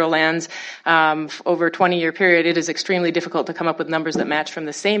the federal lands over a 20-year period. It is extremely difficult to come up with numbers that match from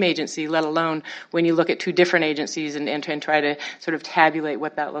the same agency, let alone when you look at two different agencies and try to sort of tabulate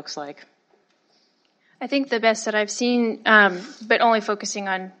what that looks like. I think the best that I've seen, but only focusing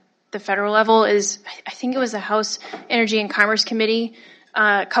on the federal level, is I think it was the House Energy and Commerce Committee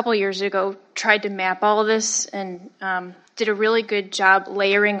a couple years ago tried to map all of this and did a really good job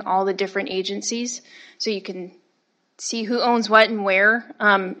layering all the different agencies so you can see who owns what and where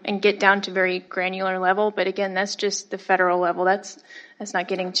and get down to very granular level. But again, that's just the federal level. That's not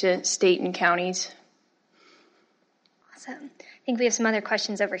getting to state and counties. Awesome. I think we have some other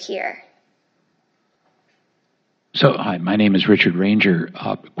questions over here. So, hi, my name is Richard Ranger.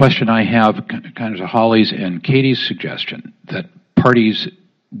 Question I have, kind of to Holly's and Katie's suggestion, that parties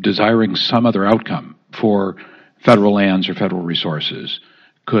desiring some other outcome for federal lands or federal resources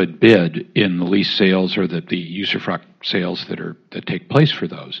could bid in the lease sales or the usufruct sales that take place for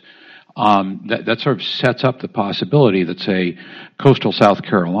those. That sort of sets up the possibility that, say, coastal South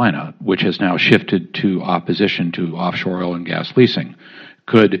Carolina, which has now shifted to opposition to offshore oil and gas leasing,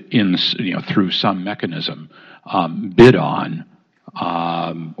 could, through some mechanism, bid on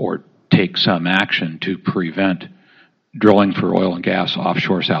or take some action to prevent drilling for oil and gas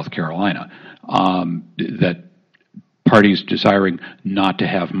offshore South Carolina. That parties desiring not to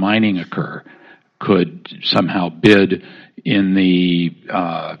have mining occur could somehow bid in the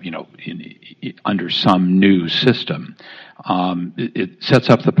under some new system. It sets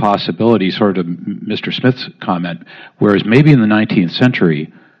up the possibility, sort of Mr. Smith's comment, whereas maybe in the 19th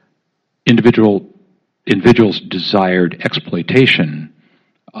century, individuals desired exploitation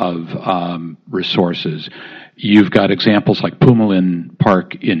of resources. You've got examples like Pumalin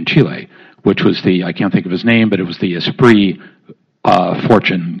Park in Chile, which was I can't think of his name, but it was the Esprit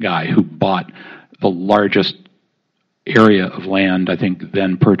fortune guy who bought the largest area of land, I think,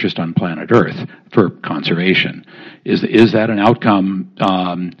 then purchased on planet Earth for conservation. Is that an outcome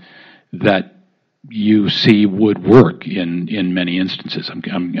that you see would work in many instances?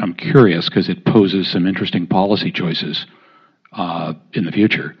 I'm curious because it poses some interesting policy choices in the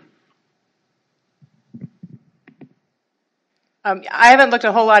future. I haven't looked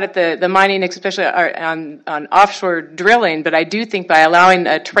a whole lot at the mining, especially on offshore drilling, but I do think by allowing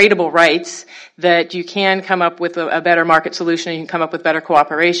tradable rights that you can come up with a better market solution, you can come up with better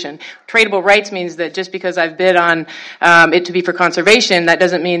cooperation. Tradable rights means that just because I've bid on it to be for conservation, that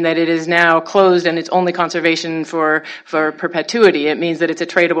doesn't mean that it is now closed and it's only conservation for perpetuity. It means that it's a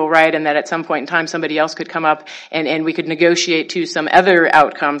tradable right and that at some point in time somebody else could come up and we could negotiate to some other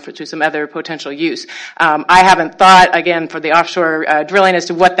outcome, to some other potential use. I haven't thought, again, for the offshore offshore drilling as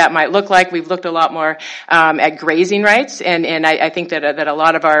to what that might look like. We've looked a lot more at grazing rights, and I think that a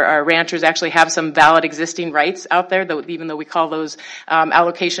lot of our ranchers actually have some valid existing rights out there, though, even though we call those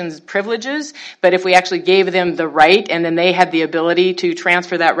allocations privileges. But if we actually gave them the right, and then they had the ability to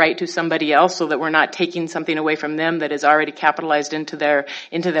transfer that right to somebody else, so that we're not taking something away from them that is already capitalized into their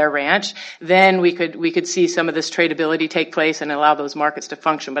ranch, then we could see some of this tradability take place and allow those markets to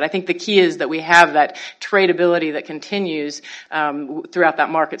function. But I think the key is that we have that tradability that continues throughout that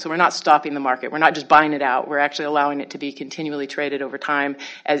market. So we're not stopping the market. We're not just buying it out. We're actually allowing it to be continually traded over time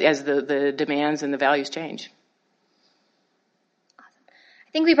as the demands and the values change. Awesome.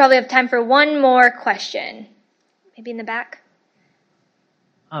 I think we probably have time for one more question. Maybe in the back.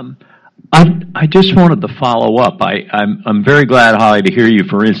 I just wanted to follow up. I'm very glad, Holly, to hear you,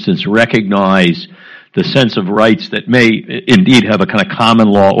 for instance, recognize the sense of rights that may indeed have a kind of common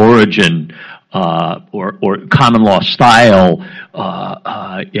law origin or common law style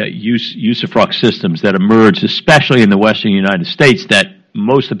usufruct systems that emerged, especially in the western United States, that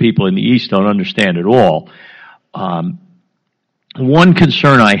most of the people in the East don't understand at all. One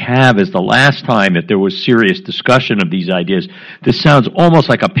concern I have is the last time that there was serious discussion of these ideas, this sounds almost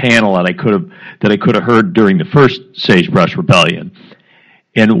like a panel that I could have heard during the first Sagebrush Rebellion.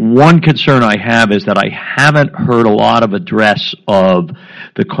 And one concern I have is that I haven't heard a lot of address of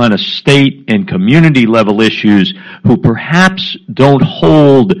the kind of state and community level issues who perhaps don't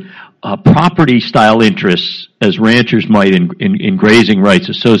hold property style interests as ranchers might in grazing rights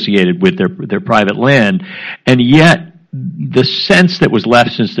associated with their private land, and yet the sense that was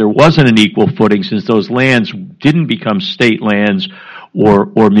left, since there wasn't an equal footing, since those lands didn't become state lands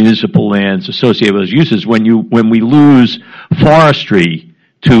or municipal lands associated with those uses, when we lose forestry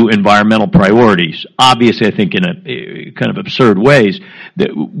to environmental priorities, obviously I think in a kind of absurd ways, that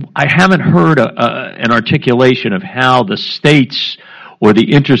I haven't heard an articulation of how the states or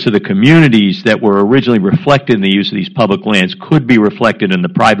the interests of the communities that were originally reflected in the use of these public lands could be reflected in the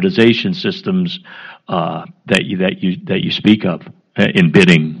privatization systems that you speak of in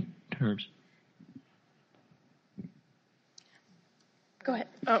bidding terms. Go ahead.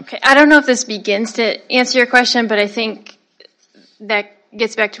 Okay. I don't know if this begins to answer your question, but I think that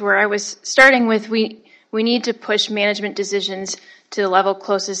gets back to where I was starting with. We need to push management decisions to the level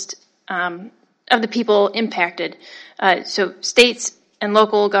closest of the people impacted. So states and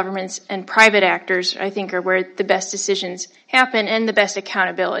local governments and private actors, I think, are where the best decisions happen and the best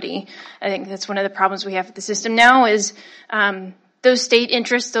accountability. I think that's one of the problems we have with the system now is those state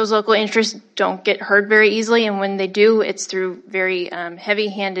interests, those local interests don't get heard very easily, and when they do, it's through very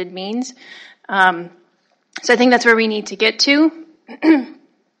heavy-handed means. So I think that's where we need to get to.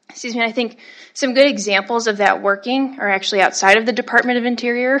 Excuse me. I think some good examples of that working are actually outside of the Department of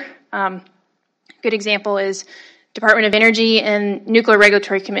Interior. Good example is Department of Energy and Nuclear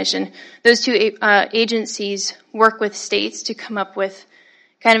Regulatory Commission. Those two agencies work with states to come up with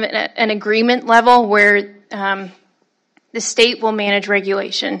kind of an agreement level where the state will manage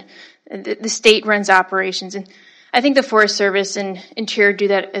regulation. The state runs operations. And I think the Forest Service and Interior do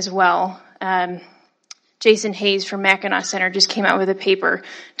that as well. Jason Hayes from Mackinac Center just came out with a paper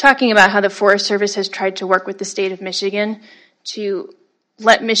talking about how the Forest Service has tried to work with the state of Michigan to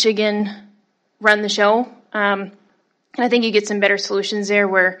let Michigan run the show. And I think you get some better solutions there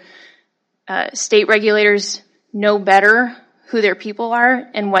where state regulators know better who their people are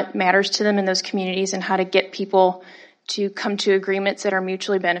and what matters to them in those communities and how to get people to come to agreements that are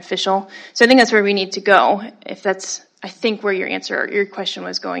mutually beneficial. So I think that's where we need to go, if that's, I think, where your question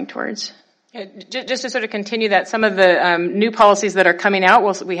was going towards. Yeah, just to sort of continue that, some of the new policies that are coming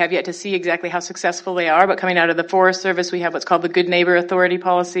out, we have yet to see exactly how successful they are, but coming out of the Forest Service, we have what's called the Good Neighbor Authority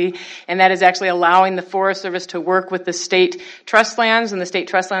policy, and that is actually allowing the Forest Service to work with the state trust lands, and the state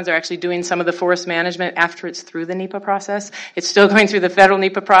trust lands are actually doing some of the forest management after it's through the NEPA process. It's still going through the federal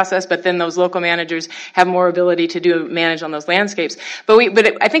NEPA process, but then those local managers have more ability to manage on those landscapes.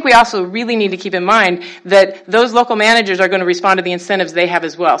 I think we also really need to keep in mind that those local managers are going to respond to the incentives they have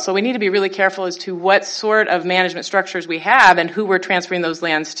as well. So we need to be really careful as to what sort of management structures we have and who we're transferring those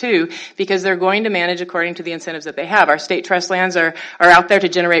lands to, because they're going to manage according to the incentives that they have. Our state trust lands are out there to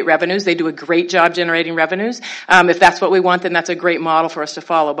generate revenues. They do a great job generating revenues. If that's what we want, then that's a great model for us to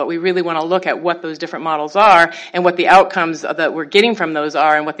follow. But we really want to look at what those different models are and what the outcomes that we're getting from those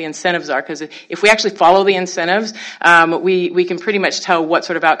are and what the incentives are. Because if we actually follow the incentives, we can pretty much tell what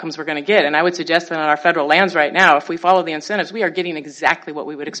sort of outcomes we're going to get. And I would suggest that on our federal lands right now, if we follow the incentives, we are getting exactly what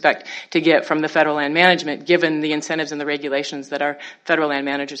we would expect to get from the federal land management, given the incentives and the regulations that our federal land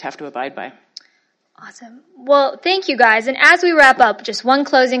managers have to abide by. Awesome. Well, thank you guys. And as we wrap up, just one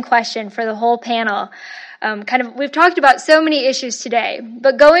closing question for the whole panel. We've talked about so many issues today,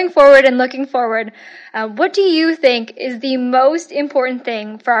 but going forward and looking forward, what do you think is the most important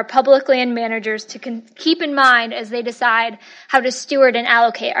thing for our public land managers to keep in mind as they decide how to steward and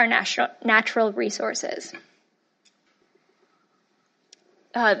allocate our natural resources?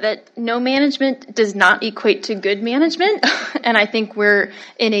 That no management does not equate to good management. And I think we're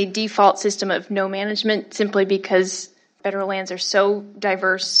in a default system of no management simply because federal lands are so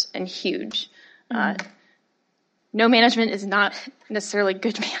diverse and huge. No management is not necessarily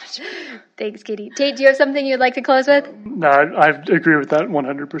good management. Thanks, Katie. Tate, do you have something you'd like to close with? No, I agree with that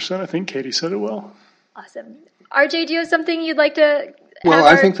 100%. I think Katie said it well. Awesome. RJ, do you have something you'd like to Well,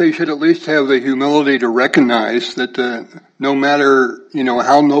 I think they should at least have the humility to recognize that no matter,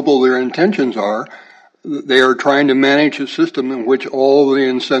 how noble their intentions are, they are trying to manage a system in which all the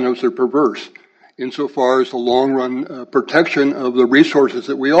incentives are perverse, insofar as the long-run protection of the resources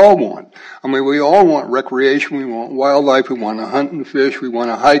that we all want. I mean, we all want recreation, we want wildlife, we want to hunt and fish, we want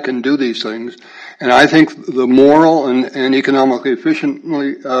to hike and do these things. And I think the moral and economically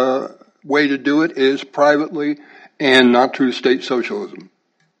efficiently way to do it is privately and not through state socialism.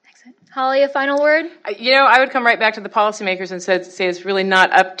 Holly, a final word? I would come right back to the policymakers and say it's really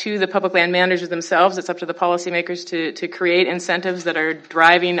not up to the public land managers themselves. It's up to the policymakers to create incentives that are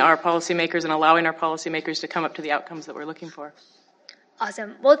driving our policymakers and allowing our policymakers to come up to the outcomes that we're looking for.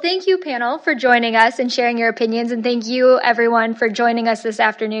 Awesome. Well, thank you, panel, for joining us and sharing your opinions, and thank you, everyone, for joining us this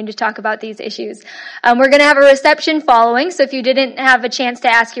afternoon to talk about these issues. We're going to have a reception following, so if you didn't have a chance to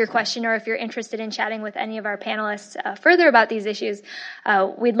ask your question or if you're interested in chatting with any of our panelists further about these issues,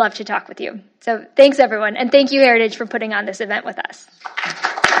 we'd love to talk with you. So thanks, everyone, and thank you, Heritage, for putting on this event with us.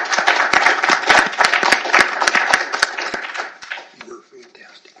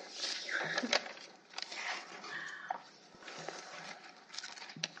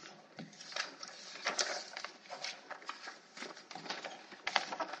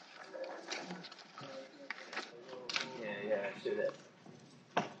 Yeah, I should have.